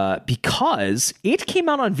because it came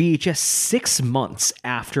out on VHS 6 months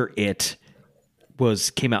after it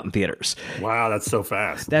came out in theaters. Wow, that's so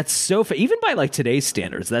fast. That's so even by like today's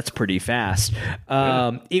standards, that's pretty fast.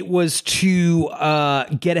 It was to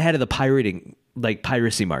get ahead of the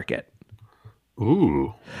piracy market.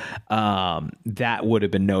 Ooh. That would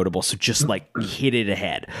have been notable. So just like hit it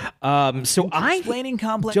ahead. So I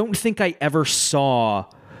don't think I ever saw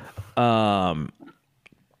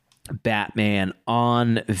Batman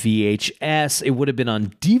on VHS. It would have been on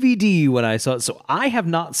DVD when I saw it. So I have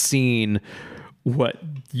not seen what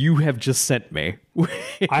you have just sent me.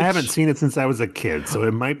 I haven't seen it since I was a kid, so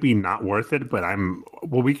it might be not worth it, but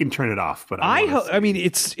we can turn it off. But I mean,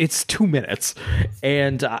 it's 2 minutes,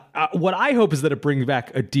 and what I hope is that it brings back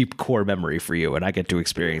a deep core memory for you, and I get to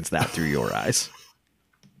experience that through your eyes.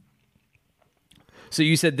 So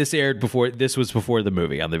you said this aired before the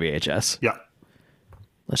movie on the VHS? Yeah.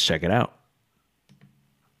 Let's check it out.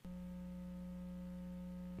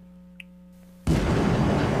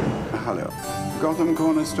 Hello. Gotham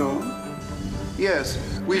Corner Store? Yes,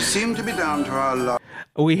 we seem to be down to our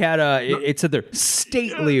We had it said there,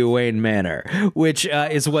 stately Wayne Manor, which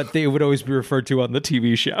is what they would always be referred to on the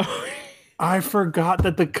TV show. I forgot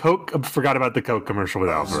about the Coke commercial with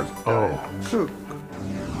Alfred. Cook.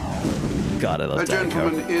 God, I love A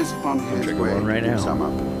gentleman Coke. is on his way right now. to sum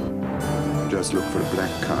up. Just look for a black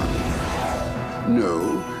car.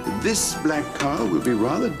 No, this black car will be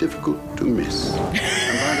rather difficult to miss. And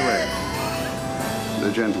by the way,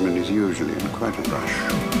 the gentleman is usually in quite a rush.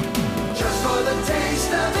 Just for the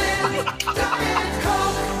taste of it, Diet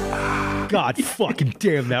Coke. God fucking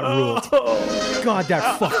damn, that ruled. God,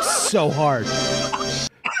 that fucked so hard.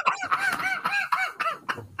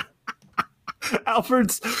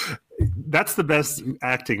 Alfred's, that's the best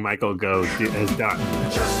acting Michael Gough has done.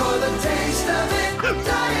 Just for the taste of it,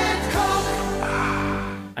 Diet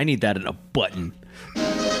Coke. I need that in a button.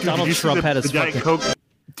 Donald Trump had his Diet Coke.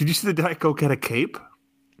 Did you see the Diet Coke had a cape?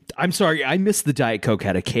 I'm sorry, I missed the Diet Coke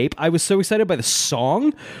had a cape. I was so excited by the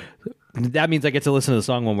song. That means I get to listen to the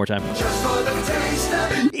song one more time. Just for the taste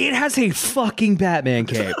of it. It has a fucking Batman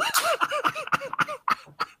cape.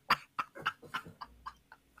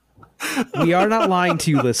 We are not lying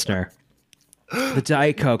to you, listener. The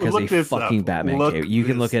Diet Coke has a fucking Batman cape. You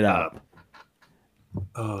can look it up.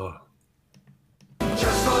 Oh.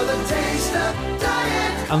 Just for the taste of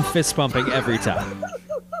Diet Coke. I'm fist pumping every time.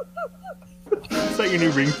 Is that your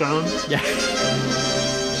new ringtone? Yeah.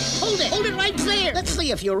 Hold it right there. Let's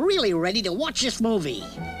see if you're really ready to watch this movie.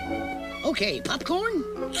 Okay, popcorn?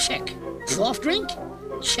 Check. Soft drink?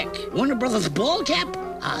 Check. Warner Brothers ball cap?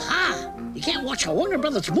 Aha! You can't watch a Warner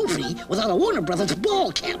Brothers movie without a Warner Brothers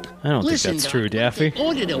ball cap. I don't think that's true, Daffy. They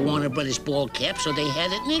ordered a Warner Brothers ball cap so they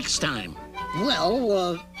had it next time.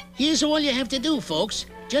 Well, here's all you have to do, folks.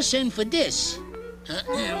 Just send for this.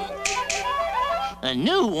 A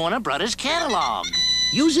new Warner Brothers catalog.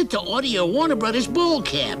 Use it to order your Warner Brothers ball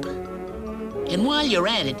cap. And while you're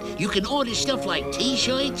at it, you can order stuff like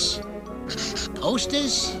T-shirts,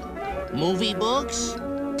 posters, movie books,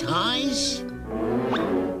 ties.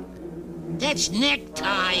 That's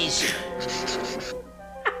neckties.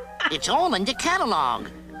 It's all in the catalog,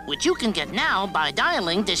 which you can get now by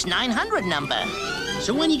dialing this 900 number.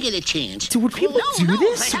 So when you get a chance... Dude, would people do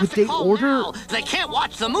this? Would they order... Now. They can't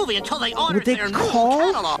watch the movie until they order their new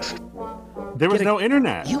call? catalog. There was no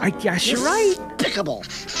internet. I guess you're right. Despicable.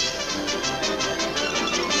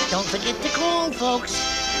 Don't forget to call, folks.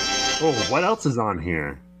 Oh, what else is on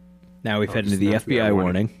here? Now we've headed into the FBI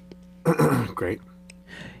warning. Great.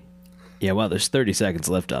 Yeah, well, there's 30 seconds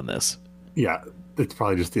left on this. Yeah, it's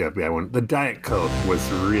probably just the FBI one. The Diet Coke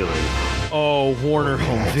was really... Oh, Warner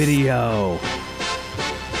Home Video.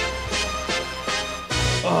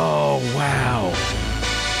 Oh, wow.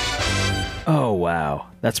 Oh, wow.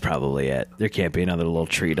 That's probably it. There can't be another little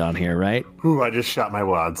treat on here, right? Ooh, I just shot my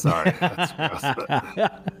wad. Sorry. That's gross,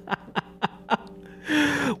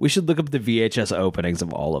 We should look up the VHS openings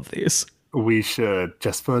of all of these. We should,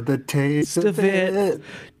 just for the taste of it.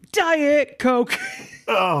 Diet Coke.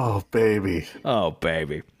 Oh, baby. Oh,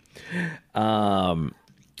 baby.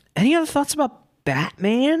 Any other thoughts about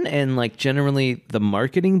Batman and like generally the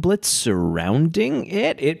marketing blitz surrounding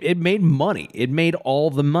it? It made money. It made all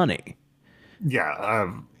the money.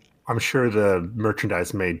 Yeah, I'm sure the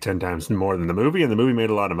merchandise made 10 times more than the movie, and the movie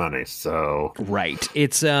made a lot of money. So right,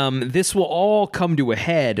 it's this will all come to a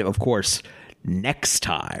head, of course, next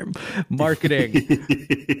time. Marketing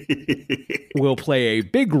will play a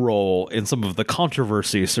big role in some of the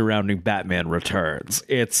controversy surrounding Batman Returns.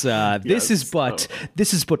 It's this is but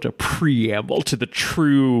a preamble to the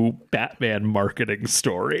true Batman marketing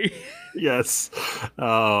story. Yes.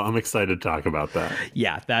 Oh, I'm excited to talk about that.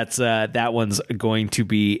 Yeah, that's that one's going to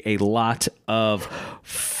be a lot of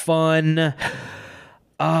fun.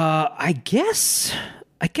 I guess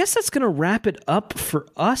that's going to wrap it up for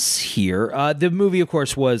us here. The movie, of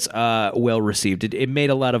course, was well received. It made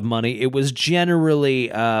a lot of money. It was generally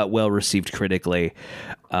well received critically.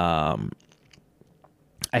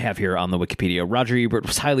 I have here on the Wikipedia, Roger Ebert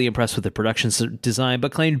was highly impressed with the production design,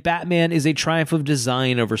 but claimed Batman is a triumph of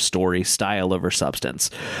design over story, style over substance.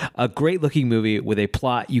 A great-looking movie with a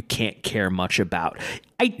plot you can't care much about.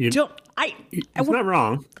 It's not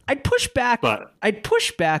wrong. I'd push back. I'd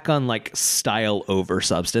push back on like style over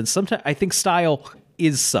substance. Sometimes I think style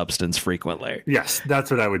is substance frequently. Yes, that's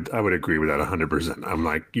what I would agree with that 100%. I'm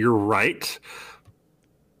like, you're right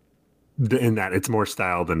in that it's more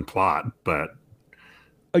style than plot, but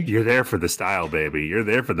you're there for the style, baby. You're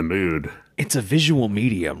there for the mood. It's a visual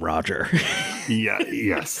medium, Roger. Yeah.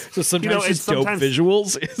 Yes. So sometimes it's dope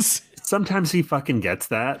visuals. Sometimes he fucking gets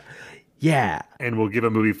that. Yeah. And we'll give a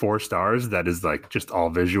movie 4 stars that is like just all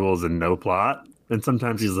visuals and no plot. And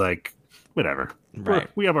sometimes he's like, whatever. Right.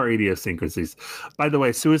 We have our idiosyncrasies. By the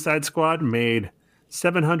way, Suicide Squad made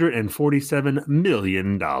 $747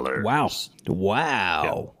 million. Wow.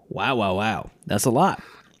 Yeah. Wow. That's a lot.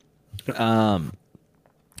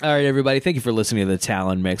 All right, everybody. Thank you for listening to the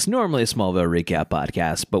Talon Mix. Normally a Smallville recap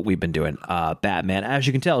podcast, but we've been doing Batman, as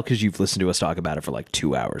you can tell, because you've listened to us talk about it for like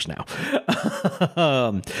 2 hours now.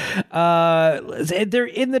 They're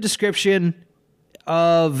in the description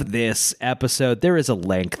of this episode. There is a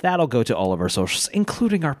link that'll go to all of our socials,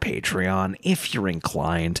 including our Patreon, if you're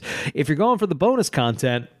inclined. If you're going for the bonus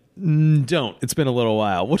content, don't. It's been a little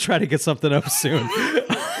while. We'll try to get something up soon.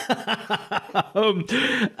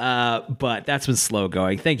 But that's been slow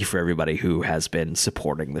going. Thank you for everybody who has been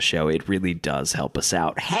supporting the show. It really does help us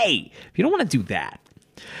out. Hey, if you don't want to do that,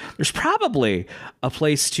 there's probably a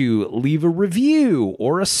place to leave a review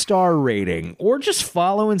or a star rating or just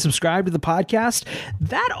follow and subscribe to the podcast.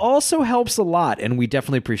 That also helps a lot, and we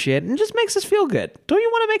definitely appreciate it and just makes us feel good. Don't you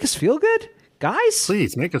want to make us feel good? Guys,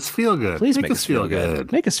 please make us feel good. Please make us feel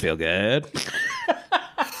good. Make us feel good.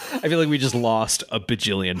 I feel like we just lost a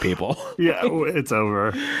bajillion people. Yeah, it's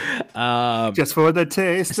over. Just for the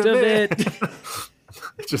taste of it.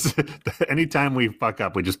 Just anytime we fuck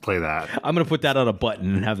up, we just play that. I'm gonna put that on a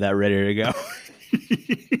button and have that ready to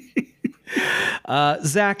go.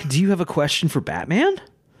 Zach, do you have a question for Batman?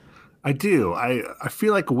 I do. I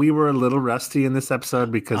feel like we were a little rusty in this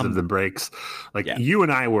episode because of the breaks. Like you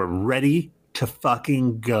and I were ready to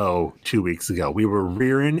fucking go 2 weeks ago. We were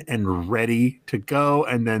rearing and ready to go,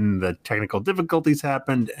 and then the technical difficulties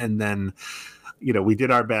happened, and then we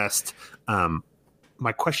did our best.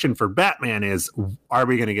 My question for Batman is, are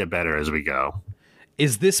we going to get better as we go?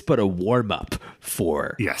 Is this but a warm-up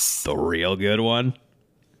for the real good one?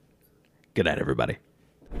 Good night, everybody.